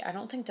 and, like, I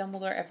don't think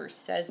Dumbledore ever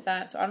says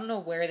that. So I don't know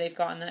where they've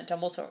gotten that.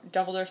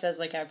 Dumbledore says,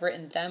 like, I've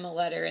written them a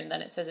letter, and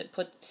then it says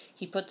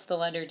he puts the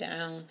letter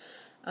down.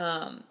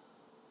 I'm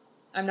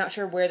not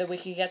sure where the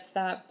wiki gets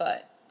that,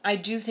 but I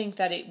do think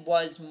that it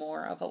was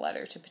more of a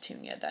letter to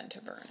Petunia than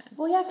to Vernon.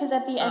 Well, yeah, because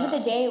at the end of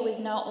the day, it was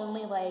not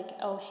only like,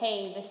 oh,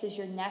 hey, this is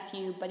your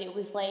nephew, but it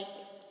was like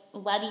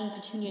letting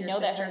Petunia know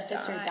that her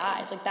sister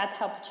died. Like, that's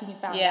how Petunia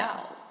found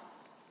out.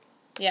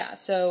 Yeah,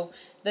 so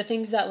the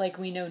things that, like,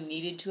 we know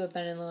needed to have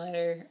been in the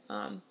letter,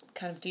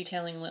 kind of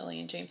detailing Lily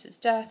and James's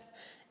death,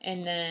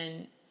 and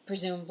then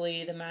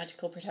presumably the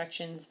magical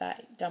protections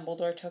that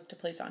Dumbledore took to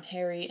place on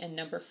Harry and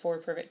number 4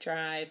 Privet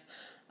Drive,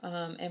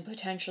 and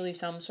potentially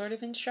some sort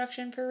of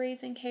instruction for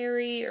raising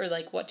Harry, or,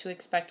 like, what to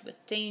expect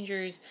with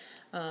dangers,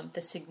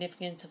 the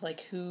significance of,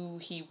 like, who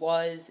he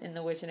was in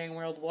the Wizarding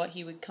World, what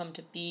he would come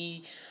to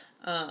be.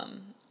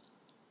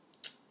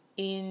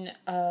 In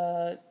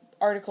an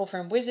article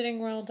from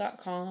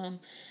wizardingworld.com,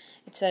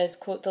 it says,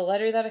 quote, the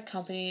letter that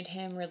accompanied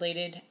him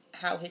related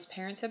how his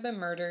parents had been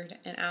murdered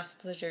and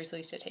asked the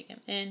Dursleys to take him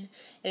in.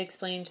 It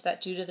explained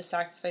that due to the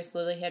sacrifice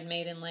Lily had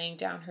made in laying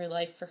down her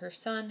life for her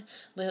son,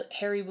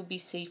 Harry would be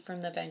safe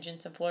from the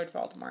vengeance of Lord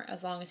Voldemort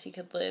as long as he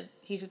could live.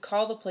 He could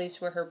call the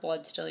place where her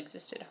blood still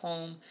existed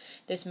home.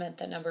 This meant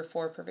that number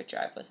 4 Privet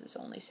Drive was his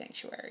only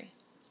sanctuary.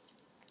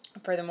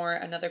 Furthermore,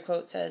 another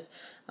quote says,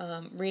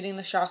 reading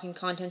the shocking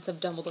contents of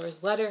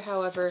Dumbledore's letter,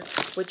 however,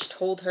 which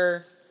told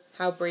her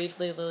how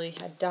bravely Lily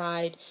had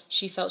died,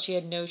 she felt she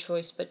had no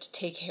choice but to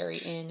take Harry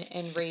in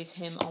and raise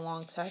him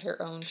alongside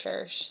her own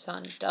cherished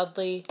son,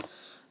 Dudley.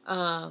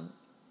 So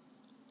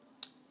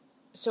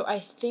I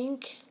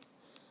think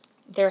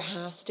there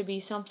has to be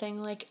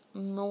something, like,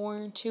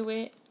 more to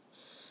it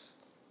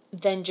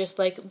than just,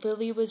 like,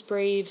 Lily was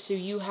brave, so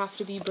you have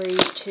to be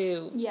brave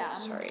too. Yeah.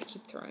 Sorry, I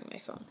keep throwing my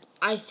phone.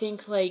 I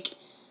think, like,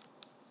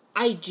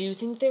 I do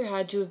think there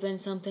had to have been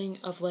something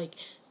of, like,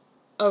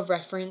 a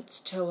reference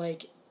to,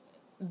 like,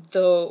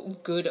 the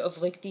good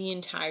of, like, the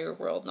entire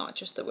world, not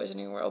just the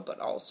Wizarding World, but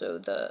also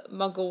the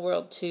Muggle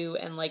world too,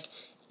 and, like,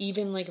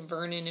 even, like,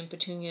 Vernon and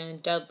Petunia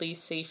and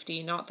Dudley's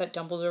safety. Not that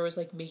Dumbledore was,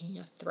 like, making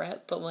a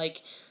threat, but,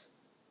 like,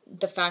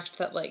 the fact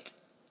that, like,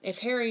 if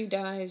Harry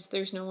dies,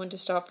 there's no one to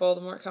stop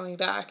Voldemort coming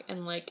back,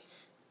 and, like,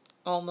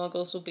 all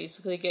Muggles will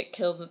basically get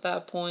killed at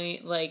that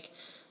point, like,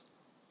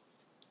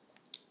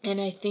 and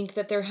I think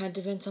that there had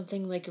to have been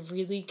something, like,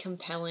 really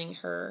compelling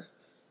her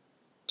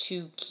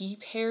to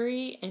keep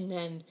Harry, and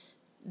then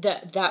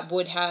that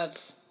would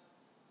have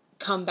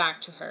come back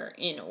to her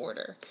in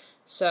order.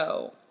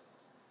 So,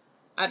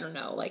 I don't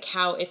know, like,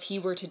 how, if he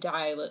were to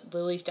die,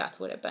 Lily's death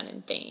would have been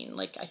in vain.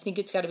 Like, I think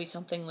it's got to be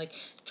something, like,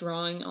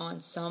 drawing on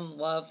some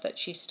love that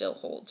she still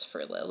holds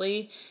for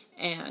Lily,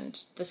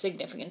 and the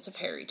significance of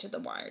Harry to the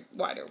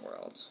wider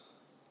world.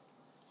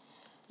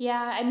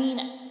 Yeah, I mean,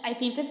 I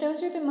think that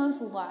those are the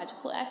most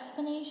logical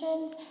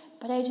explanations,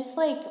 but I just,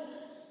 like,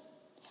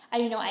 I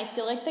don't know, I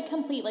feel like the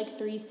complete, like,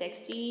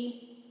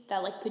 360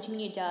 that, like,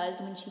 Petunia does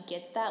when she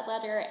gets that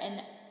letter,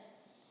 and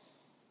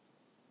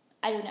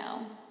I don't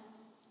know.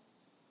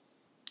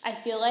 I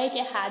feel like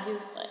it had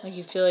to... Like,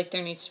 you feel like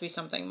there needs to be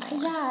something more.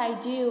 Yeah, I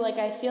do. Like,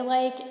 I feel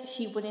like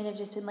she wouldn't have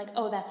just been like,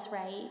 oh, that's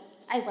right.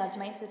 I loved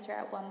my sister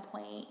at one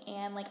point,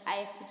 and, like, I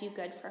have to do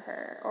good for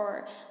her.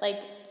 Or,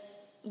 like,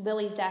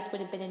 Lily's death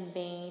would have been in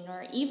vain.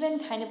 Or even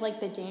kind of, like,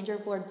 the danger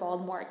of Lord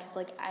Voldemort, because,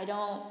 like, I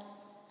don't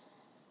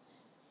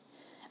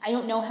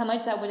know how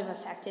much that would have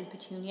affected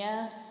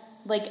Petunia.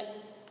 Like,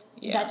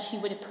 that she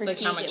would have perceived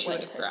it. Like, how much she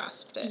would have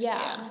grasped it.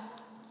 Yeah.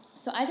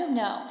 So, I don't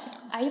know.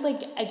 I,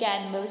 like,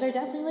 again, those are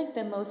definitely, like,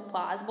 the most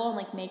plausible and,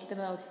 like, make the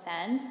most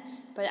sense.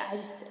 But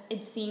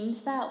it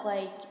seems that,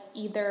 like,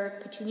 either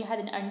Petunia had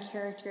an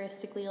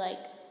uncharacteristically, like,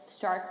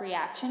 stark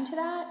reaction to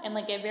that. And,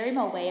 like, it very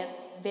well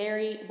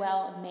very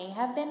well may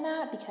have been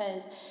that,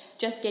 because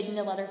just getting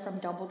a letter from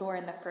Dumbledore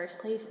in the first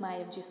place might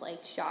have just,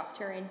 like, shocked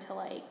her into,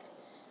 like,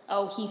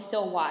 oh, he's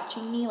still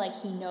watching me, like,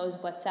 he knows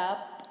what's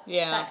up.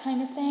 Yeah. That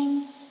kind of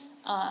thing.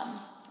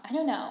 I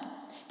don't know.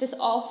 This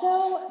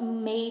also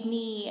made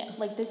me,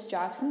 like, this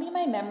jogged something in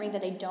my memory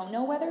that I don't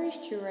know whether is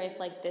true or if,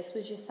 like, this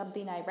was just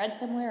something I read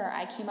somewhere or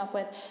I came up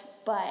with,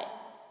 but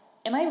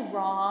am I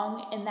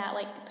wrong in that,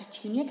 like,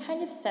 Petunia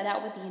kind of set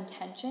out with the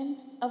intention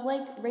of,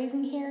 like,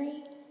 raising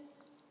Harry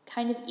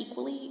kind of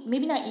equally,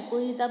 maybe not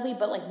equally to Dudley,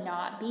 but, like,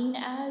 not being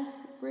as,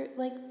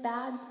 like,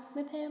 bad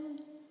with him?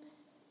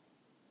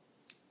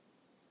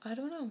 I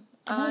don't know.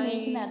 Am I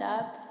making that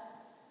up?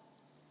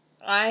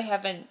 I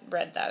haven't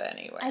read that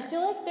anywhere. I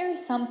feel like there's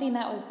something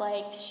that was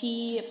like,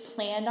 she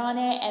planned on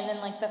it, and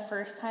then, like, the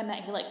first time that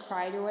he, like,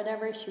 cried or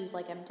whatever, she was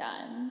like, I'm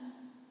done.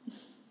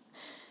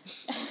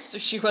 So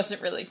she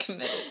wasn't really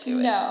committed to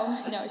it. No,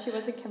 she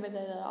wasn't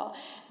committed at all.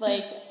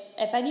 Like,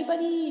 if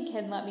anybody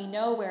can let me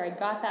know where I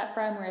got that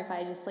from, or if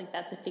I just, like,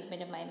 that's a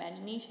figment of my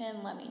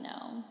imagination, let me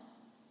know.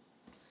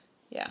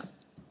 Yeah.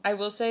 I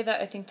will say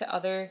that I think the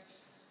other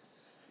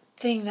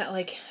thing that,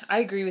 like, I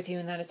agree with you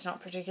in that it's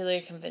not particularly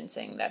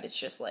convincing that it's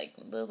just, like,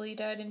 Lily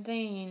died in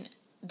vain.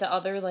 The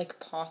other, like,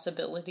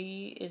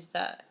 possibility is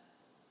that,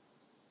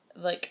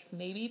 like,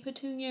 maybe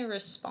Petunia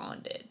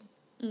responded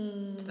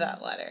to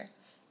that letter.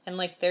 And,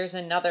 like, there's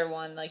another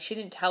one, like, she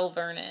didn't tell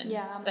Vernon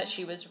that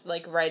she was,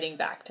 like, writing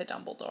back to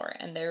Dumbledore.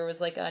 And there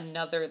was, like,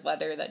 another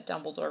letter that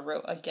Dumbledore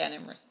wrote again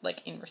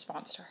in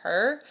response to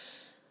her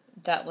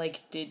that,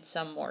 like, did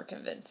some more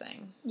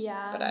convincing.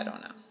 Yeah. But I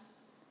don't know.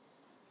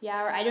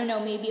 Yeah, or I don't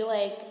know, maybe,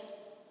 like,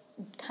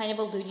 kind of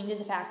alluding to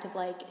the fact of,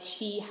 like,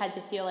 she had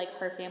to feel like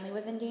her family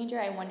was in danger.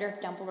 I wonder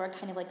if Dumbledore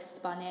kind of, like,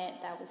 spun it.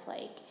 That was,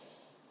 like,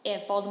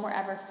 if Voldemort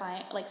ever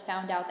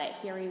found out that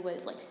Harry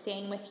was, like,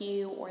 staying with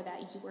you, or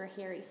that you were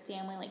Harry's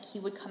family, like, he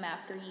would come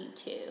after you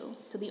too.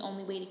 So the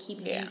only way to keep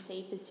you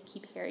safe is to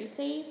keep Harry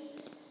safe.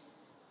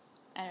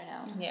 I don't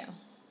know. Yeah.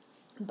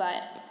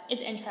 But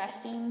it's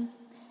interesting.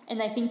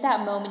 And I think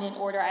that moment in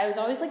Order, I was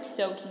always, like,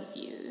 so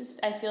confused.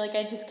 I feel like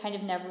I just kind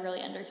of never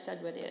really understood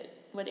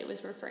what it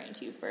was referring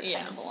to for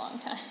kind of a long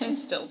time. I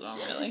still don't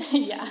really.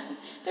 Yeah,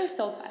 there's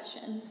still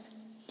questions.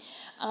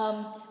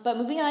 But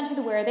moving on to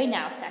the Where Are They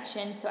Now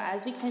section. So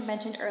as we kind of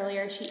mentioned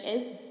earlier,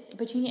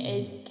 Petunia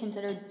is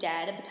considered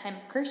dead at the time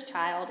of Cursed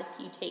Child, if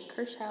you take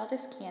Cursed Child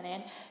as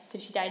canon. So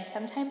she died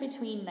sometime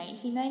between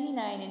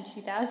 1999 and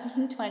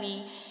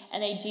 2020,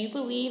 and I do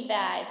believe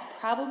that it's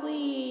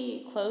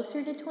probably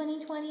closer to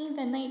 2020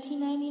 than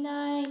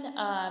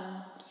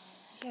 1999.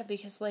 Yeah,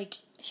 because, like,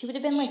 she would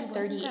have been, like, she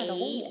wasn't 38. that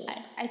old.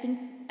 I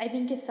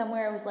think it's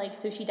somewhere it was, like,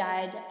 so she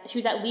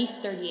was at least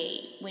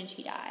 38 when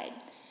she died.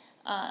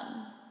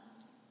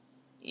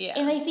 Yeah.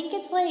 And I think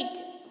it's, like,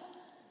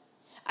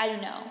 I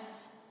don't know.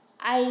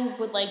 I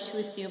would like to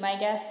assume, I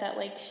guess, that,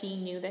 like, she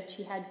knew that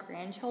she had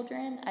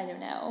grandchildren. I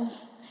don't know.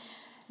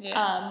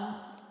 Yeah.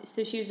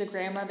 So she was a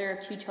grandmother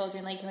of 2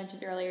 children. Like I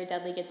mentioned earlier,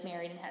 Dudley gets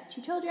married and has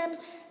 2 children.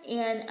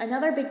 And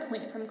another big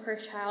point from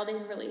Cursed Child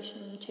in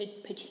relation to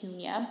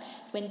Petunia,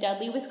 when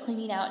Dudley was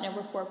cleaning out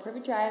number 4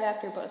 Privet Drive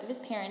after both of his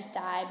parents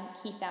died,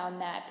 he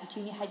found that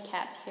Petunia had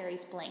kept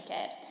Harry's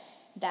blanket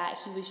that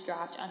he was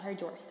dropped on her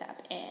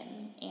doorstep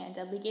in. And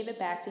Dudley gave it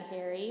back to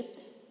Harry,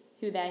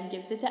 who then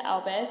gives it to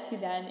Albus, who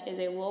then is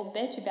a little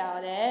bitch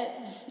about it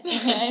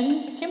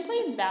and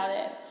complains about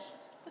it.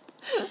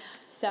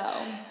 So,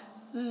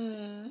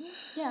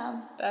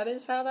 yeah. That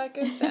is how that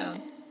goes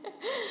down.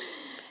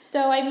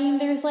 So, I mean,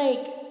 there's,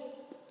 like,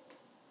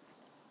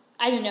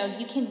 I don't know,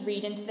 you can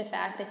read into the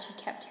fact that she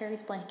kept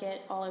Harry's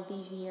blanket all of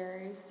these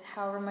years,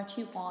 however much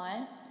you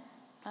want.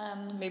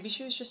 Maybe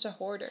she was just a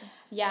hoarder.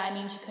 Yeah, I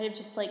mean, she could have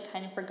just, like,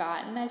 kind of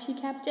forgotten that she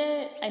kept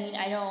it. I mean,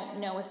 I don't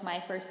know if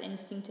my first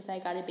instinct if I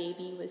got a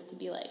baby was to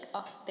be like,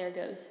 oh, there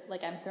goes,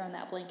 like, I'm throwing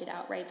that blanket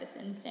out right this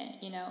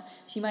instant, you know?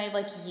 She might have,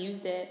 like,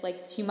 used it.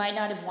 Like, she might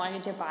not have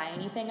wanted to buy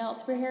anything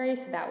else for Harry,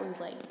 so that was,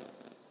 like,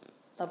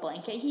 the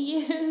blanket he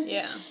used.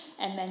 Yeah.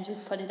 And then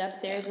just put it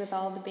upstairs with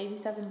all the baby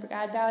stuff and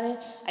forgot about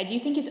it. I do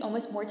think it's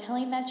almost more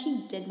telling that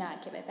she did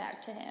not give it back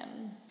to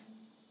him.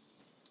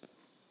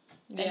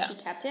 And she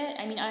kept it.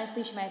 I mean,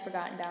 honestly, she might have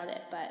forgotten about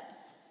it, but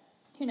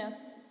who knows?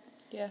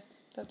 Yeah,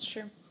 that's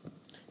true.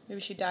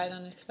 Maybe she died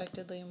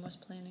unexpectedly and was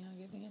planning on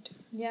giving it to her.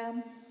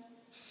 Yeah.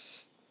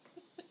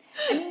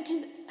 I mean,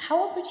 because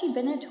how old would she have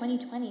been in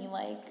 2020?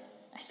 Like,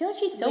 I feel like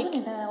she still wouldn't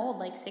have been that old,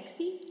 like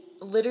 60?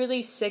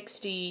 Literally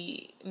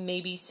 60,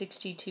 maybe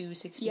 62,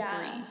 63.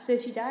 Yeah, so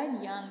she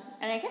died young.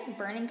 And I guess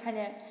Vernon kind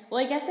of, well,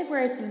 I guess if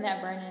we're assuming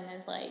that Vernon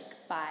is, like,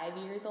 5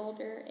 years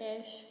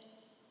older-ish,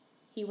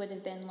 he would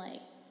have been, like,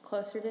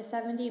 closer to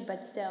 70,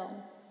 but still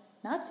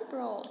not super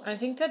old. I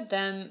think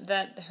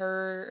that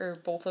her, or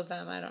both of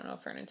them, I don't know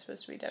if Vernon's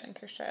supposed to be dead in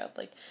Cursed Child,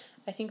 like,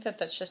 I think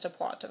that's just a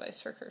plot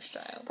device for Cursed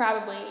Child.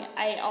 Probably.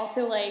 I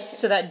also, like...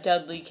 So that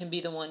Dudley can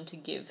be the one to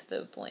give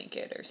the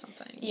blanket or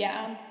something.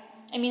 Yeah.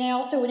 I mean, I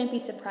also wouldn't be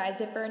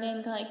surprised if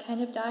Vernon, like,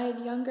 kind of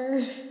died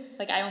younger.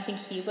 Like, I don't think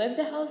he lived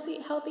the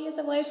healthiest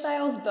of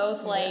lifestyles,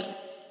 both, like,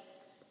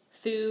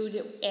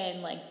 food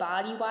and like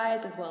body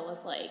wise as well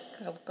as like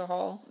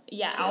alcohol.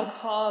 Yeah, too.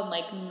 Alcohol and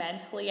like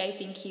mentally, I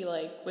think he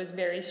like was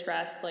very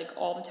stressed like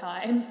all the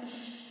time.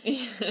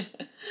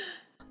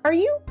 Are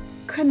you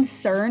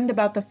concerned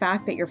about the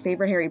fact that your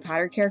favorite Harry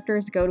Potter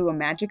characters go to a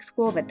magic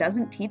school that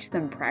doesn't teach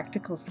them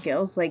practical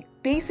skills like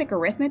basic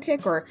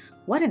arithmetic or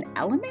what an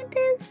element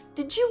is?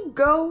 Did you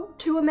go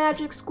to a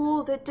magic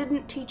school that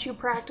didn't teach you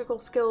practical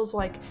skills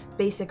like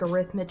basic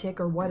arithmetic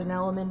or what an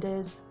element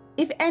is?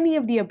 If any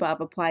of the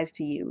above applies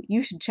to you,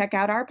 you should check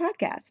out our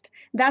podcast,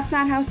 That's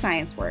Not How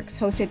Science Works,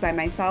 hosted by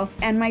myself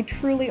and my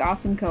truly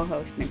awesome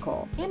co-host,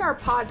 Nicole. In our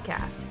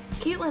podcast,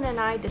 Caitlin and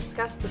I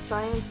discuss the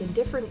science in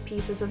different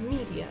pieces of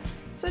media,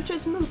 such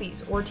as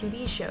movies or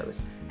TV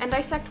shows, and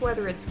dissect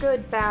whether it's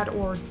good, bad,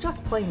 or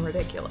just plain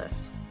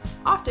ridiculous.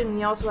 Often,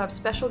 we also have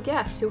special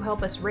guests who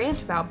help us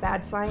rant about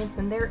bad science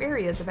and their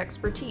areas of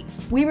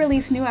expertise. We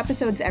release new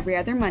episodes every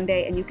other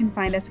Monday, and you can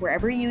find us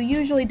wherever you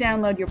usually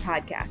download your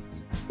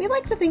podcasts. We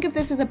like to think of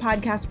this as a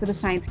podcast for the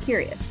science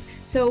curious.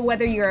 So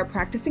whether you're a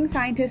practicing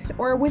scientist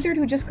or a wizard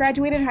who just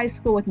graduated high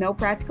school with no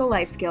practical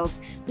life skills,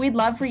 we'd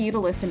love for you to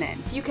listen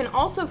in. You can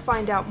also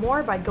find out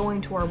more by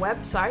going to our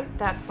website,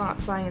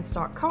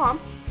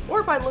 that'snotscience.com,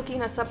 or by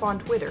looking us up on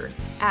Twitter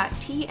at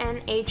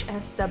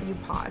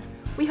TNHSWPod.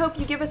 We hope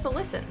you give us a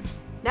listen.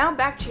 Now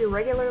back to your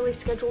regularly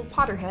scheduled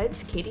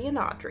Potterheads, Katie and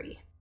Audrey.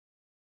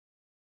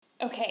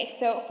 Okay,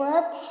 so for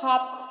our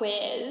pop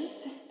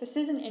quiz, this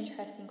is an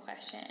interesting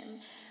question.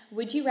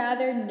 Would you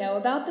rather know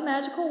about the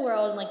magical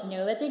world and like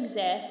know that it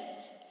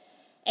exists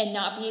and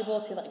not be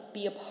able to like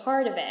be a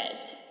part of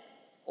it,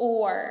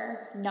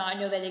 or not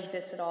know that it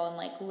exists at all and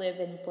like live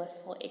in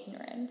blissful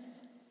ignorance?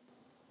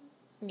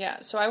 Yeah,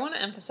 so I want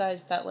to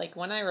emphasize that like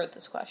when I wrote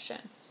this question,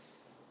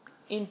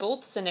 in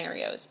both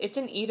scenarios, it's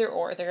an either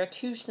or. There are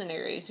two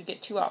scenarios, you get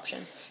two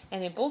options.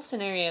 And in both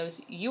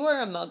scenarios, you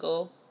are a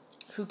muggle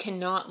who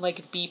cannot,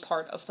 like, be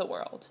part of the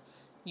world.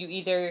 You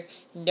either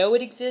know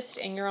it exists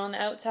and you're on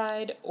the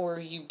outside, or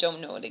you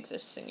don't know it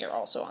exists and you're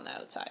also on the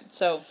outside.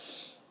 So,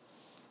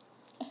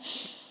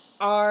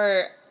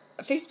 our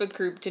Facebook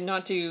group did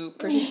not do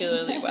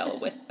particularly well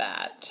with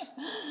that.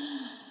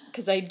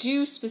 Because I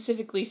do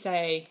specifically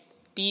say,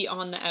 be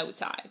on the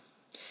outside.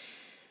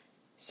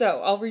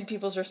 So, I'll read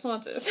people's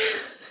responses.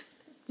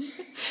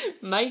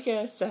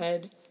 Micah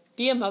said,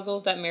 be a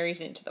muggle that marries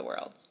into the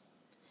world.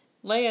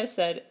 Leia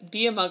said,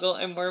 be a muggle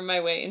and worm my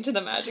way into the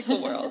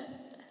magical world.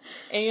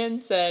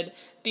 Anne said,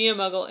 be a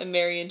muggle and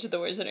marry into the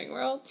wizarding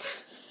world.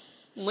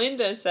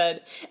 Linda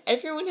said,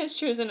 everyone has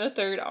chosen a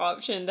third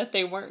option that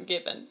they weren't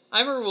given.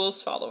 I'm a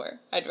rules follower.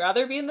 I'd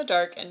rather be in the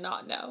dark and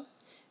not know.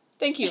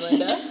 Thank you,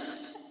 Linda.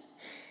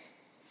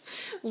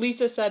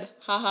 Lisa said,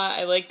 haha,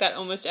 I like that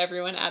almost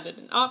everyone added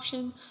an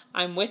option.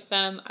 I'm with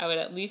them. I would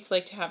at least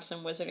like to have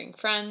some wizarding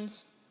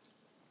friends.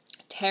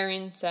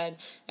 Taryn said,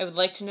 I would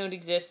like to know it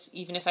exists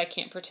even if I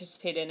can't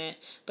participate in it,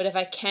 but if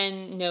I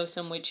can know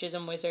some witches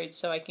and wizards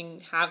so I can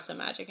have some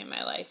magic in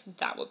my life,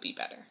 that would be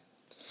better.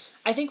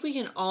 I think we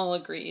can all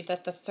agree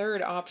that the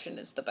third option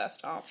is the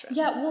best option.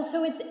 Yeah, well,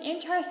 so it's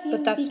interesting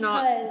but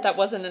that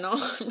wasn't an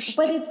option.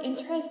 But it's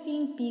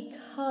interesting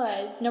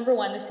because, number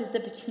one, this is the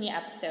Petunia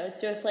episode,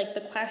 so if, like,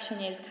 the question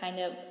is kind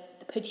of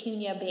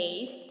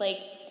Petunia-based, like,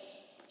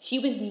 she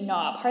was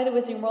not part of the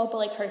wizarding world, but,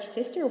 like, her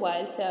sister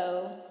was,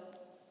 so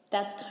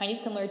that's kind of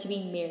similar to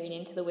being married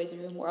into the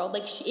wizarding world.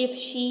 Like, if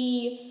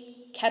she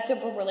kept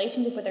up a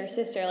relationship with her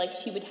sister, like,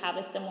 she would have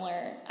a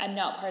similar, I'm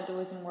not part of the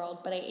wizarding world,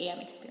 but I am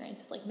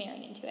experienced, like,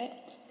 marrying into it.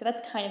 So that's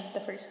kind of the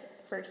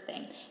first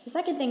thing. The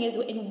second thing is,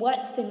 in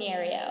what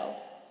scenario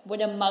would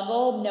a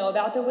muggle know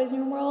about the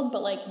wizarding world,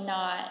 but, like,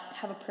 not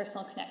have a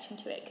personal connection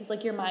to it? Because,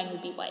 like, your mind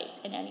would be wiped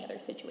in any other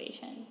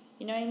situation.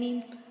 You know what I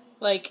mean?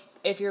 Like,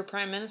 if you're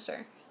prime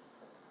minister.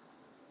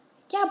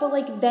 Yeah, but,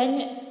 like,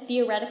 then,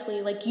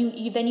 theoretically, like,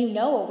 you then you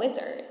know a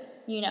wizard,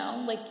 you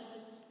know? Like...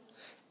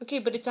 Okay,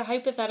 but it's a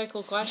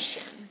hypothetical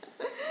question.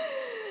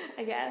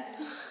 I guess.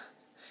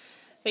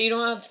 That you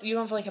don't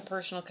have like a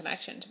personal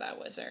connection to that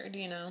wizard,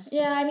 you know?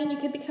 Yeah, I mean, you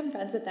could become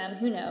friends with them.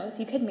 Who knows?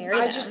 You could marry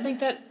them. I just think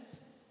that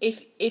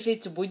if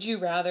it's would you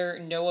rather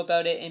know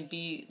about it and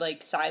be like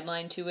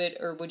sidelined to it,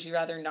 or would you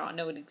rather not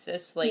know it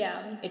exists? Like,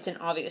 yeah. It's an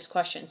obvious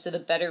question. So the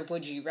better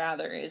would you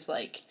rather is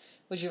like,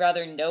 would you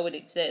rather know it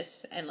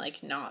exists and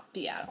like not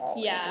be at all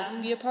able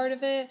to be a part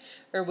of it,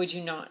 or would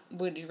you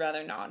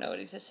rather not know it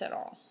exists at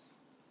all?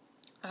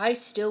 I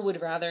still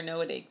would rather know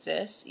it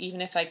exists,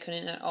 even if I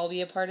couldn't at all be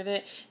a part of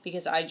it,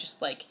 because I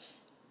just, like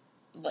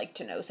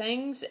to know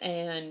things,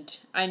 and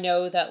I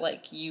know that,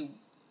 like,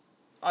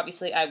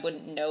 obviously I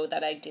wouldn't know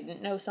that I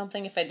didn't know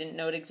something if I didn't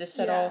know it exists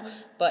at all,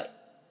 but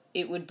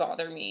it would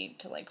bother me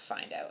to, like,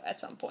 find out at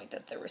some point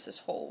that there was this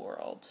whole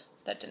world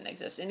that didn't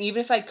exist, and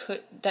even if I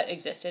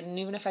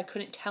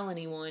couldn't tell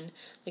anyone,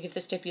 like, if the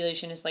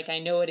stipulation is, like, I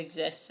know it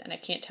exists, and I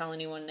can't tell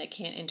anyone, and I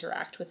can't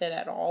interact with it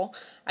at all,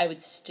 I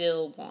would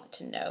still want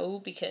to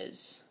know,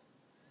 because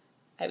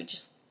I would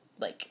just,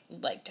 like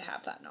to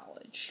have that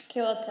knowledge.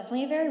 Okay, well, it's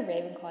definitely a very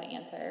Ravenclaw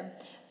answer.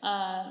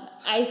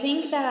 I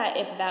think that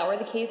if that were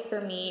the case for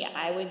me,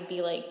 I would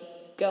be,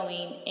 like,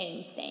 going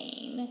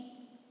insane.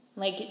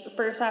 Like,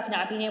 first off,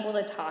 not being able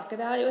to talk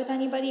about it with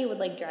anybody would,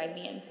 like, drive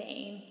me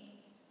insane.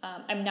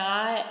 I'm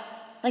not,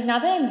 like,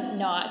 not that I'm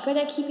not good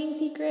at keeping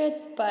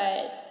secrets,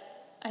 but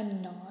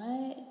I'm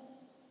not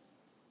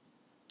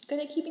good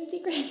at keeping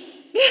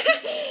secrets.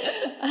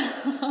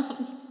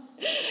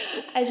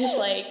 I just,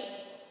 like,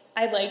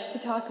 I like to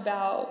talk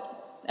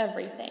about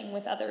everything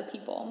with other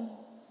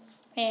people.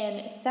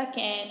 And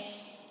second,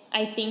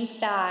 I think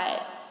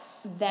that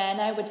then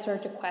I would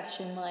start to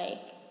question,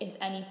 like, is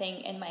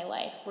anything in my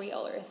life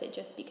real, or is it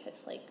just because,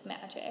 like,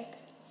 magic?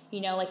 You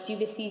know, like, do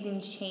the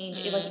seasons change?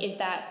 Like, is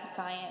that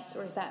science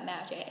or is that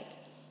magic?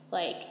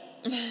 Like,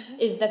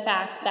 is the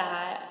fact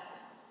that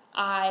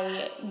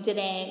I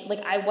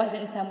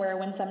wasn't somewhere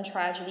when some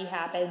tragedy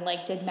happened,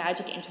 like, did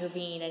magic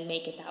intervene and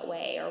make it that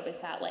way, or was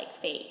that, like,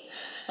 fate?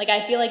 Like,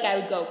 I feel like I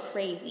would go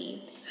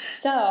crazy.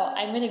 So,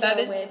 I'm going to go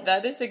with...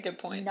 That is a good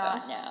point,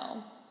 not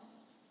know.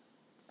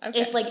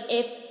 Okay.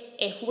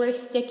 If we're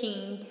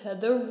sticking to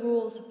the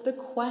rules of the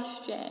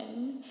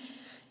question...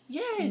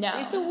 Yes, no.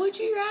 It's a would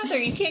you rather.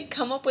 You can't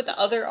come up with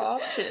other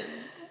options.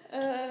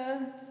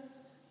 I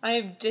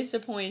am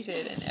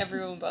disappointed in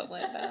everyone but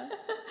Linda.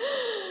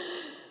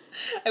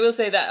 I will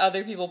say that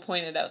other people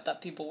pointed out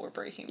that people were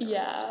breaking the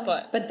rules.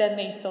 But then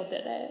they still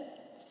did it.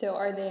 So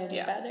are they any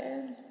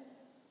better?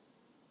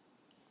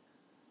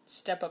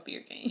 Step up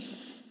your game.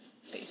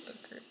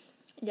 Facebook group.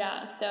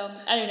 Yeah, so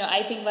I don't know.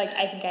 I think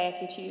I have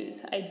to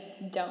choose. I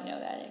don't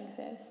know that it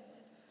exists.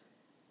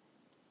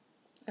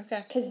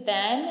 Okay. Because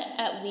then,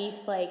 at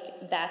least,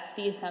 like, that's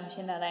the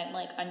assumption that I'm,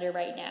 like, under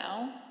right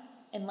now.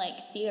 And, like,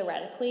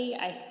 theoretically,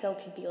 I still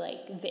could be,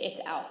 like,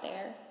 it's out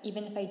there.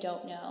 Even if I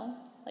don't know.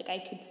 Like, I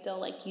could still,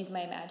 like, use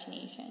my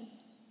imagination.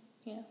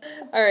 You know?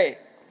 All right.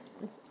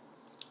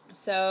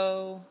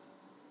 So,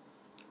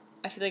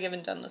 I feel like I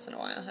haven't done this in a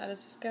while. How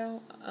does this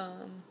go?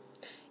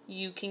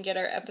 You can get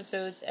our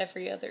episodes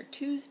every other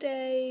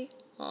Tuesday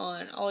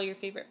on all your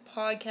favorite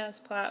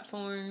podcast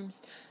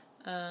platforms.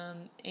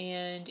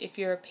 And if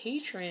you're a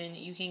patron,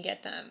 you can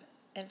get them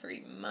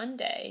every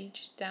Monday.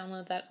 Just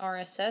download that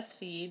RSS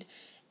feed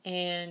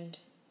and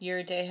you're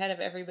a day ahead of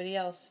everybody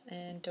else.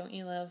 And don't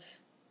you love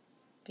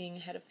being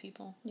ahead of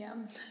people? Yeah.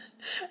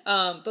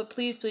 But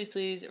please, please,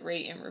 please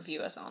rate and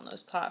review us on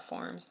those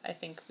platforms. I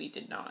think we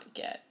didn't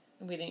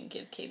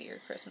give Katie her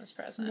Christmas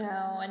present.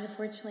 No,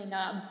 unfortunately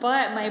not.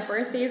 But my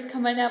birthday's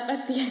coming up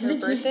at the end of January.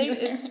 Her birthday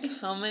is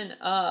coming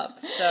up,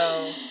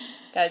 so...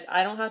 Guys,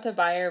 I don't have to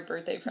buy her a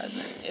birthday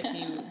present if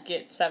you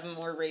get 7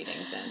 more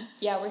ratings in.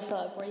 Yeah, we're still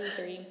at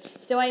 43.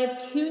 So I have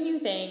 2 new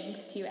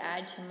things to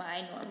add to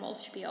my normal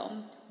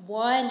spiel.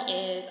 One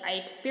is I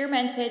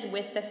experimented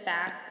with the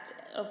fact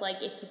of,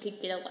 like, if you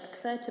could get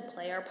Alexa to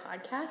play our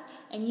podcast,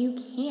 and you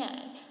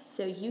can.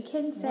 So you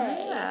can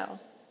say, wow.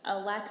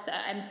 Alexa,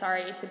 I'm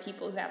sorry to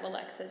people who have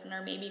Alexas and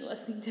are maybe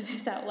listening to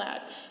this out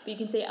loud, but you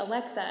can say,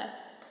 Alexa,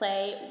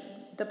 play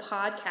the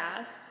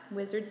podcast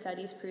Wizard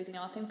Studies Perusing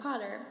All Things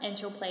Potter, and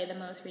she'll play the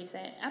most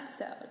recent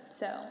episode.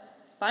 So,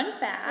 fun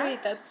fact.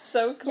 Wait, that's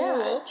so cool.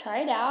 Yeah, try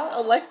it out.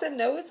 Alexa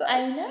knows us.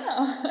 I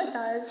know. I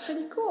thought it was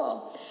pretty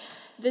cool.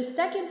 The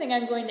second thing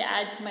I'm going to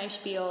add to my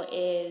spiel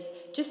is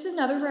just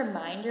another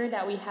reminder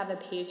that we have a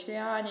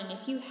Patreon, and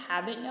if you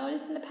haven't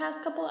noticed in the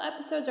past couple of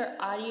episodes, our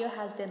audio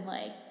has been,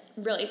 like,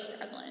 really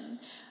struggling.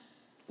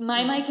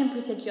 My mic in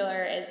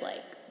particular is,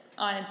 like,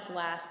 on its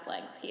last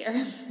legs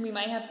here. We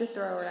might have to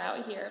throw her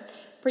out here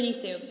pretty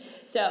soon.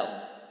 So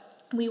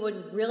we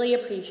would really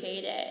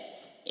appreciate it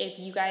if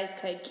you guys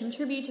could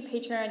contribute to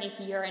Patreon if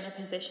you're in a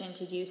position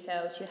to do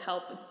so, to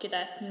help get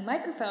us new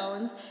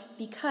microphones,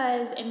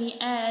 because in the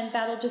end,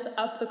 that'll just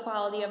up the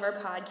quality of our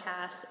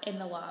podcast in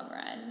the long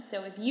run.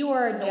 So if you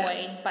are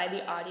annoyed by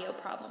the audio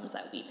problems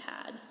that we've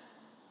had,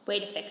 way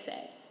to fix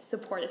it.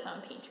 Support us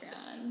on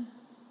Patreon.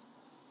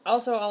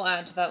 Also, I'll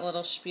add to that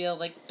little spiel,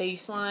 like,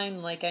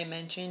 baseline, like I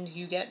mentioned,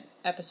 you get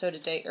episode a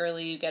day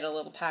early, you get a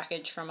little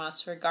package from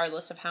us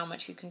regardless of how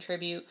much you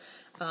contribute,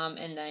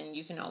 and then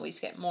you can always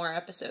get more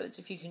episodes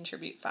if you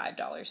contribute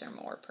 $5 or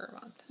more per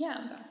month. Yeah.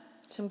 So,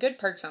 some good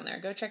perks on there.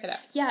 Go check it out.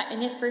 Yeah,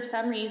 and if for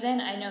some reason,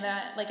 I know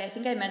that, like, I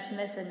think I mentioned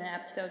this in an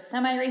episode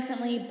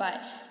semi-recently,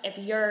 but if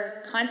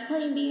you're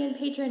contemplating being a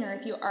patron, or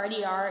if you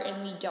already are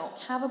and we don't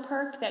have a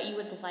perk that you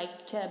would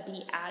like to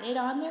be added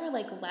on there,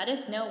 like, let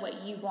us know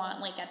what you want.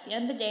 Like, at the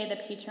end of the day, the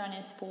Patreon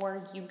is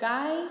for you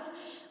guys.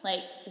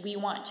 Like, we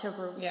want to,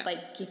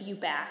 like, give you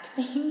back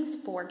things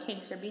for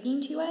contributing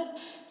to us.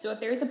 So if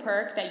there's a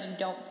perk that you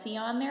don't see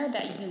on there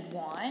that you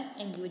want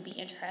and you would be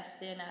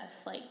interested in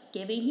us, like,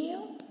 giving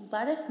you,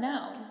 let us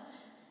know.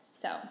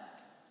 So,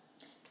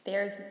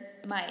 there's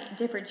my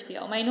different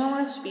spiel. My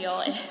normal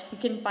spiel is you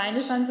can find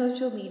us on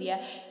social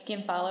media. You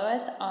can follow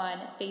us on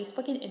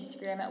Facebook and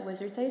Instagram at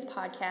Wizard Studies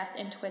Podcast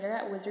and Twitter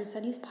at Wizard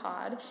Studies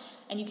Pod.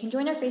 And you can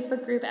join our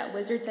Facebook group at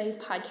Wizard Studies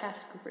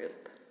Podcast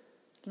Group.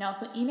 You can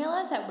also email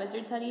us at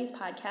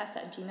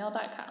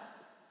wizardstudiespodcast@gmail.com.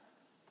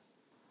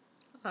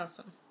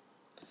 Awesome.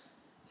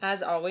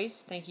 As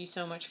always, thank you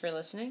so much for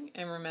listening.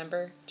 And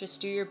remember, just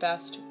do your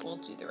best, we'll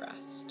do the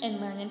rest. And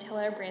learn until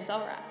our brains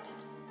all rot.